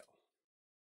there we go.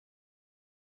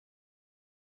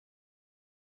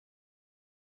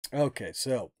 Okay,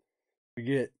 so we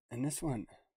get, and this one,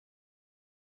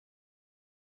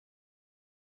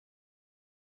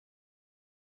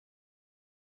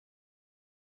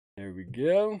 there we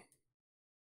go.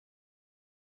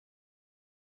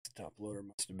 the top loader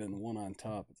must have been the one on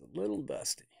top. It's a little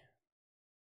dusty.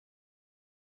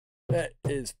 That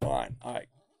is fine. All right.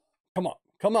 Come on.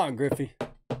 Come on, Griffey.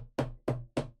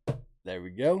 There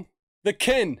we go. The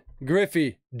Ken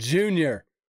Griffey Jr.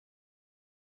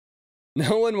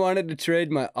 No one wanted to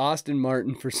trade my Austin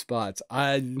Martin for spots.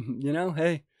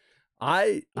 Hey,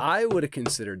 I would have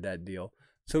considered that deal.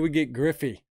 So we get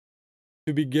Griffey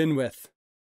to begin with.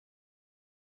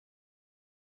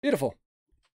 Beautiful.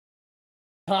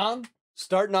 Tom,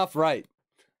 starting off right.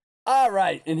 All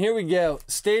right, and here we go.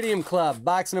 Stadium Club,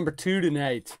 box number 2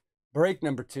 tonight. Break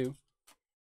number 2.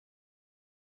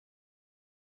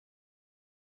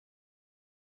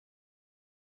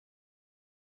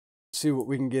 See what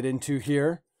we can get into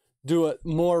here. Do a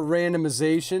more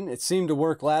randomization. It seemed to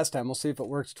work last time. We'll see if it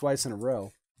works twice in a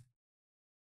row.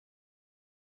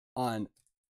 And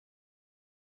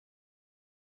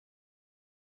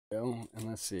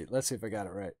let's see if I got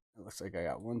it right. It looks like I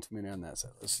got one too many on that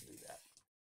side. Let's do that.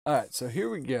 All right, so here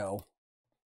we go.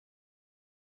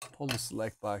 Pull the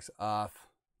select box off.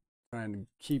 Trying to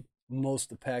keep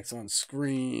most of the packs on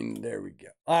screen. There we go.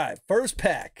 All right, first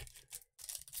pack.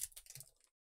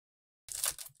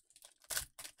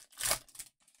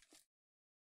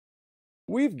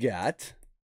 We've got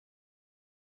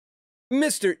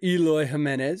Mr. Eloy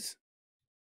Jimenez,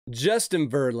 Justin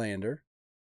Verlander,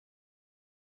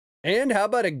 and how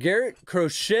about a Garrett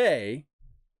Crochet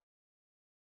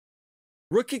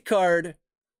rookie card,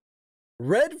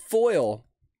 red foil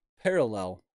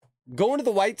parallel, going to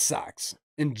the White Sox,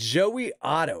 and Joey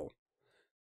Otto.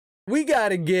 We got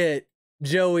to get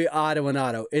Joey Otto and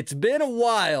Otto. It's been a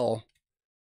while.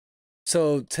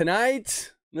 So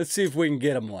tonight, let's see if we can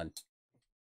get him one.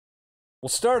 We'll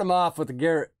start him off with the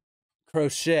Garrett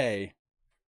Crochet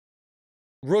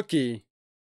rookie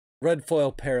red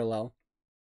foil parallel.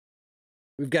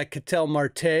 We've got Ketel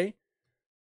Marte. How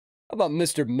about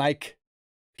Mr. Mike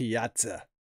Piazza?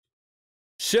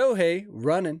 Shohei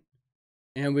running.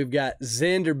 And we've got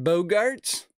Xander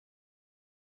Bogaerts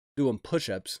doing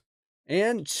push-ups.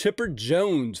 And Chipper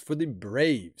Jones for the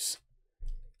Braves.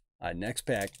 All right, next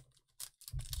pack.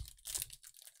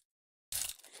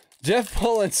 Jeff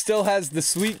Pullen still has the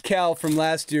sweet cow from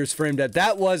last year's framed up.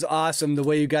 That was awesome, the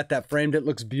way you got that framed. It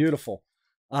looks beautiful.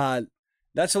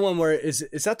 That's the one where, is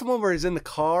that the one where he's in the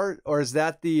car? Or is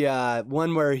that the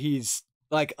one where he's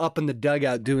like up in the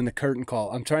dugout doing the curtain call?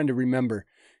 I'm trying to remember.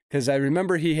 Because I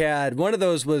remember he had, one of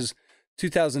those was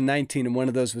 2019 and one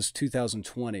of those was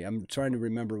 2020. I'm trying to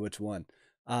remember which one.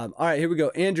 All right, here we go.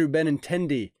 Andrew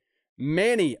Benintendi,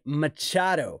 Manny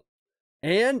Machado.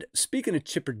 And speaking of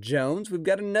Chipper Jones, we've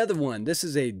got another one. This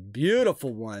is a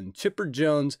beautiful one. Chipper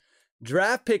Jones,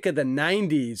 draft pick of the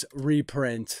 90s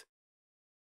reprint.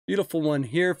 Beautiful one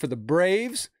here for the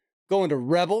Braves. Going to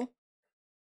Rebel.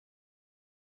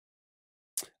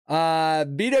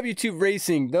 BW2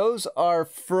 Racing, those are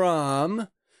from,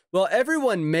 well,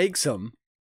 everyone makes them.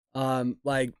 Ultra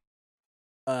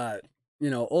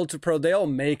Pro, they all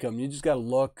make them. You just got to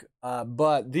look.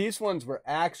 But these ones were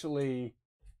actually...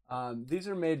 these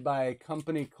are made by a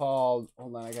company called,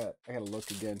 hold on, I gotta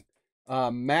look again.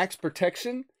 Max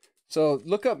Protection. So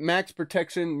look up Max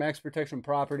Protection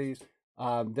Properties.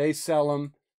 They sell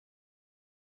them.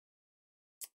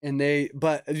 And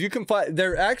but you can find,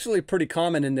 they're actually pretty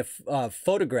common in the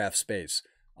photograph space.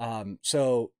 And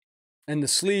the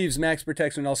sleeves, Max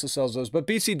Protection also sells those, but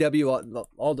BCW,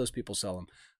 all those people sell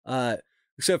them.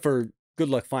 Except for good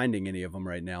luck finding any of them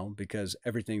right now because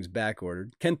everything's back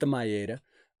ordered. Kenta Maeda.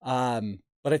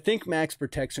 But I think Max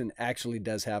Protection actually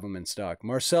does have them in stock.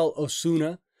 Marcel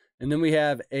Osuna. And then we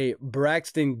have a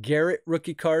Braxton Garrett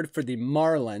rookie card for the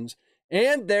Marlins.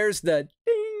 And there's the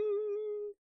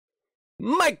ding,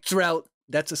 Mike Trout.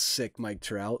 That's a sick Mike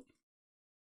Trout.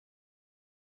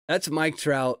 That's Mike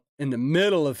Trout in the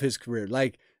middle of his career.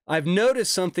 Like, I've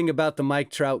noticed something about the Mike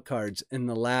Trout cards in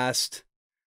the last,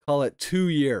 call it 2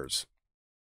 years.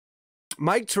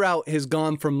 Mike Trout has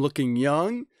gone from looking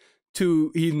young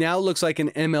to he now looks like an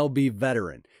MLB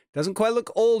veteran. Doesn't quite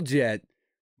look old yet,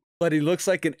 but he looks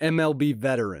like an MLB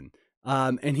veteran.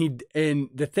 And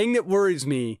the thing that worries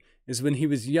me is when he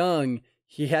was young,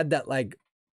 he had that $1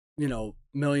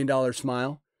 million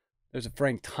smile. There's a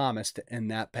Frank Thomas to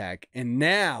end that pack. And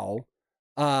now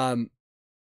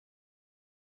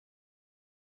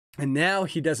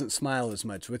he doesn't smile as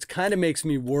much, which kind of makes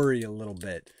me worry a little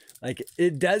bit. Like,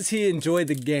 does he enjoy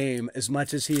the game as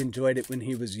much as he enjoyed it when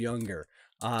he was younger?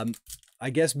 I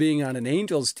guess being on an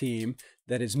Angels team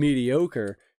that is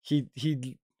mediocre, he's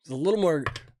a little more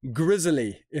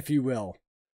grizzly, if you will.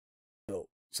 So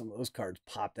some of those cards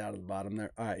popped out of the bottom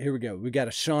there. All right, here we go. We got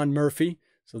a Sean Murphy.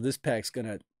 So this pack's going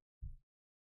to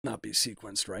not be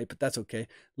sequenced right, but that's okay.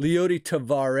 Leody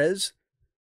Tavares.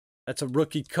 That's a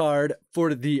rookie card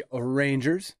for the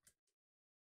Rangers.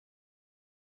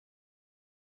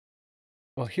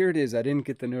 Well, here it is. I didn't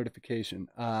get the notification.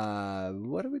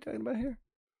 What are we talking about here?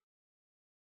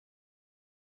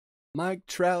 Mike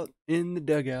Trout in the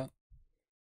dugout.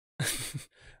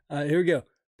 Here we go.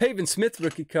 Pavin Smith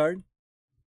rookie card.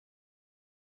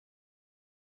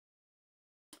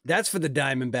 That's for the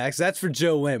Diamondbacks. That's for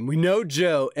Joe M. We know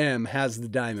Joe M has the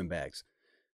Diamondbacks.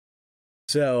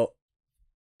 So,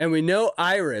 and we know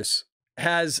Iris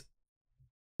has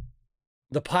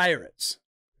the Pirates.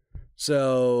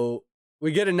 So,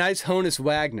 we get a nice Honus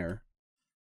Wagner.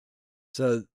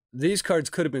 So, these cards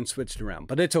could have been switched around,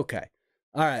 but it's okay.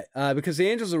 All right, because the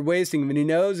Angels are wasting him, and he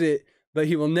knows it, but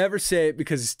he will never say it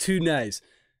because it's too nice.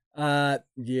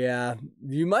 Yeah,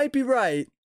 you might be right.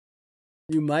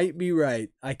 You might be right.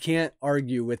 I can't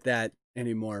argue with that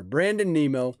anymore. Brandon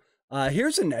Nemo.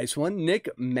 Here's a nice one. Nick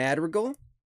Madrigal.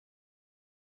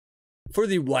 For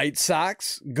the White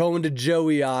Sox, going to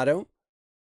Joey Otto.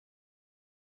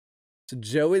 So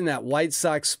Joey in that White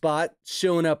Sox spot,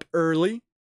 showing up early.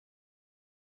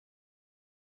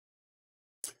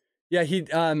 Yeah,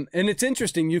 and it's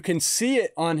interesting. You can see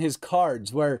it on his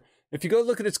cards where if you go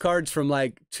look at his cards from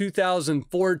like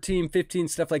 2014, 15,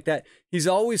 stuff like that, he's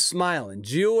always smiling.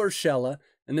 Gio Urshela.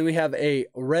 And then we have a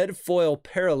red foil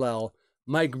parallel,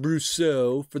 Mike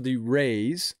Brousseau for the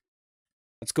Rays.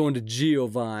 That's going to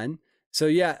Giovanni. So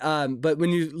yeah, but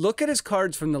when you look at his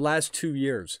cards from the last 2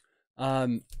 years,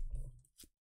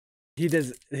 he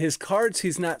does his cards,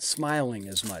 he's not smiling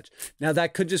as much. Now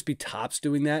that could just be Topps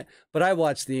doing that, but I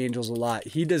watch the Angels a lot.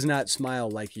 He does not smile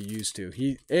like he used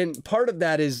to. And part of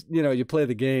that is, you know, you play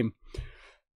the game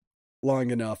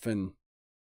long enough and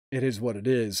it is what it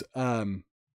is. Tim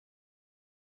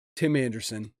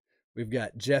Anderson, we've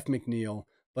got Jeff McNeil,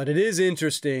 but it is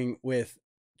interesting with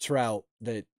Trout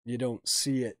that you don't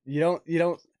see it. You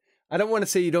don't I don't want to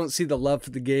say you don't see the love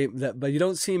for the game, but you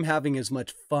don't see him having as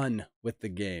much fun with the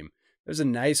game. There's a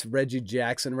nice Reggie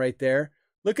Jackson right there.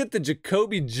 Look at the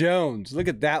Jacoby Jones. Look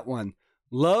at that one.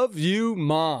 Love you,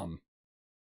 Mom.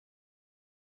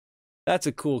 That's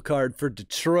a cool card for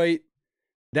Detroit.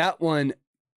 That one,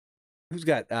 who's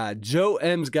got, Joe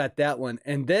M's got that one.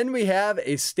 And then we have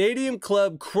a Stadium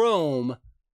Club Chrome,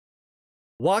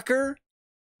 Walker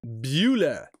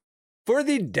Buehler for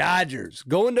the Dodgers,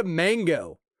 going to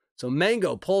Mango. So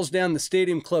Mango pulls down the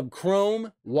Stadium Club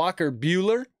Chrome, Walker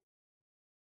Buehler.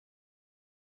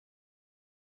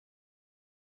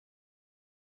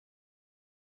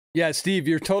 Yeah, Steve,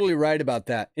 you're totally right about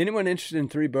that. Anyone interested in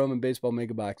 3 Bowman Baseball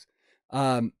Mega Box?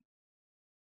 So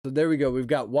there we go. We've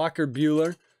got Walker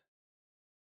Buehler.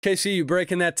 KC, you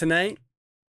breaking that tonight?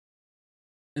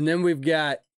 And then we've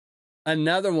got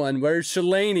another one. Where's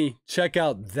Shalani? Check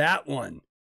out that one.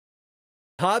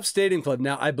 Topps Stadium Club.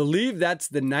 Now, I believe that's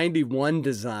the 91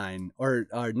 design or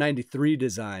 93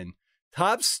 design.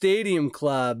 Topps Stadium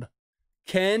Club,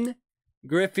 Ken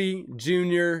Griffey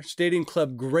Jr. Stadium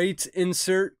Club Greats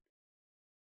insert.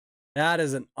 That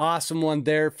is an awesome one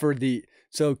there for the...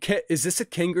 So, is this a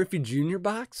Ken Griffey Jr.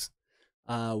 box?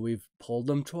 We've pulled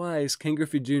them twice. Ken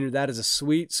Griffey Jr., that is a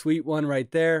sweet, sweet one right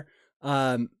there.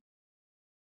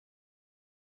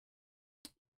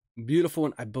 Beautiful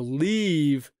one. I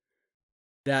believe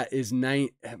that is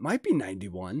it might be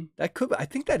 91. That could, I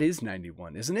think that is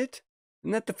 91, isn't it?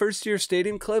 Isn't that the first year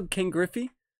Stadium Club, Ken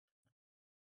Griffey?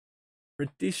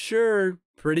 Pretty sure.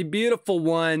 Pretty beautiful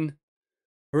one.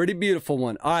 Pretty beautiful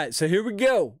one. All right, so here we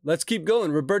go. Let's keep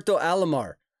going. Roberto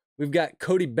Alomar. We've got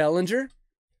Cody Bellinger.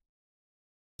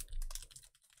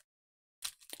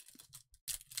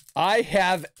 I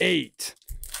have 8.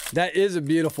 That is a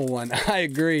beautiful one. I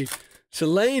agree.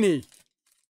 Shalani.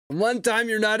 One time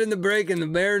you're not in the break and the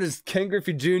Mariners, Ken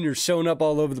Griffey Jr. showing up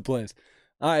all over the place.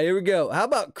 All right, here we go. How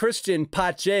about Christian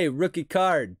Pache, rookie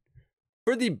card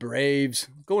for the Braves?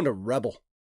 Going to Rebel.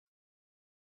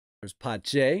 There's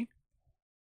Pache.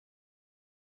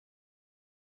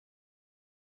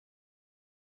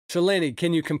 Shalani,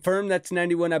 can you confirm that's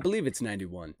 91? I believe it's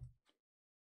 91.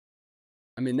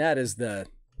 I mean, that is I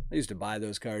used to buy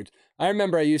those cards. I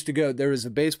remember I used to go, there was a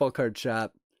baseball card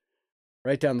shop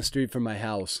right down the street from my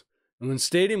house. And when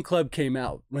Stadium Club came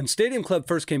out, when Stadium Club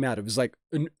first came out, it was like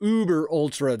an uber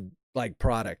ultra like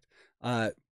product,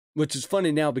 which is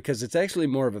funny now because it's actually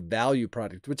more of a value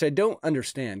product, which I don't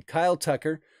understand. Kyle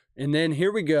Tucker. And then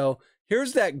here we go.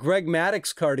 Here's that Greg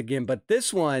Maddux card again, but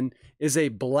this one is a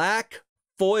black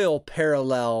foil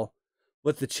parallel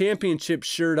with the championship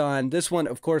shirt on. This one,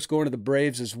 of course, going to the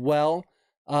Braves as well.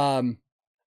 And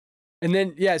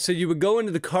then, yeah, so you would go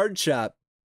into the card shop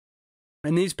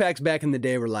And these packs back in the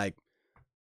day were like,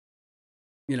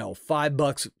 you know,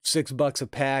 $5, $6 a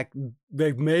pack.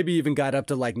 They maybe even got up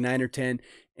to like 9 or 10.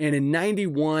 And in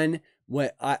 91, when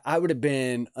I would have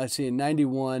been, let's see, in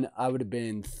 91, I would have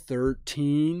been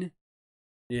 13.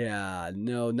 Yeah,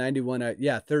 no, 91,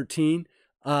 yeah, 13.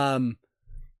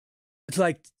 It's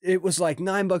like, it was like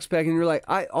 $9 pack, and you're like,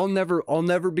 I'll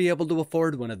never be able to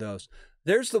afford one of those.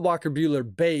 There's the Walker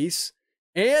Buehler base,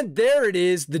 and there it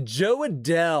is, the Joe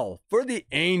Adell for the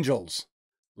Angels.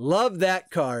 Love that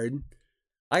card.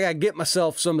 I gotta get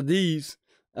myself some of these.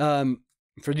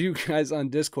 For you guys on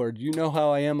Discord, you know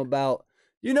how I am about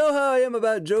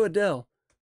Joe Adell.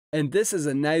 And this is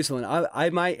a nice one. I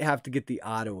might have to get the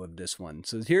auto of this one.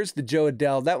 So here's the Joe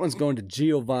Adell. That one's going to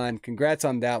Giovanni. Congrats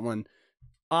on that one.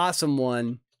 Awesome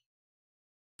one.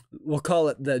 We'll call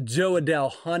it the Joe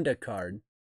Adell Honda card.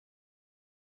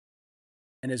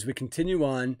 And as we continue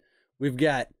on, we've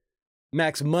got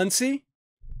Max Muncy,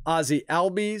 Ozzie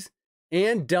Albies,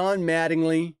 and Don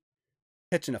Mattingly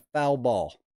catching a foul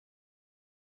ball.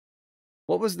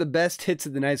 What was the best hits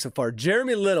of the night so far?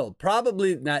 Jeremy Little,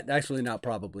 probably not, actually not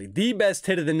probably, the best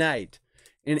hit of the night.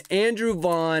 And Andrew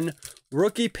Vaughn,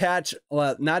 rookie patch,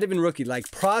 well, not even rookie,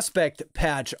 like prospect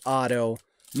patch auto,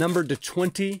 numbered to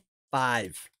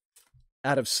 25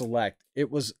 out of select.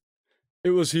 It was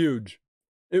huge.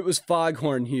 It was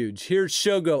foghorn huge. Here's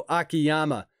Shogo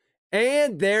Akiyama.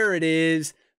 And there it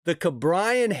is, the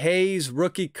Ke'Bryan Hayes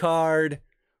rookie card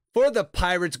for the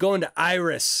Pirates going to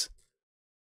Iris.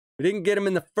 We didn't get him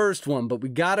in the first one, but we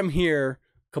got him here.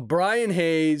 Ke'Bryan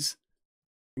Hayes.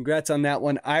 Congrats on that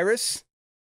one, Iris.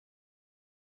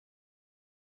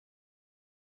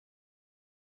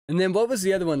 And then what was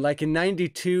the other one? Like in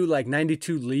 92, like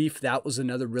 92 Leaf, that was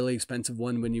another really expensive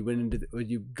one when you went into when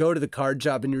you go to the card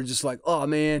shop and you're just like, oh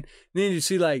man. And then you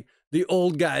see like the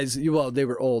old guys, well, they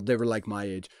were old. They were like my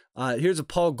age. Here's a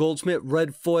Paul Goldschmidt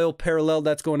red foil parallel.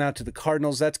 That's going out to the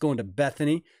Cardinals. That's going to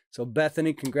Bethany. So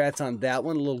Bethany, congrats on that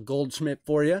one. A little Goldschmidt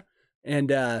for you.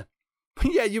 And yeah,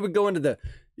 you would go into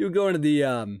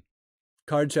the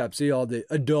card shop, see all the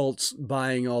adults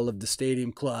buying all of the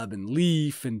Stadium Club and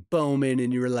Leaf and Bowman,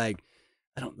 and you were like,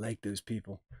 I don't like those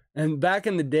people. And back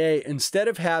in the day, instead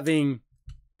of having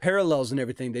parallels and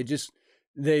everything, it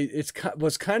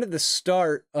was kind of the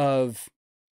start of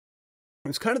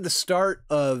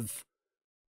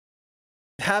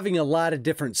having a lot of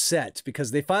different sets,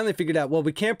 because they finally figured out, well,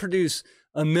 we can't produce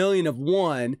a million of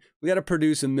one, we got to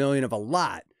produce a million of a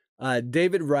lot.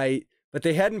 David Wright, but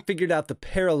they hadn't figured out the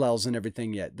parallels and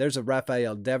everything yet. There's a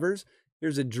Rafael Devers.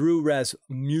 Here's a Drew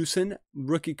Rasmussen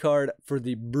rookie card for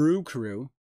the Brew Crew.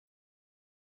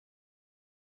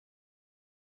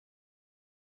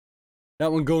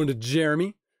 That one going to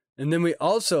Jeremy. And then we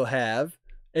also have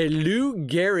a Lou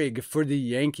Gehrig for the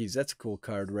Yankees. That's a cool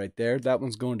card right there. That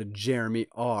one's going to Jeremy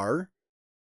R.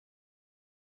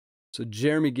 So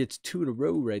Jeremy gets 2 in a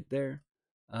row right there.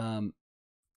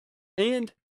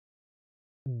 And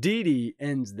Didi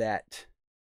ends that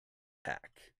pack.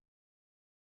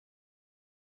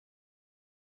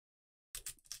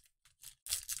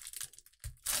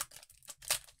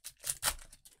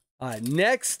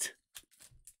 Next.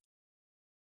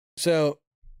 So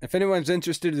if anyone's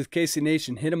interested with Casey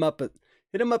Nation, hit them up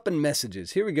in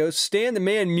messages. Here we go. Stan the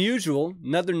Man Musial,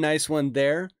 another nice one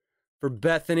there for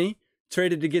Bethany.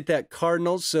 Traded to get that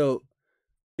Cardinals, so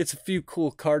it's a few cool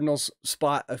Cardinals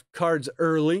cards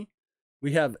early.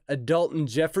 We have a Dalton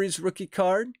Jeffries rookie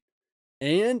card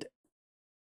and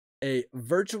a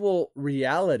virtual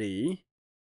reality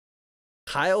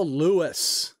Kyle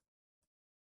Lewis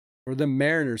for the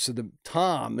Mariners. So the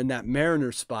Tom in that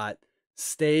Mariner spot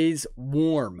stays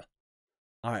warm.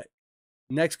 All right.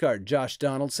 Next card, Josh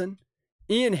Donaldson,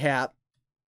 Ian Happ,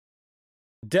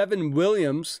 Devin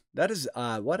Williams. That is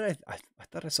I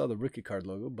thought I saw the rookie card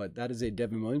logo, but that is a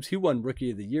Devin Williams. He won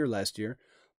Rookie of the Year last year.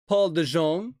 Paul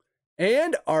DeJong.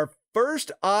 And our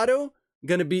first auto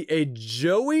going to be a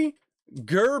Joey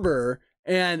Gerber.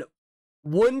 And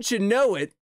wouldn't you know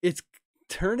it, it's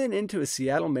turning into a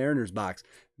Seattle Mariners box.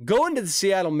 Going to the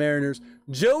Seattle Mariners,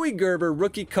 Joey Gerber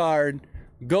rookie card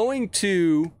going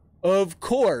to, of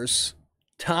course,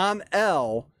 Tom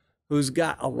L., who's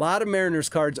got a lot of Mariners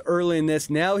cards early in this.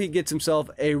 Now he gets himself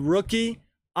a rookie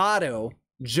auto,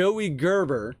 Joey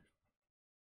Gerber.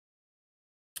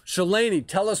 Shalani,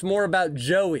 tell us more about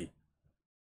Joey.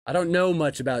 I don't know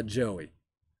much about Joey.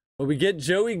 But we get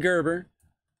Joey Gerber.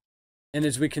 And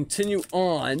as we continue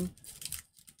on,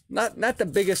 not the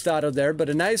biggest auto there, but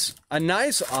a nice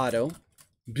auto.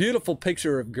 Beautiful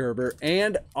picture of Gerber.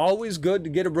 And always good to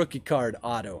get a rookie card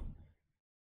auto.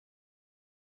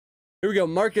 Here we go,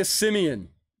 Marcus Semien.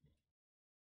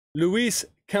 Luis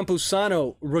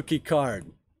Campusano rookie card.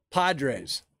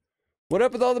 Padres. What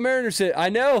up with all the Mariners hit? I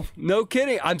know. No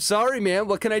kidding. I'm sorry, man.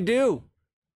 What can I do?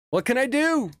 What can I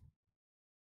do?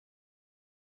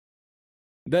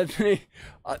 Bethany.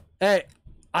 Hey,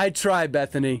 I try,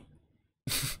 Bethany.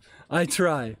 I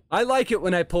try. I like it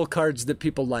when I pull cards that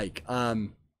people like.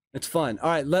 It's fun. All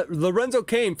right, Lorenzo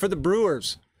Cain for the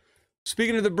Brewers.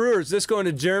 Speaking of the Brewers, this going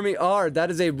to Jeremy R.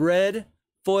 That is a red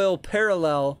foil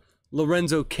parallel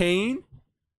Lorenzo Cain.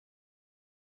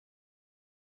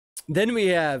 Then we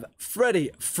have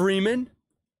Freddie Freeman,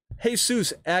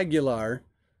 Jesus Aguilar,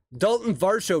 Dalton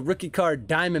Varsho rookie card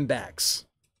Diamondbacks.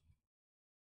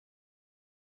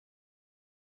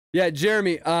 Yeah,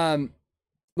 Jeremy.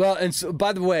 Well, and so,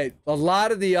 by the way, a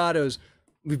lot of the autos,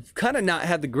 we've kind of not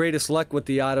had the greatest luck with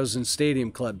the autos in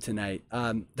Stadium Club tonight.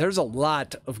 There's a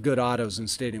lot of good autos in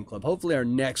Stadium Club. Hopefully our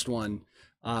next one,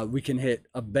 we can hit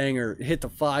a banger, hit the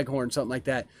foghorn, something like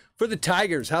that. For the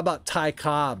Tigers, how about Ty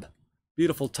Cobb?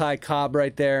 Beautiful Ty Cobb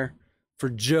right there for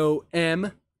Joe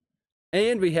M.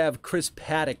 And we have Chris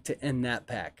Paddock to end that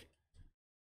pack.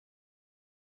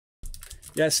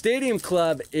 Yeah, Stadium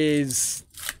Club is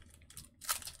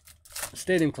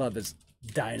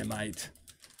dynamite.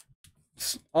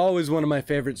 It's always one of my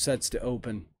favorite sets to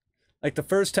open. Like the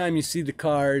first time you see the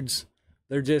cards,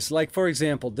 they're just like, for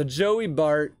example, the Joey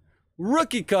Bart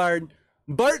rookie card,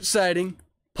 Bart sighting,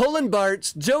 pulling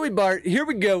Barts, Joey Bart. Here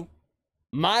we go.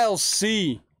 Miles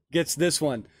C gets this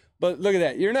one. But look at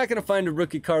that. You're not going to find a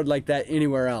rookie card like that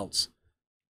anywhere else.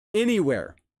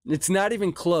 Anywhere. It's not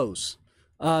even close.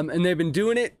 And they've been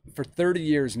doing it for 30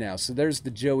 years now. So there's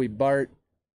the Joey Bart.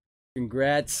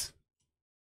 Congrats,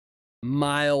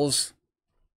 Miles.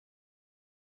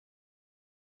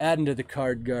 Adding to the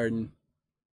card garden.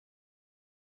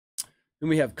 Then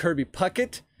we have Kirby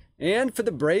Puckett. And for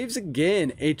the Braves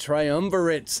again, a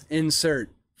triumvirate insert.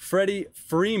 Freddie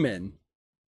Freeman.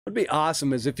 What'd be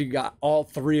awesome is if you got all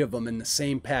three of them in the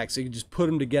same pack, so you can just put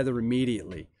them together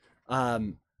immediately.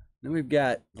 Then we've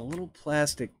got the little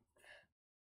plastic.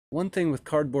 One thing with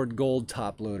cardboard gold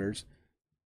top loaders.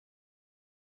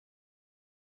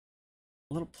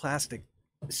 Little plastic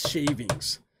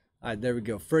shavings. All right, there we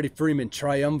go. Freddie Freeman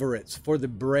triumvirates for the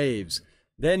Braves.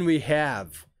 Then we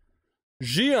have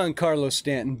Giancarlo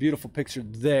Stanton. Beautiful picture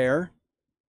there.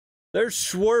 There's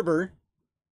Schwarber.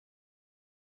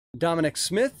 Dominic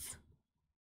Smith,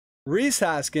 Rhys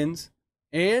Hoskins,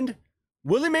 and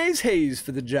Willie Mays Hayes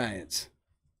for the Giants.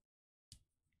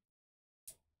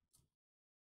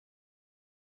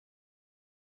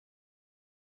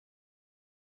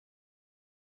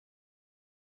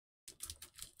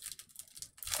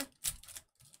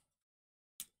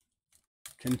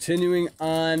 Continuing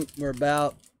on, we're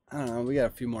about, I don't know, we got a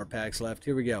few more packs left.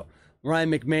 Here we go.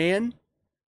 Ryan McMahon,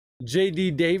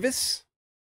 J.D. Davis,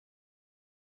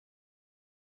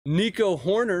 Nico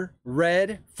Horner,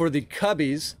 red for the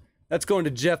Cubbies. That's going to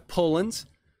Jeff Pullins.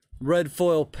 Red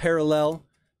foil parallel.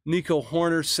 Nico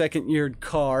Horner, second-year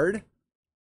card.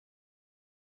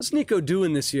 What's Nico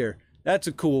doing this year? That's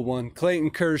a cool one. Clayton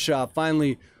Kershaw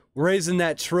finally raising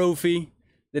that trophy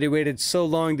that he waited so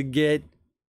long to get.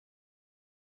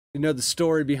 You know the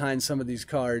story behind some of these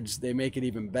cards. They make it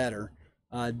even better.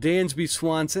 Dansby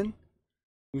Swanson.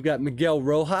 We've got Miguel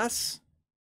Rojas.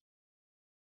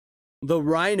 The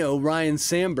Rhino, Ryan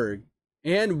Sandberg.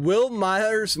 And Will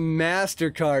Myers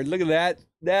MasterCard. Look at that.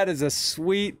 That is a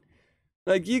sweet...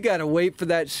 Like, you got to wait for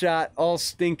that shot all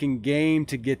stinking game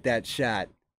to get that shot.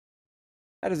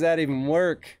 How does that even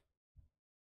work?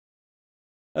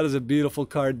 That is a beautiful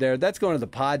card there. That's going to the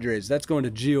Padres. That's going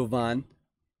to Giovanni.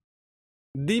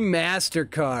 The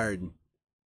MasterCard.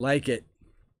 Like it.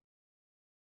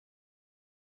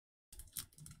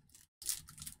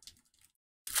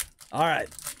 All right.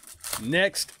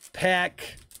 Next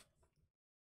pack.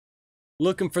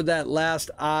 Looking for that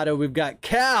last auto. We've got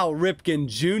Cal Ripken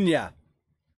Jr.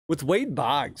 with Wade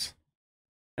Boggs.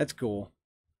 That's cool.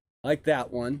 Like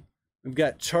that one. We've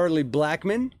got Charlie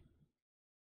Blackmon.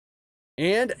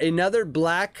 And another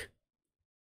black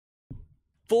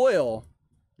foil.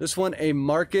 This one, a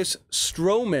Marcus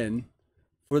Stroman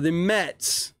for the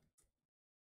Mets.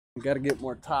 We've got to get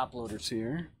more top loaders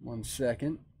here. 1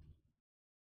 second.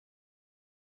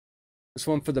 This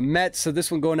one for the Mets. So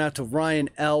this one going out to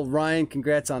Ryan L. Ryan,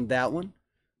 congrats on that one.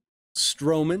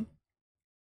 Stroman.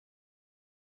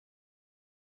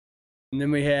 And then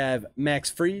we have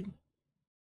Max Fried.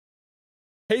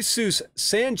 Jesus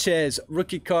Sanchez,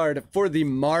 rookie card for the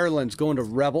Marlins, going to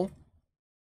Rebel.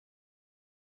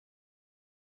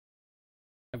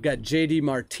 I've got JD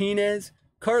Martinez,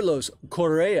 Carlos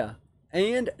Correa,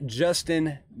 and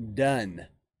Justin Dunn.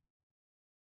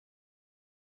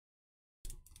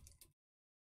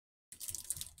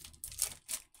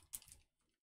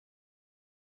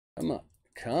 Come on.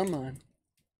 Come on.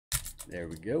 There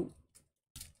we go.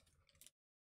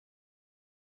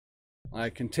 All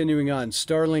right, continuing on.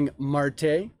 Starling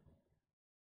Marte.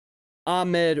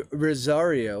 Ahmed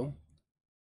Rosario.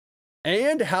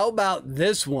 And how about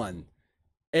this one?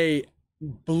 A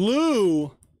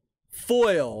blue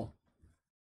foil.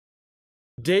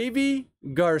 Davy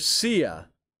Garcia.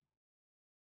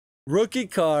 Rookie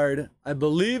card. I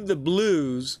believe the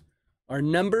Blues are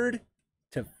numbered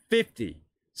to 50.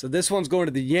 So this one's going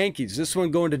to the Yankees. This one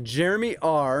going to Jeremy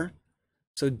R.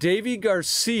 So Davy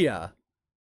Garcia,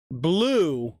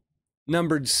 blue,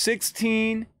 numbered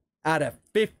 16 out of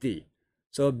 50.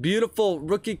 So a beautiful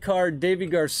rookie card, Davy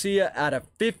Garcia out of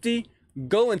 50.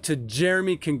 Going to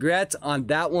Jeremy. Congrats on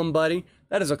that one, buddy.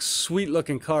 That is a sweet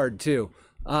looking card too.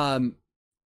 Holding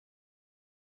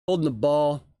the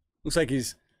ball. Looks like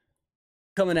he's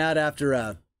coming out after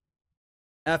an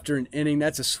inning.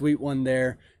 That's a sweet one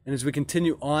there. And as we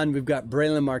continue on, we've got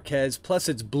Braylon Marquez. Plus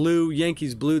it's blue,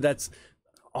 Yankees blue. That's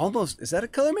almost, is that a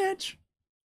color match?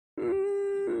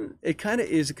 It kind of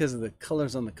is because of the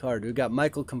colors on the card. We've got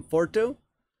Michael Conforto.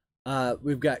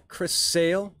 We've got Chris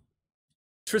Sale.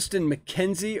 Tristan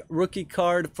McKenzie, rookie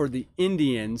card for the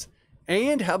Indians.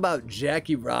 And how about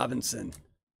Jackie Robinson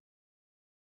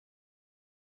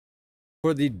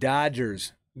for the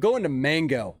Dodgers? Going to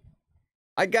Mango.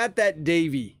 I got that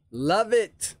Davy. Love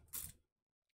it.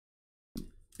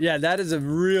 Yeah, that is a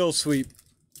real sweep.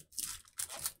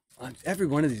 On every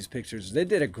one of these pictures, they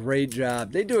did a great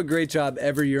job. They do a great job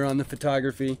every year on the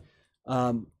photography.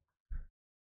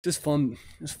 Just fun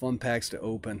packs to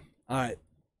open. All right,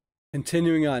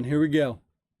 continuing on. Here we go.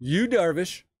 Yu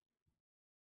Darvish,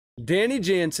 Danny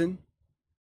Jansen.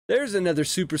 There's another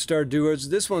superstar duos.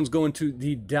 This one's going to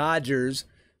the Dodgers.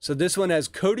 So this one has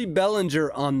Cody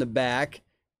Bellinger on the back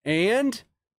and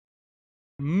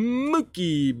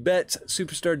Mookie Betts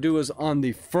superstar duos on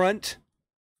the front.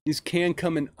 These can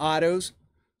come in autos.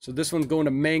 So this one's going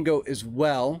to Mango as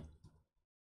well.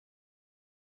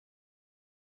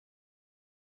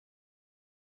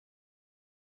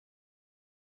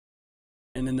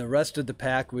 And in the rest of the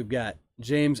pack, we've got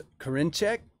James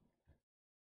Karinchak,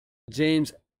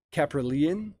 James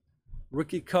Kaprielian,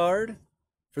 rookie card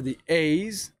for the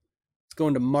A's. It's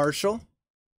going to Marshall.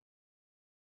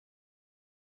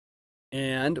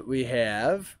 And we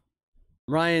have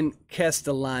Ryan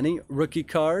Castellani, rookie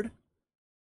card.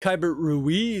 Keibert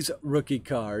Ruiz, rookie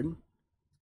card.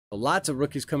 So lots of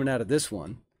rookies coming out of this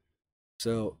one.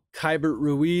 So Keibert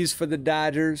Ruiz for the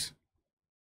Dodgers.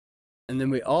 And then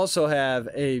we also have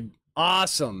a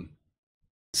awesome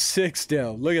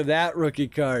Sixto. Look at that rookie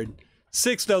card.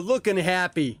 Sixto looking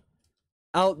happy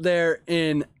out there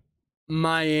in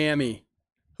Miami.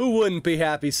 Who wouldn't be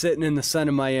happy sitting in the sun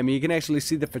in Miami? You can actually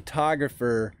see the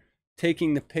photographer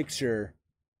taking the picture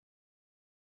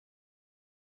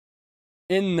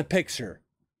in the picture.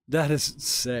 That is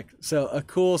sick. So a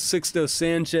cool Sixto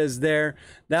Sanchez there.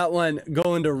 That one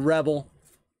going to Rebel.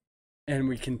 And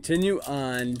we continue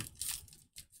on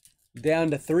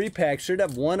down to 3 packs. Should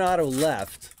have 1 auto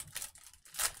left.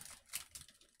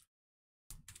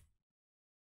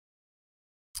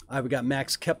 All right, we got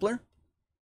Max Kepler.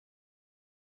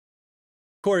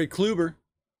 Corey Kluber.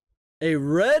 A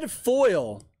red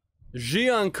foil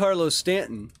Giancarlo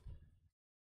Stanton.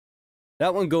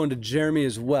 That one going to Jeremy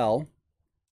as well.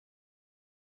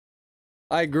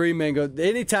 I agree, Mango.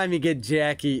 Anytime you get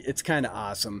Jackie, it's kind of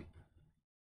awesome.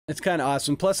 It's kind of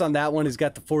awesome. Plus on that one, he's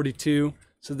got the 42.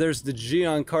 So there's the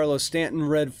Giancarlo Stanton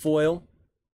red foil.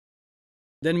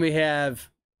 Then we have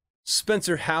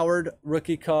Spencer Howard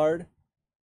rookie card.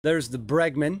 There's the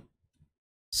Bregman.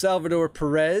 Salvador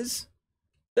Perez.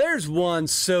 There's Juan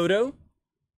Soto.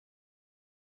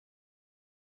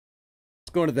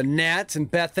 It's going to the Nats and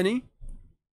Bethany.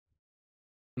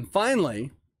 And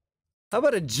finally, how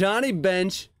about a Johnny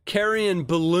Bench carrying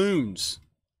balloons?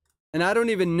 And I don't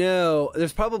even know.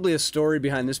 There's probably a story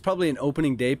behind this. Probably an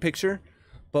opening day picture.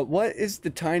 But what is the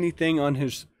tiny thing on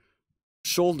his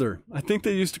shoulder? I think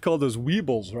they used to call those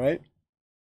weebles, right?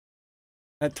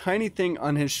 That tiny thing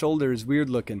on his shoulder is weird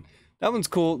looking. That one's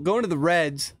cool. Going to the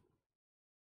Reds.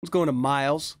 It's going to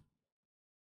Miles.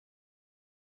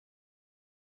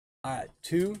 All right,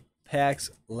 2 packs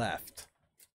left.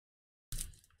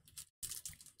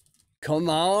 Come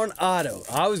on, auto.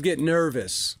 I always get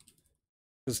nervous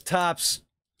because Topps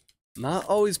not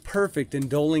always perfect in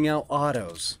doling out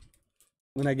autos.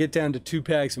 When I get down to 2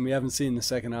 packs and we haven't seen the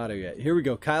second auto yet. Here we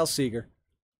go, Kyle Seager.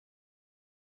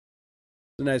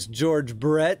 A nice George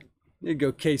Brett. There you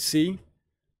go, KC.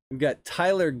 We've got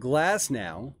Tyler Glass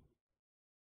now.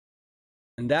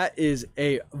 And that is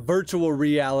a virtual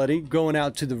reality going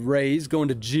out to the Rays, going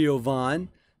to Giovanni.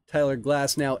 Tyler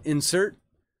Glass now insert.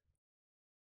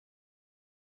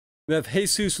 We have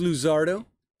Jesus Luzardo,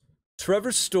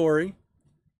 Trevor Story,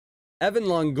 Evan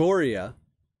Longoria.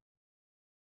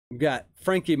 We've got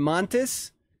Frankie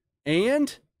Montes,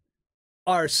 and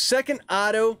our second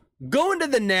auto going to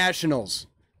the Nationals,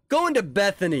 going to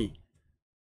Bethany.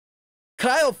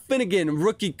 Kyle Finnegan,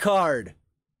 rookie card.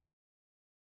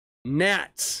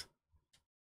 Nats.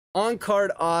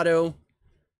 On-card auto.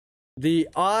 The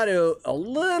auto a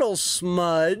little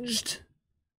smudged.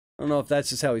 I don't know if that's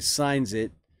just how he signs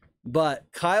it. But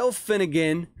Kyle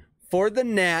Finnegan for the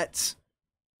Nats.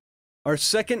 Our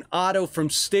second auto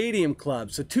from Stadium Club.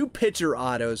 So 2 pitcher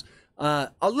autos. A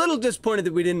little disappointed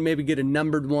that we didn't maybe get a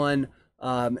numbered one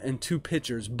and 2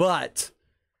 pitchers. But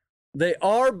they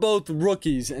are both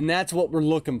rookies, and that's what we're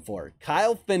looking for.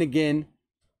 Kyle Finnegan,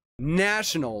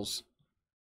 Nationals,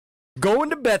 going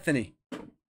to Bethany.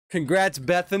 Congrats,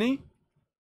 Bethany.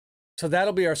 So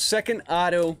that'll be our second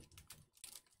auto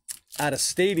out of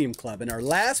Stadium Club. And our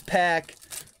last pack,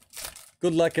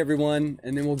 good luck, everyone.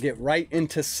 And then we'll get right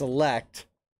into select.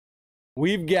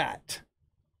 We've got...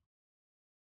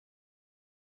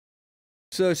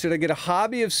 So should I get a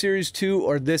hobby of Series 2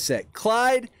 or this set?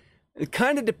 Clyde, it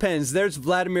kind of depends. There's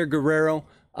Vladimir Guerrero.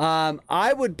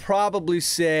 I would probably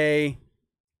say...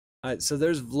 All right, so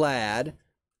there's Vlad.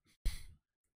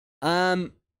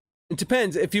 It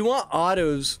depends. If you want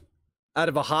autos out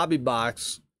of a hobby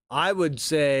box, I would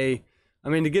say, I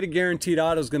mean, to get a guaranteed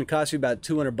auto is going to cost you about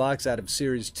 $200 out of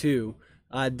Series 2.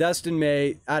 Dustin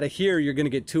May, out of here, you're going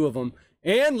to get 2 of them.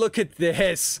 And look at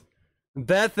this.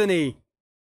 Bethany.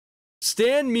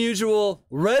 Stan Musial,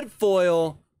 red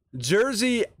foil,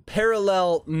 jersey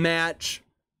parallel match.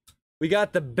 We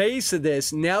got the base of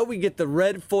this. Now we get the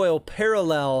red foil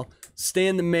parallel,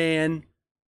 Stan the Man,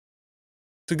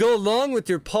 to go along with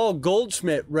your Paul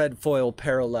Goldschmidt red foil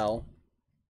parallel.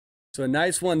 So a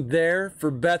nice one there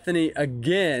for Bethany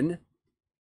again.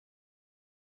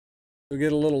 We'll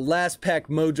get a little last pack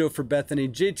mojo for Bethany.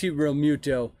 JT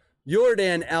Realmuto,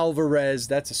 Yordan Alvarez.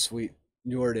 That's a sweet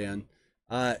Yordan.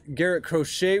 Garrett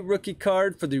Crochet rookie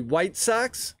card for the White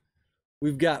Sox.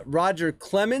 We've got Roger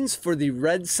Clemens for the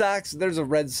Red Sox. There's a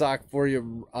Red Sox for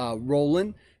you,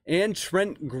 Roland. And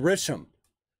Trent Grisham.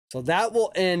 So that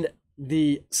will end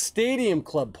the Stadium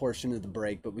Club portion of the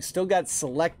break, but we still got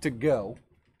select to go.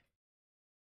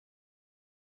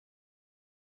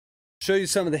 Show you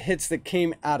some of the hits that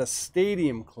came out of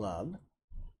Stadium Club.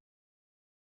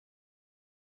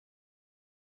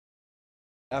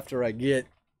 After I get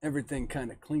everything kind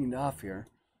of cleaned off here.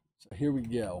 So here we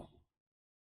go.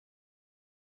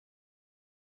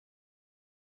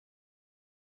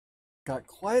 Got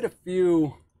quite a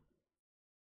few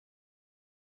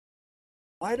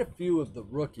of the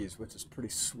rookies, which is pretty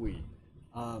sweet.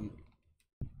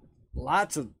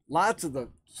 Lots of the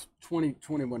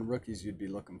 2021 rookies you'd be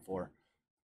looking for.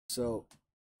 So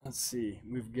let's see.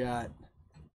 We've got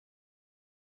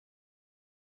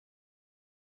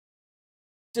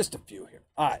just a few here.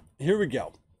 All right, here we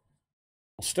go.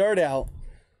 We'll start out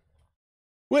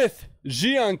with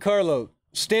Giancarlo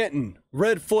Stanton,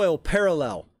 red foil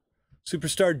parallel.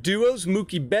 Superstar duos,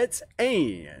 Mookie Betts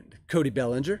and Cody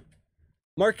Bellinger.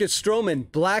 Marcus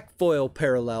Stroman, black foil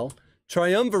parallel.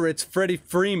 Triumvirates, Freddie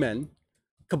Freeman.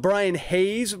 Cabrian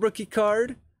Hayes, rookie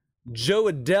card. Joe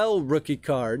Adele, rookie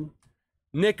card.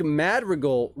 Nick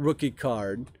Madrigal, rookie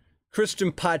card.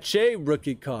 Christian Pache,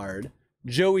 rookie card.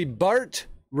 Joey Bart,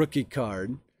 rookie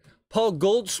card. Paul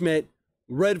Goldschmidt,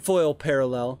 red foil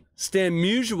parallel. Stan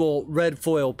Musial, red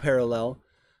foil parallel.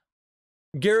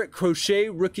 Garrett Crochet,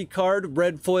 rookie card,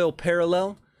 red foil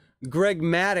parallel. Greg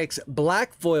Maddux,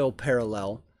 black foil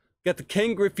parallel. Got the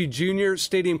Ken Griffey Jr.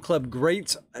 Stadium Club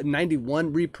Greats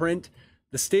 91 reprint.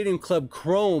 The Stadium Club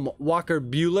Chrome Walker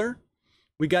Buehler.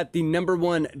 We got the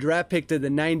 #1 draft pick to the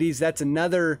 90s. That's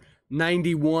another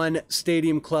 91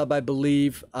 Stadium Club, I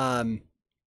believe. Or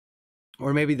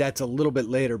maybe that's a little bit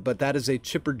later, but that is a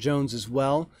Chipper Jones as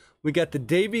well. We got the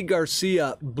Davy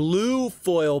Garcia blue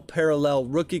foil parallel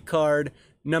rookie card,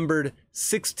 numbered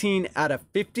 16 out of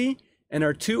 50. And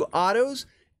our 2 autos,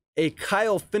 a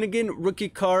Kyle Finnegan rookie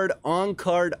card,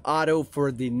 on-card auto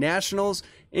for the Nationals.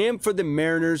 And for the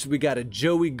Mariners, we got a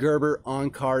Joey Gerber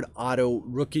on-card auto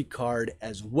rookie card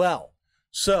as well.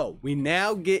 So we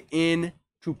now get in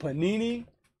to Panini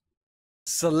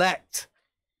Select.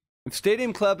 If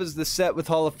Stadium Club is the set with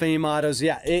Hall of Fame autos,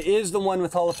 yeah, it is the one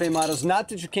with Hall of Fame autos. Not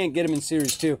that you can't get them in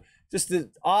Series 2. Just the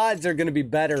odds are going to be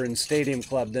better in Stadium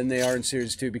Club than they are in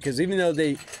Series 2. Because even though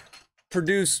they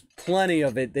produce plenty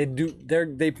of it,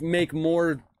 they make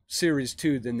more Series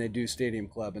 2 than they do Stadium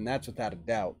Club, and that's without a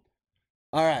doubt.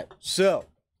 All right, so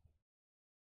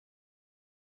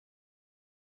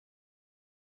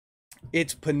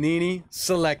it's Panini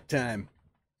Select time.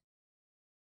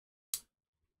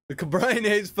 The Brian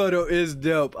Hayes photo is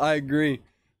dope. I agree.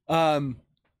 Yeah,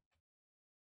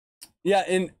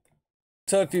 and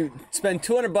so if you spend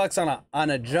 $200 on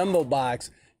a jumbo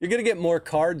box, you're gonna get more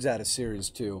cards out of Series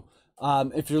 2.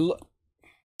 If you're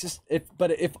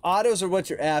if autos are what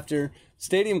you're after,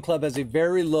 Stadium Club has a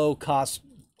very low cost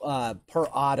per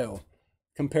auto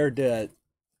compared to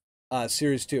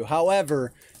Series 2.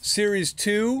 However, Series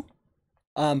 2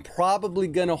 probably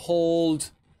gonna hold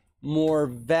more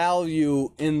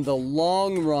value in the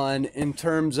long run in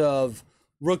terms of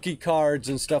rookie cards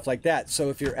and stuff like that. So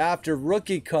if you're after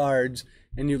rookie cards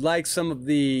and you like some of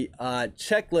the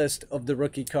checklist of the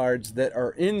rookie cards that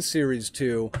are in Series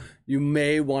 2, you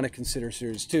may want to consider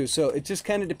Series 2. So it just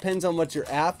kind of depends on what you're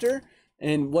after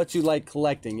and what you like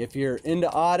collecting. If you're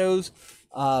into autos,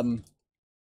 I'd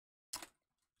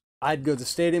go the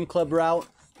Stadium Club route.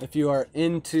 If you are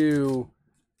into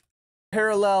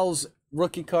parallels,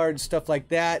 rookie cards, stuff like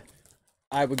that,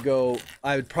 I would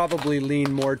probably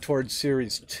lean more towards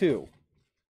Series 2.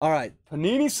 All right,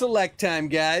 Panini Select time,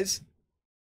 guys.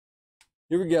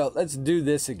 Here we go. Let's do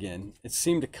this again. It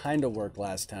seemed to kind of work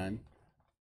last time.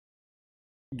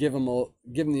 Give them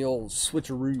the old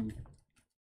switcheroo.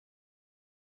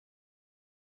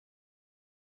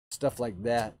 Stuff like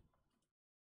that.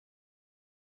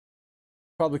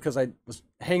 Probably because I was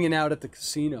hanging out at the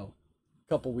casino a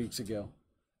couple weeks ago.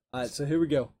 All right, so here we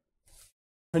go.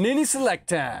 Panini Select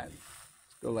time.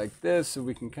 Let's go like this so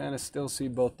we can kind of still see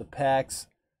both the packs.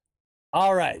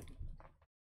 All right.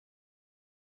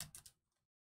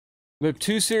 We have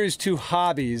 2 Series 2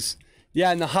 hobbies.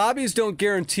 Yeah, and the hobbies don't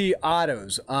guarantee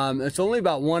autos. It's only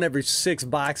about 1 every 6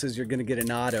 boxes you're going to get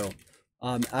an auto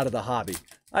out of the hobby.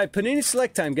 All right, Panini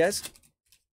Select time, guys.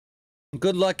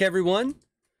 Good luck, everyone.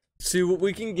 See what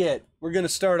we can get. We're going to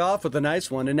start off with a nice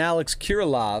one. An Alex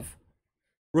Kirilov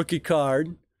rookie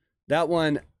card. That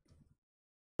one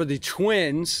for the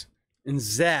Twins and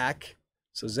Zach.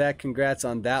 So, Zach, congrats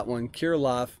on that one.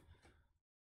 Kirilov.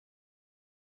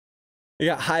 I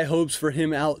got high hopes for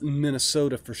him out in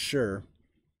Minnesota for sure.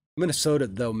 Minnesota,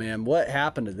 though, man, what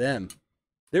happened to them?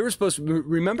 They were supposed to,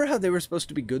 remember how they were supposed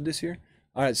to be good this year?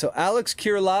 All right, so Alex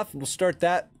Kirilov, we'll start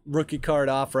that rookie card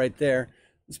off right there.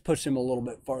 Let's push him a little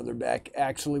bit farther back.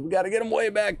 Actually, we got to get him way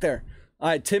back there. All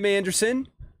right, Tim Anderson,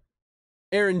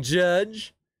 Aaron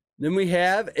Judge. Then we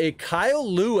have a Kyle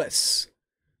Lewis.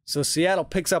 So Seattle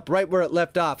picks up right where it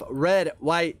left off. Red,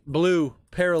 white, blue,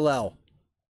 parallel.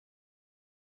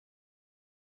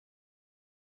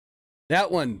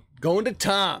 That one going to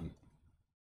Tom.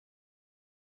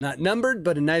 Not numbered,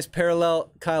 but a nice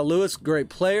parallel. Kyle Lewis, great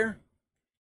player.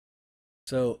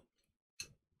 So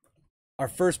our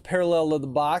first parallel of the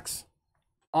box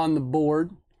on the board.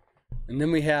 And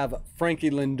then we have Frankie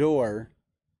Lindor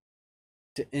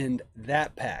to end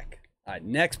that pack. All right,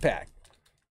 next pack.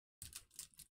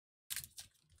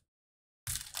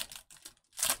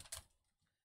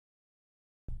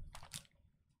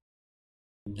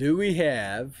 Do we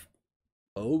have...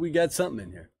 Oh, we got something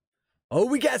in here. Oh,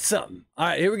 we got something. All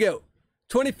right, here we go.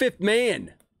 25th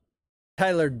man,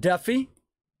 Tyler Duffy.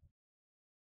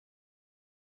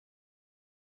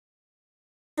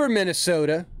 For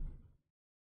Minnesota.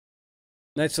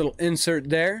 Nice little insert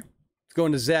there. It's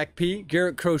going to Zach P.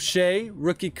 Garrett Crochet,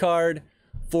 rookie card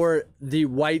for the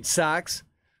White Sox.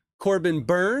 Corbin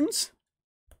Burns.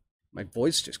 My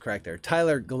voice just cracked there.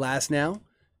 Tyler Glasnow.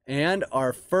 And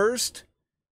our first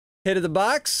hit of the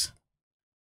box.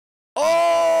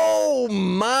 Oh,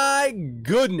 my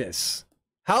goodness.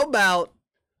 How about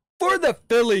for the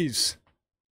Phillies,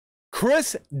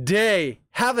 Chris Day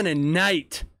having a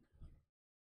night.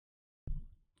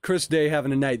 Chris Day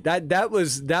having a night. That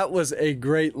was a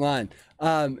great line.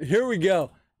 Here we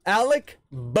go. Alec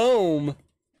Boehm,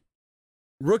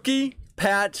 rookie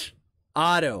patch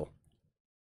auto.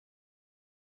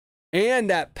 And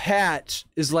that patch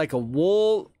is like a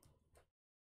wool.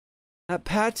 That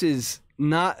patch is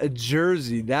not a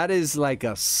jersey. That is like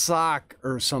a sock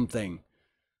or something.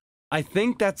 I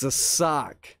think that's a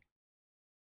sock.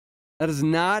 That is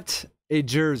not a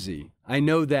jersey. I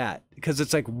know that because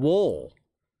it's like wool.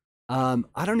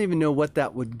 I don't even know what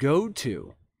that would go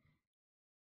to.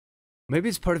 Maybe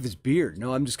it's part of his beard.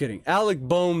 No, I'm just kidding. Alec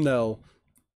Boehm, though.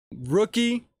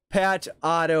 Rookie patch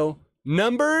auto.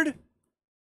 Numbered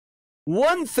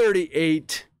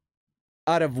 138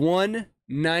 out of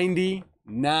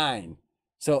 199.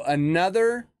 So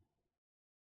another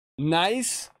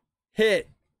nice hit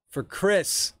for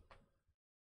Chris.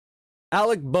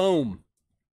 Alec Boehm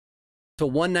to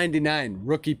 199,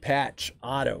 rookie patch,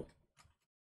 auto.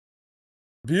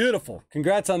 Beautiful.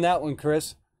 Congrats on that one,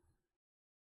 Chris.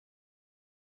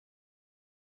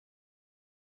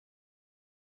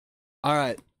 All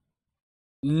right.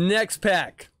 Next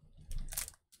pack.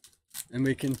 And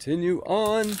we continue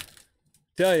on.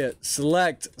 Tell you,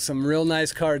 select some real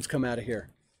nice cards come out of here.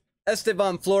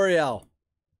 Estevan Florial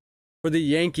for the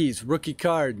Yankees, rookie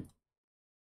card.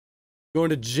 Going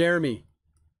to Jeremy.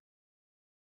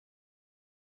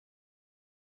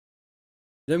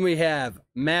 Then we have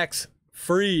Max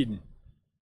Fried,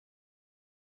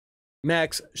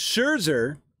 Max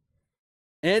Scherzer,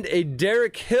 and a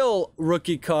Derek Hill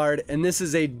rookie card. And this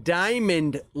is a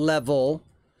diamond level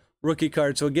rookie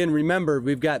card. So again, remember,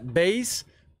 we've got base,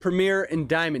 premier, and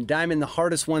diamond. Diamond, the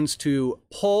hardest ones to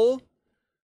pull.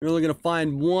 You're only going to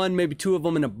find one, maybe two of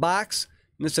them in a box.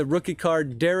 And this is a rookie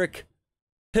card, Derek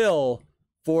Hill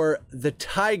for the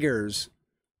Tigers.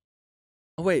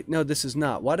 Oh, wait, no, this is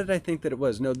not. Why did I think that it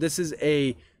was? No, this is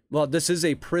a, well, this is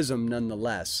a Prizm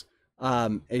nonetheless.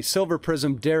 A silver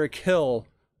Prizm, Derek Hill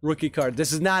rookie card.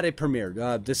 This is not a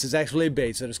premier. This is actually a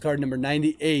base. That is card number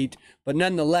 98. But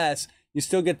nonetheless, you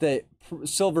still get the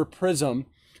silver Prizm.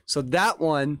 So that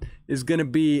one is going to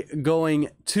be going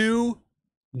to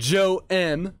Joe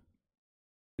M.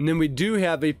 And then we do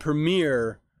have a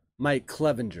premier Mike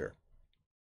Clevenger.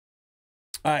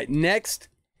 All right, next.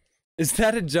 Is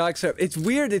that a jockstrap? It's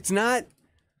weird. It's not.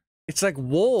 It's like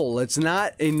wool. It's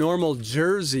not a normal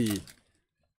jersey.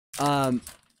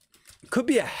 Could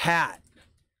be a hat.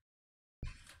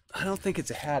 I don't think it's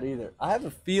a hat either. I have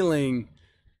a feeling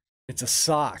it's a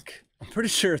sock. I'm pretty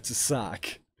sure it's a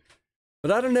sock.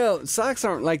 But I don't know. Socks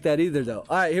aren't like that either, though.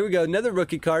 All right, here we go. Another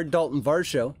rookie card, Dalton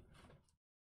Varsho.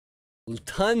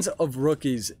 Tons of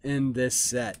rookies in this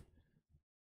set.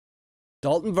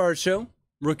 Dalton Varsho,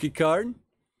 rookie card.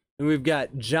 And we've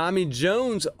got Jommy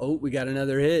Jones. Oh, we got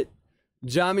another hit.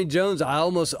 Jommy Jones. I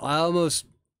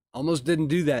almost didn't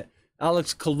do that.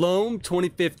 Alex Colomb,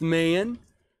 25th man.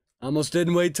 Almost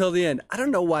didn't wait till the end. I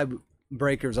don't know why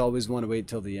breakers always want to wait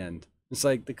till the end. It's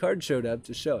like the card showed up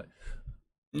to show it.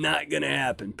 Not going to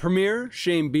happen. Premier,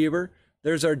 Shane Bieber.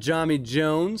 There's our Jommy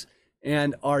Jones.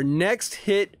 And our next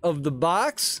hit of the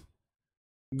box,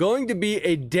 going to be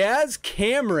a Daz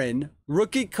Cameron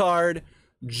rookie card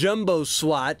jumbo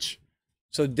swatch.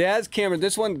 So Daz Cameron,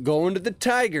 this one going to the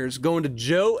Tigers, going to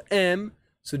Joe M.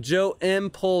 So Joe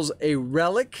M pulls a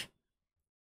relic.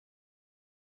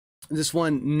 This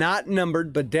one not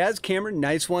numbered, but Daz Cameron,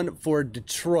 nice one for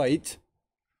Detroit.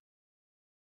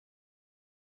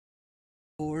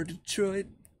 For Detroit.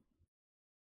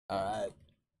 All right.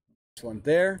 This one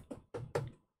there.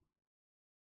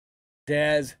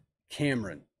 Daz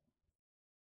Cameron.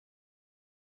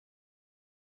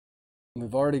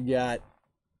 We've already got,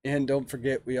 and don't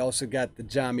forget, we also got the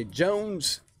Jommy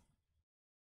Jones.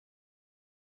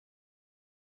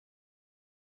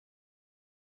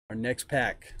 Our next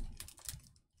pack.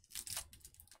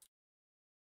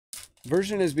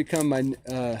 Version has become my,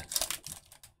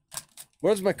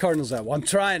 where's my Cardinals at? Well, I'm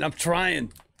trying. All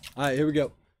right, here we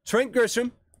go. Trent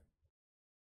Grisham.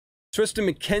 Tristan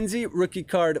McKenzie, rookie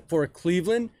card for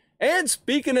Cleveland. And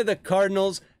speaking of the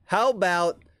Cardinals, how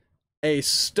about a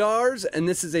Stars, and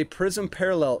this is a Prizm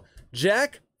Parallel.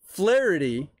 Jack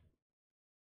Flaherty.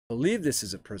 I believe this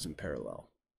is a Prizm Parallel.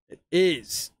 It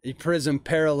is a Prizm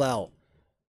Parallel.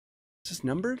 Is this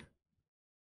numbered?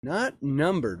 Not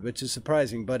numbered, which is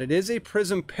surprising, but it is a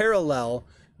Prizm Parallel.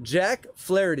 Jack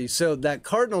Flaherty. So that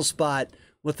Cardinal spot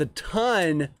with a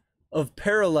ton of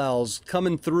parallels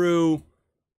coming through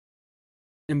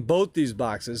in both these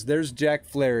boxes. There's Jack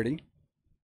Flaherty.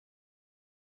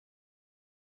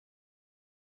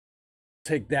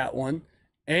 Take that one.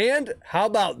 And how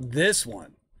about this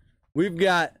one? We've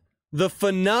got the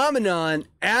phenomenon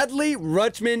Adley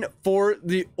Rutschman for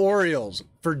the Orioles.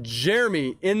 For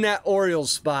Jeremy in that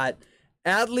Orioles spot.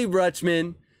 Adley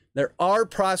Rutschman. There are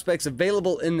prospects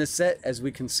available in the set, as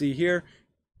we can see here.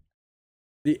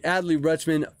 The Adley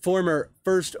Rutschman, former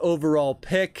first overall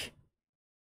pick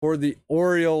for the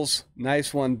Orioles.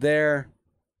 Nice one there.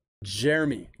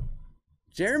 Jeremy.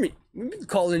 Jeremy, we've been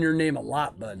calling your name a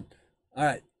lot, bud. All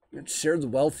right, let's share the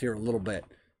wealth here a little bit.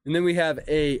 And then we have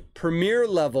a premier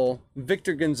level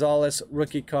Victor Gonzalez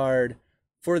rookie card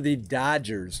for the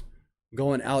Dodgers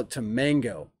going out to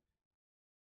Mango.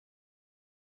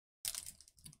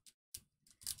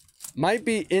 Might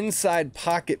be inside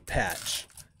pocket patch.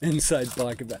 Inside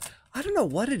pocket patch. I don't know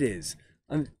what it is.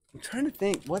 I'm trying to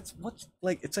think. What's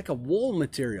like? It's like a wool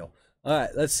material. All right,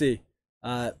 let's see.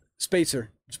 Spacer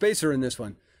in this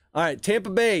one. All right, Tampa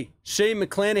Bay, Shane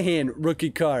McClanahan rookie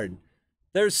card.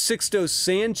 There's Sixto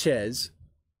Sanchez.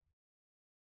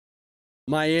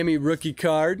 Miami rookie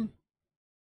card.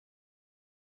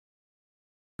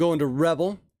 Going to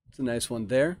Rebel. It's a nice one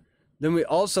there. Then we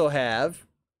also have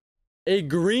a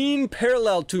green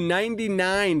parallel to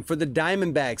 99 for the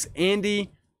Diamondbacks.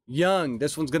 Andy Young.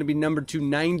 This one's going to be numbered to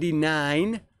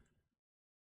 99.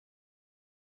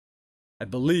 I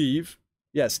believe.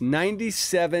 Yes,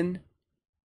 97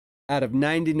 out of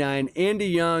 99. Andy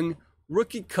Young,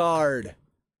 rookie card.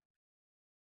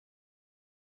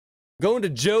 Going to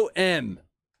Joe M.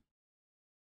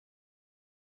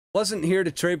 Wasn't here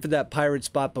to trade for that Pirate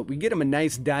spot, but we get him a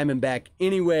nice Diamondback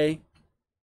anyway.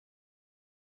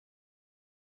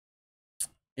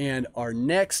 And our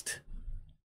next,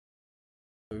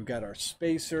 we've got our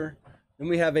spacer. Then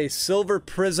we have a silver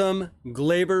Prizm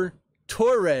Gleyber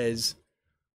Torres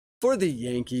for the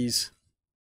Yankees.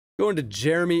 Going to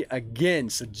Jeremy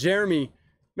again. So Jeremy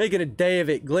making a day of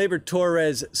it. Gleyber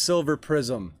Torres silver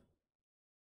Prizm.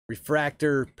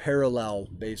 Refractor parallel,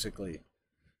 basically.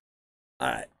 All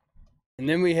right. And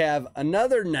then we have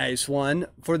another nice one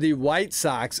for the White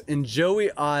Sox and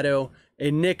Joey Otto,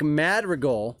 a Nick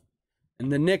Madrigal.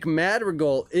 And the Nick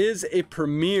Madrigal is a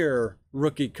premier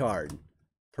rookie card.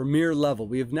 Premier level.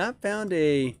 We have not found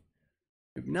a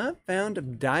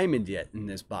diamond yet in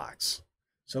this box.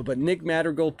 So, but Nick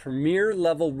Madrigal, premier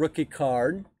level rookie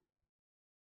card.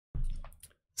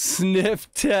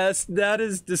 Sniff test. That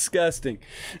is disgusting.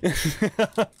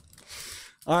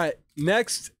 All right,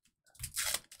 next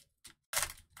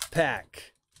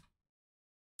pack.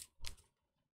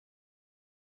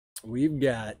 We've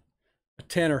got a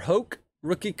Tanner Hoke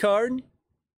rookie card,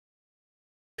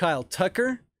 Kyle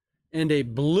Tucker, and a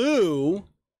blue.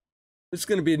 This is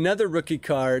going to be another rookie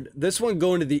card. This one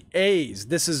going to the A's.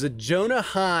 This is a Jonah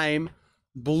Heim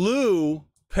blue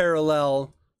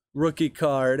parallel rookie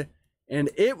card. And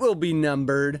it will be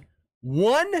numbered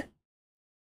 1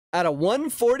 out of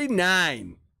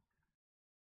 149.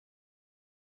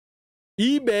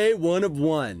 eBay 1 of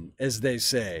 1, as they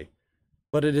say.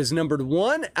 But it is numbered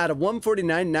 1 out of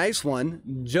 149. Nice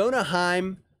one. Jonah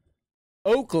Heim,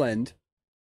 Oakland.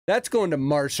 That's going to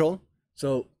Marshall.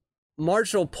 So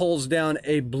Marshall pulls down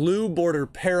a blue border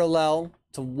parallel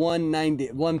to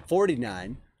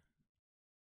 149.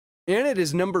 And it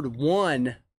is numbered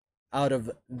 1 out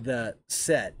of the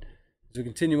set. As we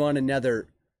continue on, another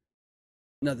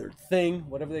thing,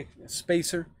 whatever they,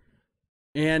 spacer.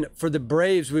 And for the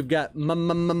Braves, we've got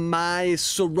my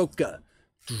Soroka.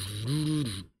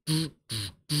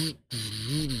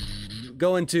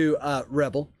 Going to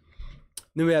Rebel.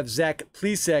 Then we have Zach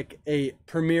Plesac, a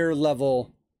premier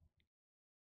level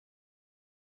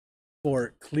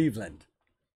for Cleveland.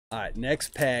 All right,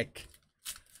 next pack.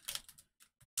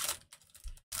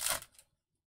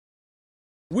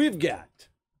 We've got,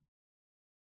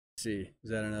 let's see, is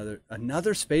that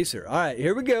another spacer? All right,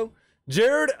 here we go.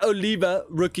 Jared Oliva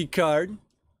rookie card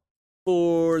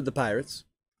for the Pirates.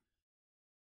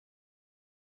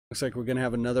 Looks like we're going to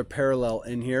have another parallel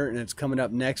in here, and it's coming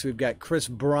up next. We've got Chris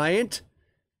Bryant,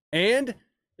 and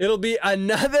it'll be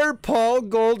another Paul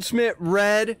Goldschmidt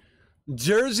red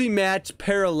jersey match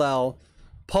parallel.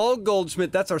 Paul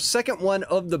Goldschmidt, that's our second one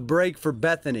of the break for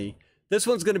Bethany. This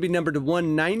one's going to be numbered to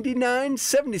 199,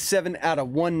 77 out of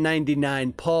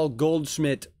 199. Paul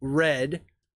Goldschmidt red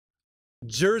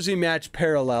jersey match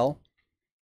parallel.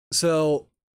 So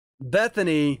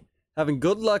Bethany having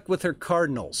good luck with her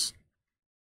Cardinals.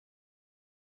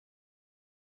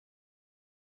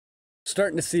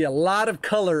 Starting to see a lot of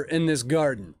color in this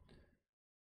garden.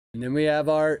 And then we have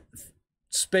our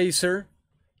spacer.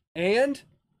 And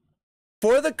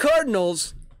for the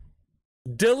Cardinals,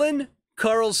 Dylan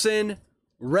Carlson,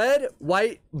 red,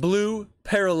 white, blue,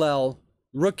 parallel,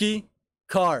 rookie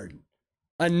card.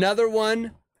 Another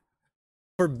one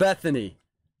for Bethany.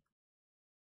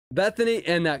 Bethany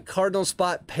and that Cardinal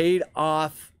spot paid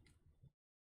off.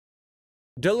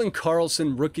 Dylan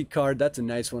Carlson, rookie card. That's a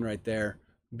nice one right there.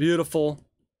 Beautiful.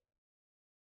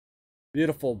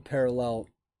 Beautiful parallel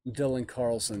Dylan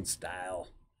Carlson style.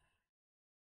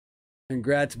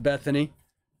 Congrats, Bethany.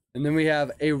 And then we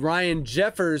have a Ryan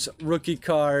Jeffers rookie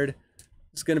card.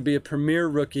 It's going to be a premier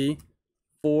rookie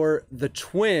for the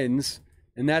Twins.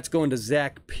 And that's going to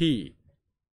Zach P.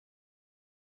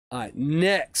 All right,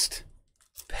 next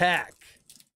pack.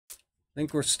 I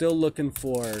think we're still looking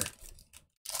for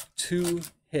 2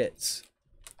 hits.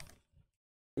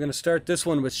 We're going to start this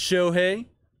one with Shohei.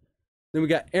 Then we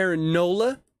got Aaron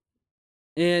Nola.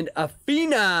 And a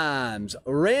Phenoms,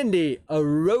 Randy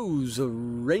Arozarena.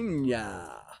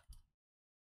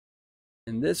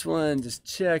 And this one, just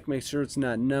check, make sure it's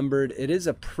not numbered. It is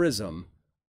a Prizm.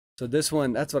 So this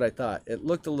one, that's what I thought. It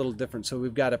looked a little different. So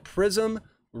we've got a Prizm,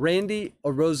 Randy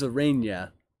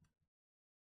Arozarena.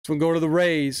 This one go to the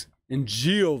Rays, and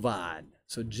Giovanni.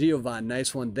 So Giovanni,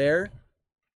 nice one there.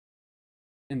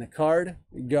 In the card,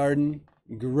 Garden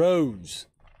grows.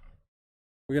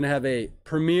 We're going to have a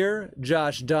Premier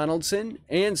Josh Donaldson.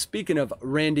 And speaking of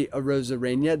Randy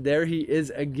Arozarena, there he is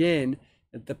again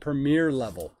at the Premier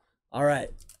level. All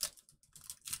right.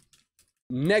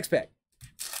 Next pack.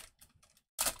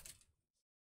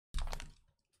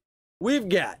 We've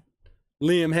got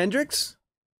Liam Hendricks,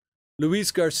 Luis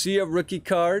Garcia rookie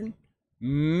card,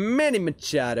 Manny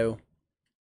Machado,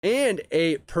 and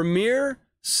a Premier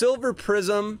Silver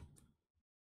Prizm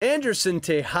Anderson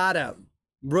Tejada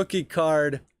rookie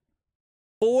card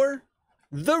for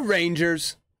the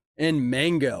Rangers and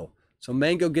Mango. So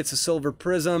Mango gets a Silver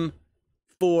Prizm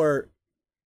for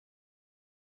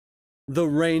the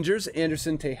Rangers,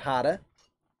 Anderson Tejada.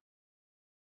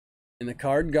 And the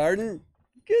card Garden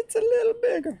gets a little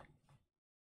bigger.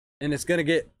 And it's going to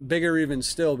get bigger even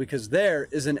still because there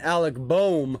is an Alec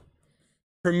Boehm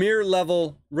Premier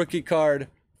level rookie card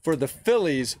for the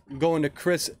Phillies going to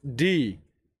Chris D.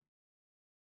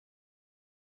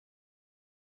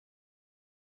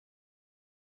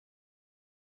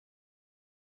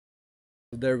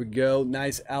 There we go.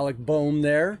 Nice Alec Boehm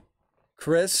there.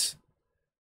 Chris.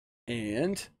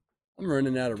 And I'm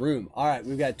running out of room. All right,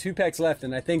 we've got 2 packs left,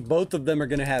 and I think both of them are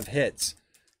going to have hits.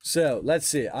 So let's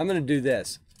see. I'm going to do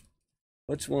this.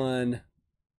 Which one?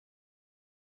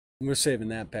 We're saving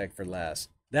that pack for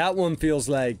last. That one feels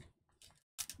like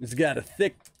it's got a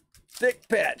thick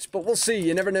patch, but we'll see.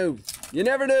 You never know. You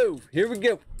never know. Here we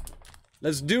go.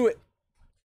 Let's do it.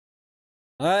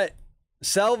 All right.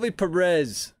 Salvi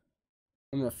Perez.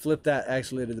 I'm going to flip that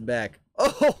actually to the back.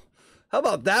 Oh, how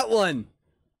about that one?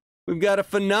 We've got a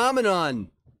phenomenon.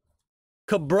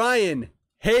 Cabrian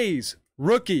Hayes,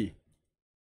 rookie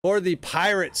for the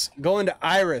Pirates, going to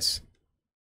Iris.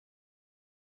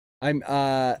 I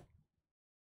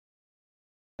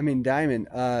mean Diamond.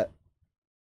 Oh,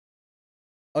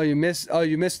 you missed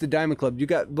the Diamond Club. You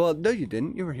got, well, no, you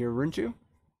didn't. You were here, weren't you?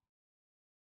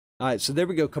 All right, so there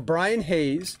we go. Cabrian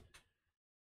Hayes.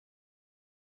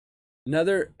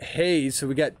 Another Hayes. So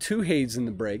we got 2 Hayes in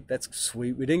the break. That's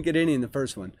sweet. We didn't get any in the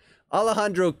first one.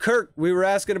 Alejandro Kirk. We were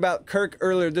asking about Kirk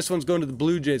earlier. This one's going to the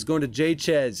Blue Jays. Going to J.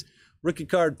 Chez. Rookie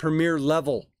card, Premier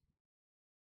level.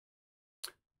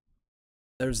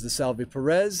 There's the Salvi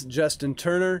Perez, Justin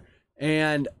Turner,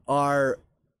 and our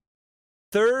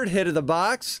third hit of the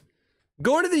box.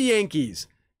 Going to the Yankees.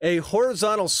 A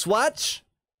horizontal swatch.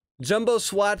 Jumbo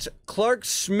swatch, Clark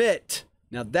Schmidt.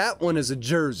 Now that one is a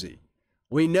jersey.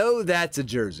 We know that's a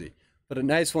jersey, but a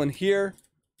nice one here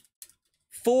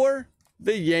for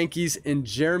the Yankees and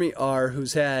Jeremy R.,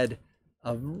 who's had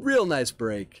a real nice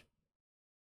break.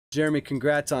 Jeremy,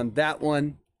 congrats on that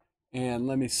one. And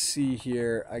let me see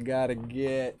here. I gotta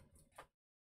get...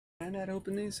 Can I not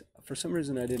open these? For some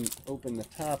reason, I didn't open the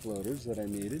top loaders that I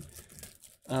needed.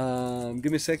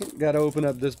 Give me a second. Gotta open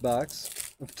up this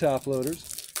box of top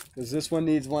loaders, because this one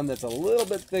needs one that's a little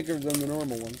bit thicker than the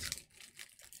normal ones.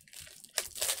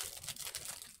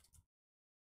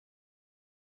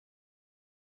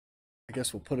 I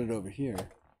guess we'll put it over here.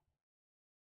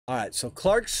 All right, so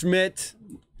Clark Schmidt,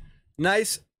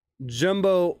 nice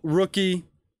jumbo rookie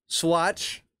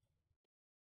swatch.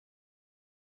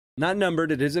 Not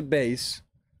numbered, it is a base,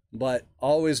 but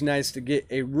always nice to get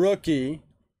a rookie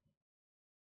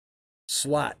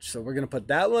swatch. So we're going to put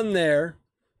that one there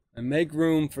and make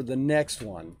room for the next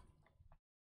one.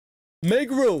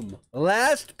 Make room.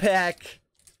 Last pack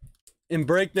in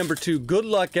break number 2. Good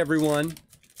luck, everyone.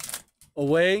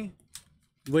 Away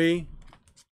we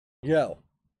go.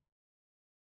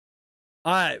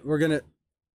 All right, we're going to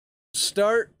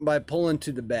start by pulling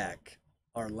to the back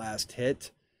our last hit.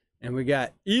 And we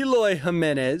got Eloy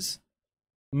Jimenez,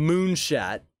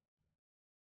 Moonshot.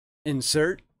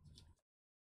 Insert.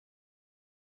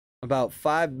 About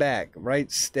 5 back,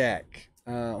 right stack.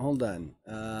 Hold on.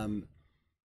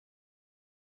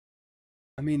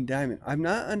 I mean diamond. I'm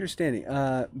not understanding.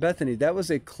 Bethany, that was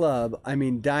a club. I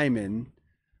mean diamond.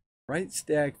 Right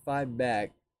stack, 5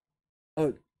 back.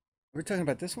 Oh, we're talking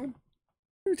about this one?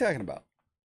 What are we talking about?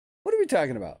 What are we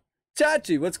talking about?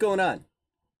 Chachi, what's going on?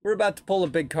 We're about to pull a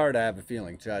big card, I have a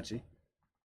feeling, Chachi.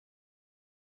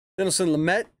 Dinelson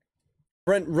Lamet.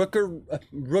 Brent Rooker,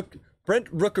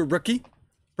 Brent Rooker rookie.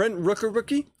 Brent Rooker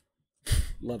rookie.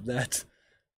 Love that.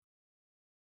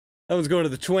 That one's going to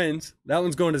the Twins. That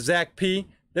one's going to Zach P.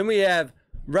 Then we have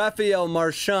Rafael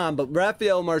Marchand, but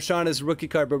Rafael Marchand is a rookie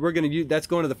card, but we're going to use, that's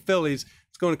going to the Phillies.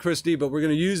 It's going to Chris D, but we're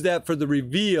going to use that for the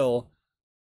reveal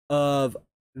of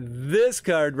this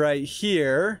card right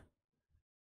here,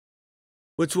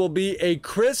 which will be a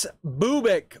Kris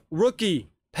Bubic rookie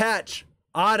patch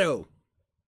auto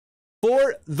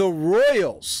for the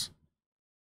Royals.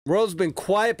 Royals been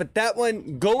quiet, but that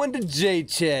one going to J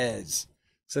Chez.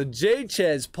 So J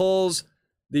Chez pulls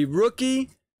the rookie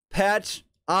patch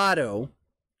auto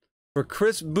for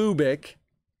Kris Bubic,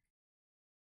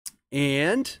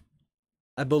 and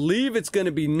I believe it's going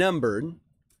to be numbered.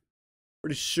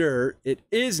 Pretty sure it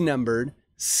is numbered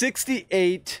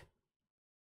 68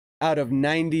 out of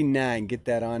 99. Get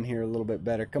that on here a little bit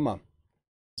better. Come on.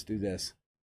 Let's do this.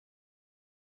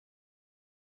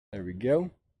 There we go.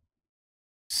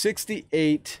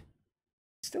 68.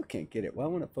 Still can't get it. Why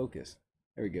won't it focus?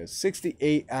 There we go.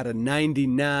 68 out of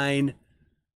 99.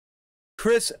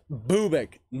 Kris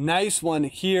Bubic. Nice one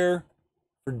here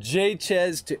for J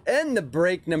Chez to end the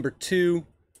break number 2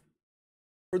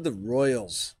 for the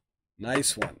Royals.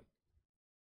 Nice one.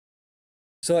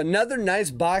 So another nice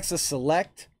box of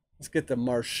Select. Let's get the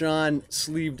Marchand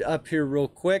sleeved up here real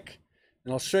quick,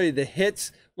 and I'll show you the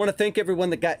hits. I want to thank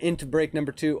everyone that got into break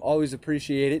number 2. Always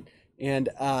appreciate it. And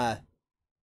we're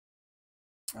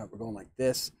going like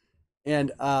this.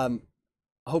 And I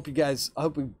hope we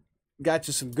got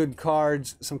you some good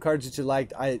cards, some cards that you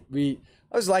liked. I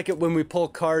always like it when we pull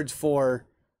cards for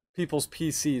people's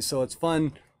PCs. So it's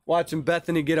fun watching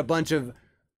Bethany get a bunch of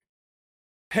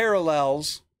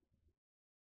parallels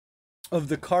of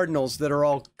the Cardinals that are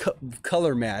all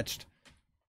color matched.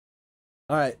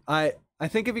 All right, I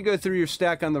think if you go through your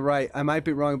stack on the right, I might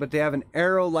be wrong, but they have an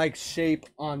arrow-like shape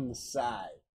on the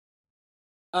side.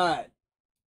 All right,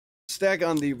 stack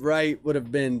on the right would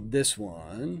have been this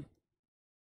one.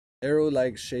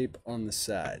 Arrow-like shape on the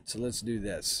side. So let's do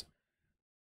this.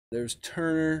 There's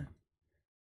Turner,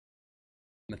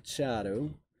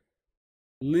 Machado,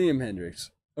 Liam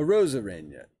Hendricks,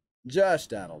 Arozarena, Josh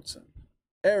Donaldson,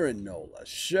 Aaron Nola,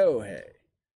 Shohei,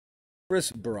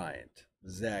 Chris Bryant,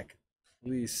 Zach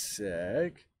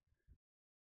Plesac,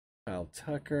 Kyle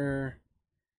Tucker,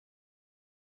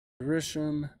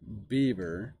 Grisham,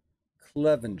 Bieber,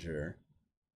 Clevenger,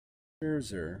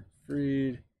 Scherzer,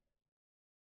 Fried,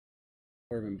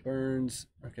 Corbin Burns.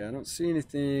 Okay, I don't see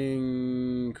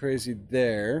anything crazy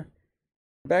there.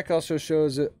 Back also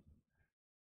shows it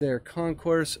their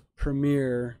concourse,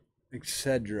 premiere,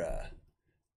 etc.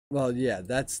 Well, yeah,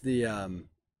 that's the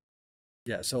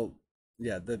yeah, so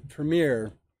yeah, the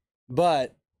premiere,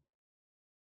 but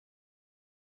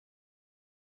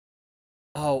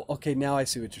oh, okay, now I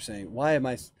see what you're saying. Why am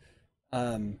I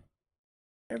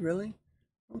really?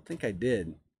 I don't think I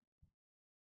did.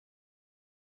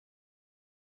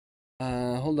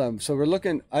 Hold on. So we're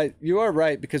looking, you are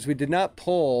right, because we did not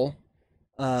pull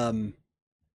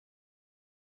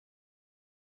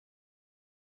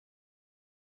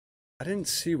I didn't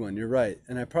see one. You're right.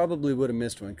 And I probably would have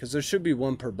missed one because there should be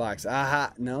one per box.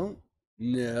 Aha. No.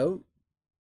 No.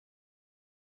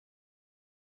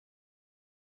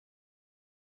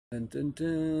 Dun, dun,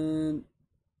 dun.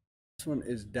 This one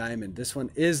is diamond. This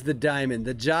one is the diamond.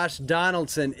 The Josh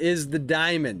Donaldson is the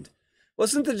diamond.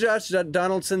 Wasn't the Josh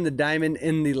Donaldson the diamond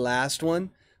in the last one?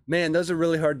 Man, those are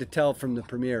really hard to tell from the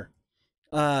premiere.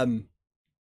 I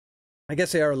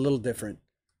guess they are a little different.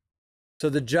 So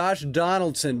the Josh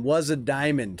Donaldson was a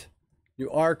diamond.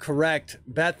 You are correct.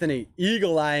 Bethany,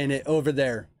 eagle-eyeing it over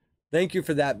there. Thank you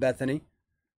for that, Bethany.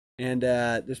 And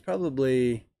there's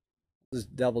probably,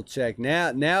 just double check.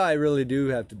 Now I really do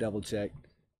have to double check.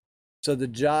 So the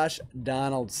Josh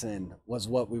Donaldson was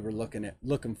what we were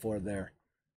looking for there.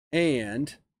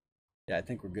 And yeah, I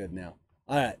think we're good now.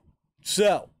 All right.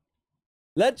 So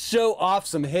let's show off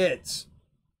some hits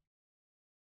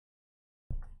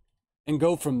and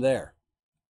go from there.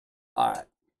 All right.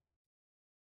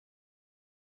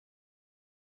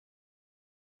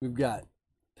 We've got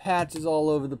patches all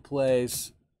over the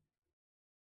place.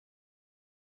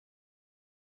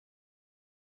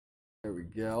 There we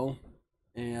go.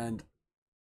 And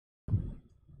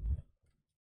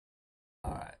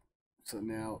all right. So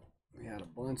now we had a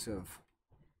bunch of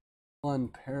fun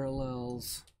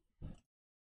parallels.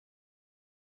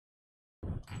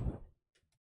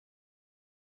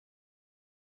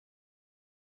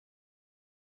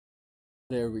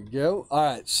 There we go. All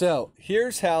right, so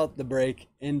here's how the break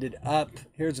ended up.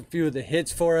 Here's a few of the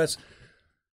hits for us.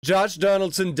 Josh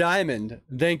Donaldson Diamond,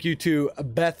 thank you to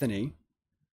Bethany.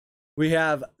 We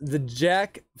have the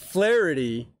Jack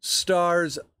Flaherty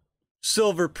Stars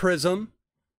Silver Prism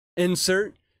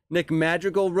insert. Nick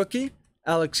Madrigal rookie.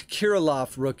 Alex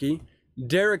Kirilloff rookie.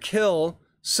 Derek Hill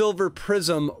Silver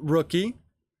Prism rookie.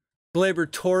 Gleyber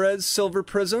Torres Silver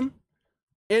Prism.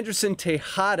 Anderson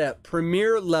Tejada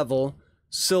Premier Level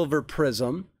Silver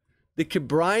Prizm. The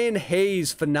Ke'Bryan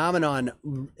Hayes Phenomenon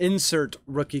Insert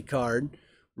Rookie Card.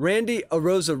 Randy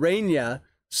Arozarena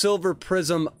Silver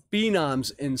Prizm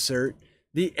Phenoms Insert.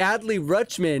 The Adley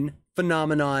Rutschman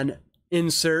Phenomenon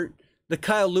Insert. The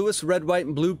Kyle Lewis Red, White,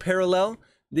 and Blue Parallel.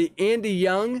 The Andy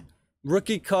Young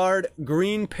Rookie Card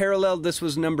Green Parallel. This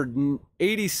was numbered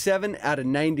 87 out of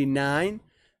 99.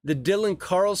 The Dylan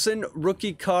Carlson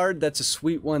Rookie Card. That's a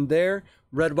sweet one there.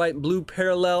 Red, White, and Blue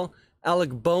Parallel. Alec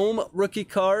Boehm Rookie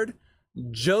Card.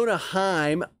 Jonah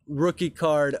Heim Rookie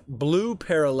Card Blue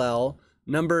Parallel.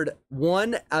 Numbered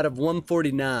 1 out of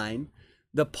 149.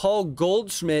 The Paul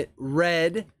Goldschmidt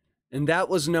Red, and that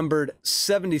was numbered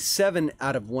 77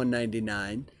 out of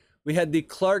 199. We had the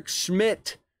Clark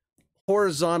Schmidt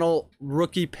Horizontal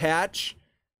Rookie Patch.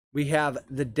 We have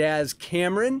the Daz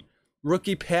Cameron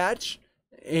Rookie Patch.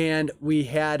 And we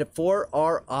had, for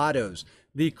our autos,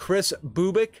 the Chris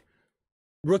Bubik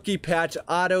Rookie Patch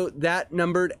Auto. That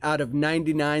numbered out of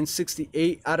 99,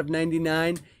 68 out of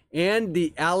 99. And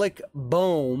the Alec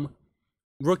Boehm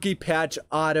Rookie Patch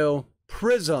Auto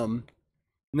Prizm,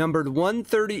 numbered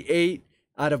 138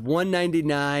 out of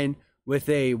 199 with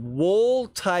a wool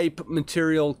type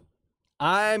material.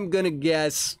 I'm going to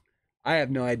guess, I have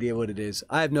no idea what it is.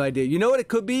 I have no idea. You know what it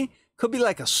could be? Could be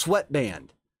like a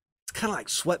sweatband. It's kind of like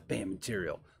sweatband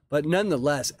material. But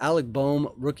nonetheless, Alec Boehm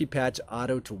Rookie Patch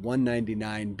Auto to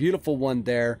 199. Beautiful one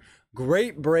there.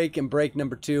 Great break in break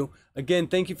number 2. Again,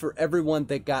 thank you for everyone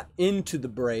that got into the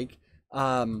break.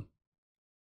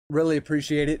 Really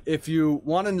appreciate it. If you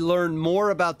want to learn more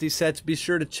about these sets, be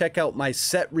sure to check out my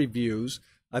set reviews.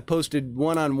 I posted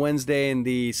one on Wednesday and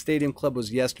the Stadium Club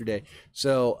was yesterday.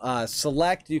 So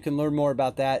select, you can learn more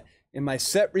about that in my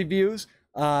set reviews.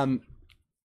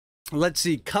 Let's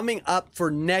see, coming up for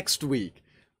next week,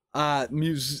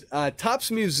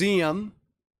 Topps Museum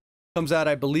comes out,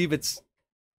 I believe it's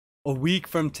a week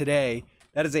from today.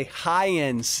 That is a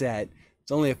high-end set.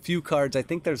 It's only a few cards. I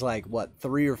think there's like, what,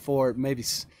 3 or 4, maybe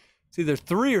it's either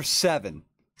 3 or 7.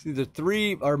 It's either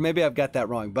 3, or maybe I've got that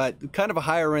wrong, but kind of a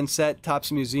higher-end set,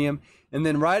 Topps Museum. And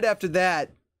then right after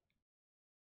that,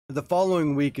 the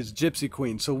following week is Gypsy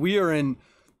Queen. So we are in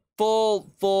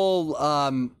full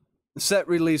set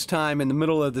release time in the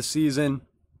middle of the season.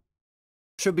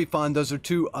 Should be fun. Those are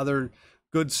 2 other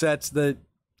good sets that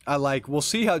I like. We'll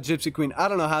see how Gypsy Queen, I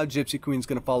don't know how Gypsy Queen's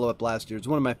going to follow up last year. It's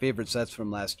one of my favorite sets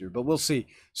from last year, but we'll see.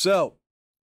 So,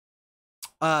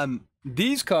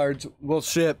 these cards will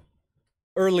ship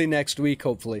early next week,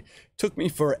 hopefully. Took me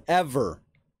forever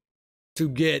to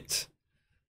get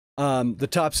the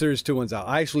Top Series 2 ones out.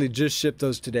 I actually just shipped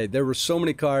those today. There were so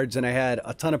many cards, and I had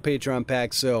a ton of Patreon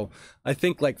packs, so I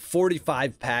think like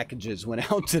 45 packages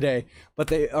went out today, but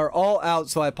they are all out,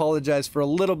 so I apologize for a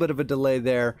little bit of a delay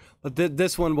there, but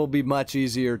this one will be much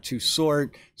easier to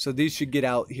sort, so these should get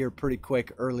out here pretty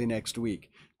quick early next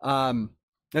week.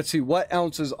 Let's see, what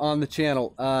else is on the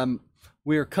channel?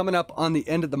 We are coming up on the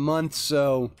end of the month,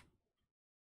 so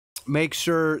make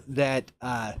sure that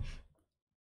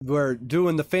we're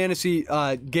doing the fantasy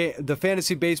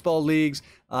baseball leagues.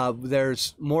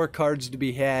 There's more cards to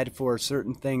be had for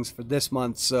certain things for this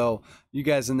month, so you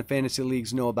guys in the fantasy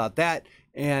leagues know about that.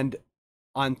 And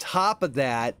on top of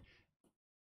that,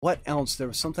 what else? There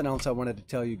was something else I wanted to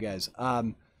tell you guys,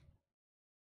 and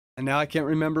now I can't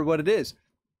remember what it is.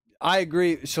 I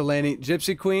agree, Shalani.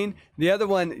 Gypsy Queen. The other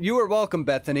one, you are welcome,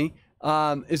 Bethany.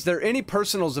 Is there any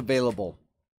personals available?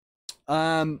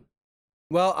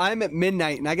 Well, I'm at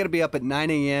midnight, and I got to be up at 9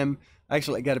 a.m.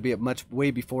 Actually, I got to be up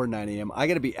way before 9 a.m. I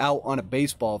got to be out on a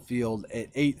baseball field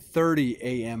at 8:30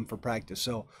 a.m. for practice.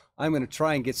 So I'm going to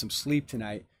try and get some sleep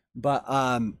tonight. But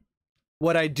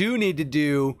what I do need to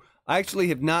do, I actually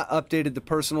have not updated the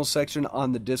personal section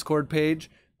on the Discord page.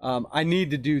 I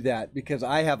need to do that because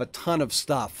I have a ton of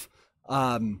stuff.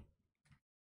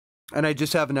 And I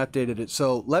just haven't updated it.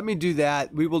 So let me do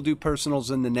that. We will do personals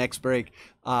in the next break.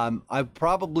 I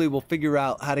probably will figure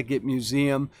out how to get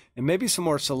Museum and maybe some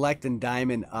more Select and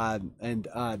Diamond and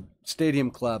Stadium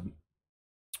Club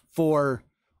for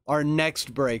our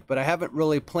next break. But I haven't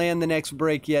really planned the next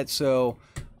break yet. So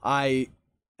I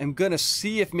am going to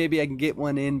see if maybe I can get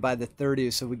one in by the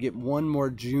 30th so we get one more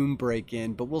June break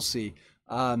in. But we'll see.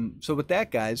 So with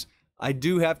that, guys, I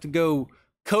do have to go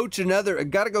coach I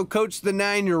got to go coach the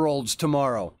 9-year-olds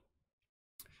tomorrow.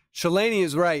 Shalani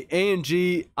is right.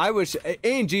 A&G, I wish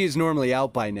A&G is normally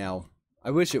out by now. I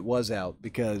wish it was out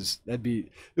because it'd be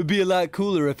a lot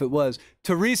cooler if it was.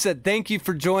 Teresa, thank you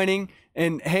for joining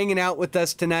and hanging out with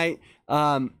us tonight.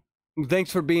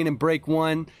 Thanks for being in break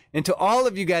one. And to all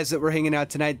of you guys that were hanging out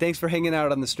tonight, thanks for hanging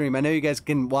out on the stream. I know you guys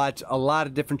can watch a lot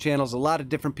of different channels, a lot of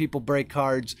different people break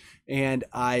cards, and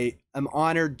I am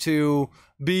honored to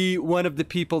be one of the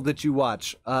people that you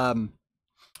watch.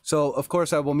 So, of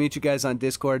course, I will meet you guys on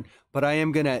Discord, but I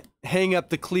am going to hang up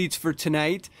the cleats for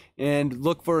tonight and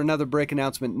look for another break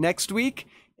announcement next week.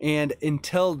 And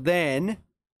until then,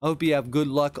 I hope you have good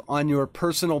luck on your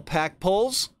personal pack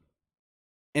pulls.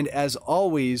 And as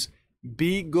always,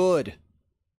 be good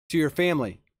to your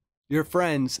family, your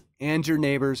friends, and your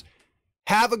neighbors.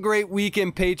 Have a great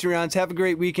weekend, Patreons. Have a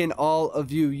great weekend, all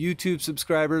of you YouTube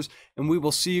subscribers. And we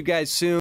will see you guys soon.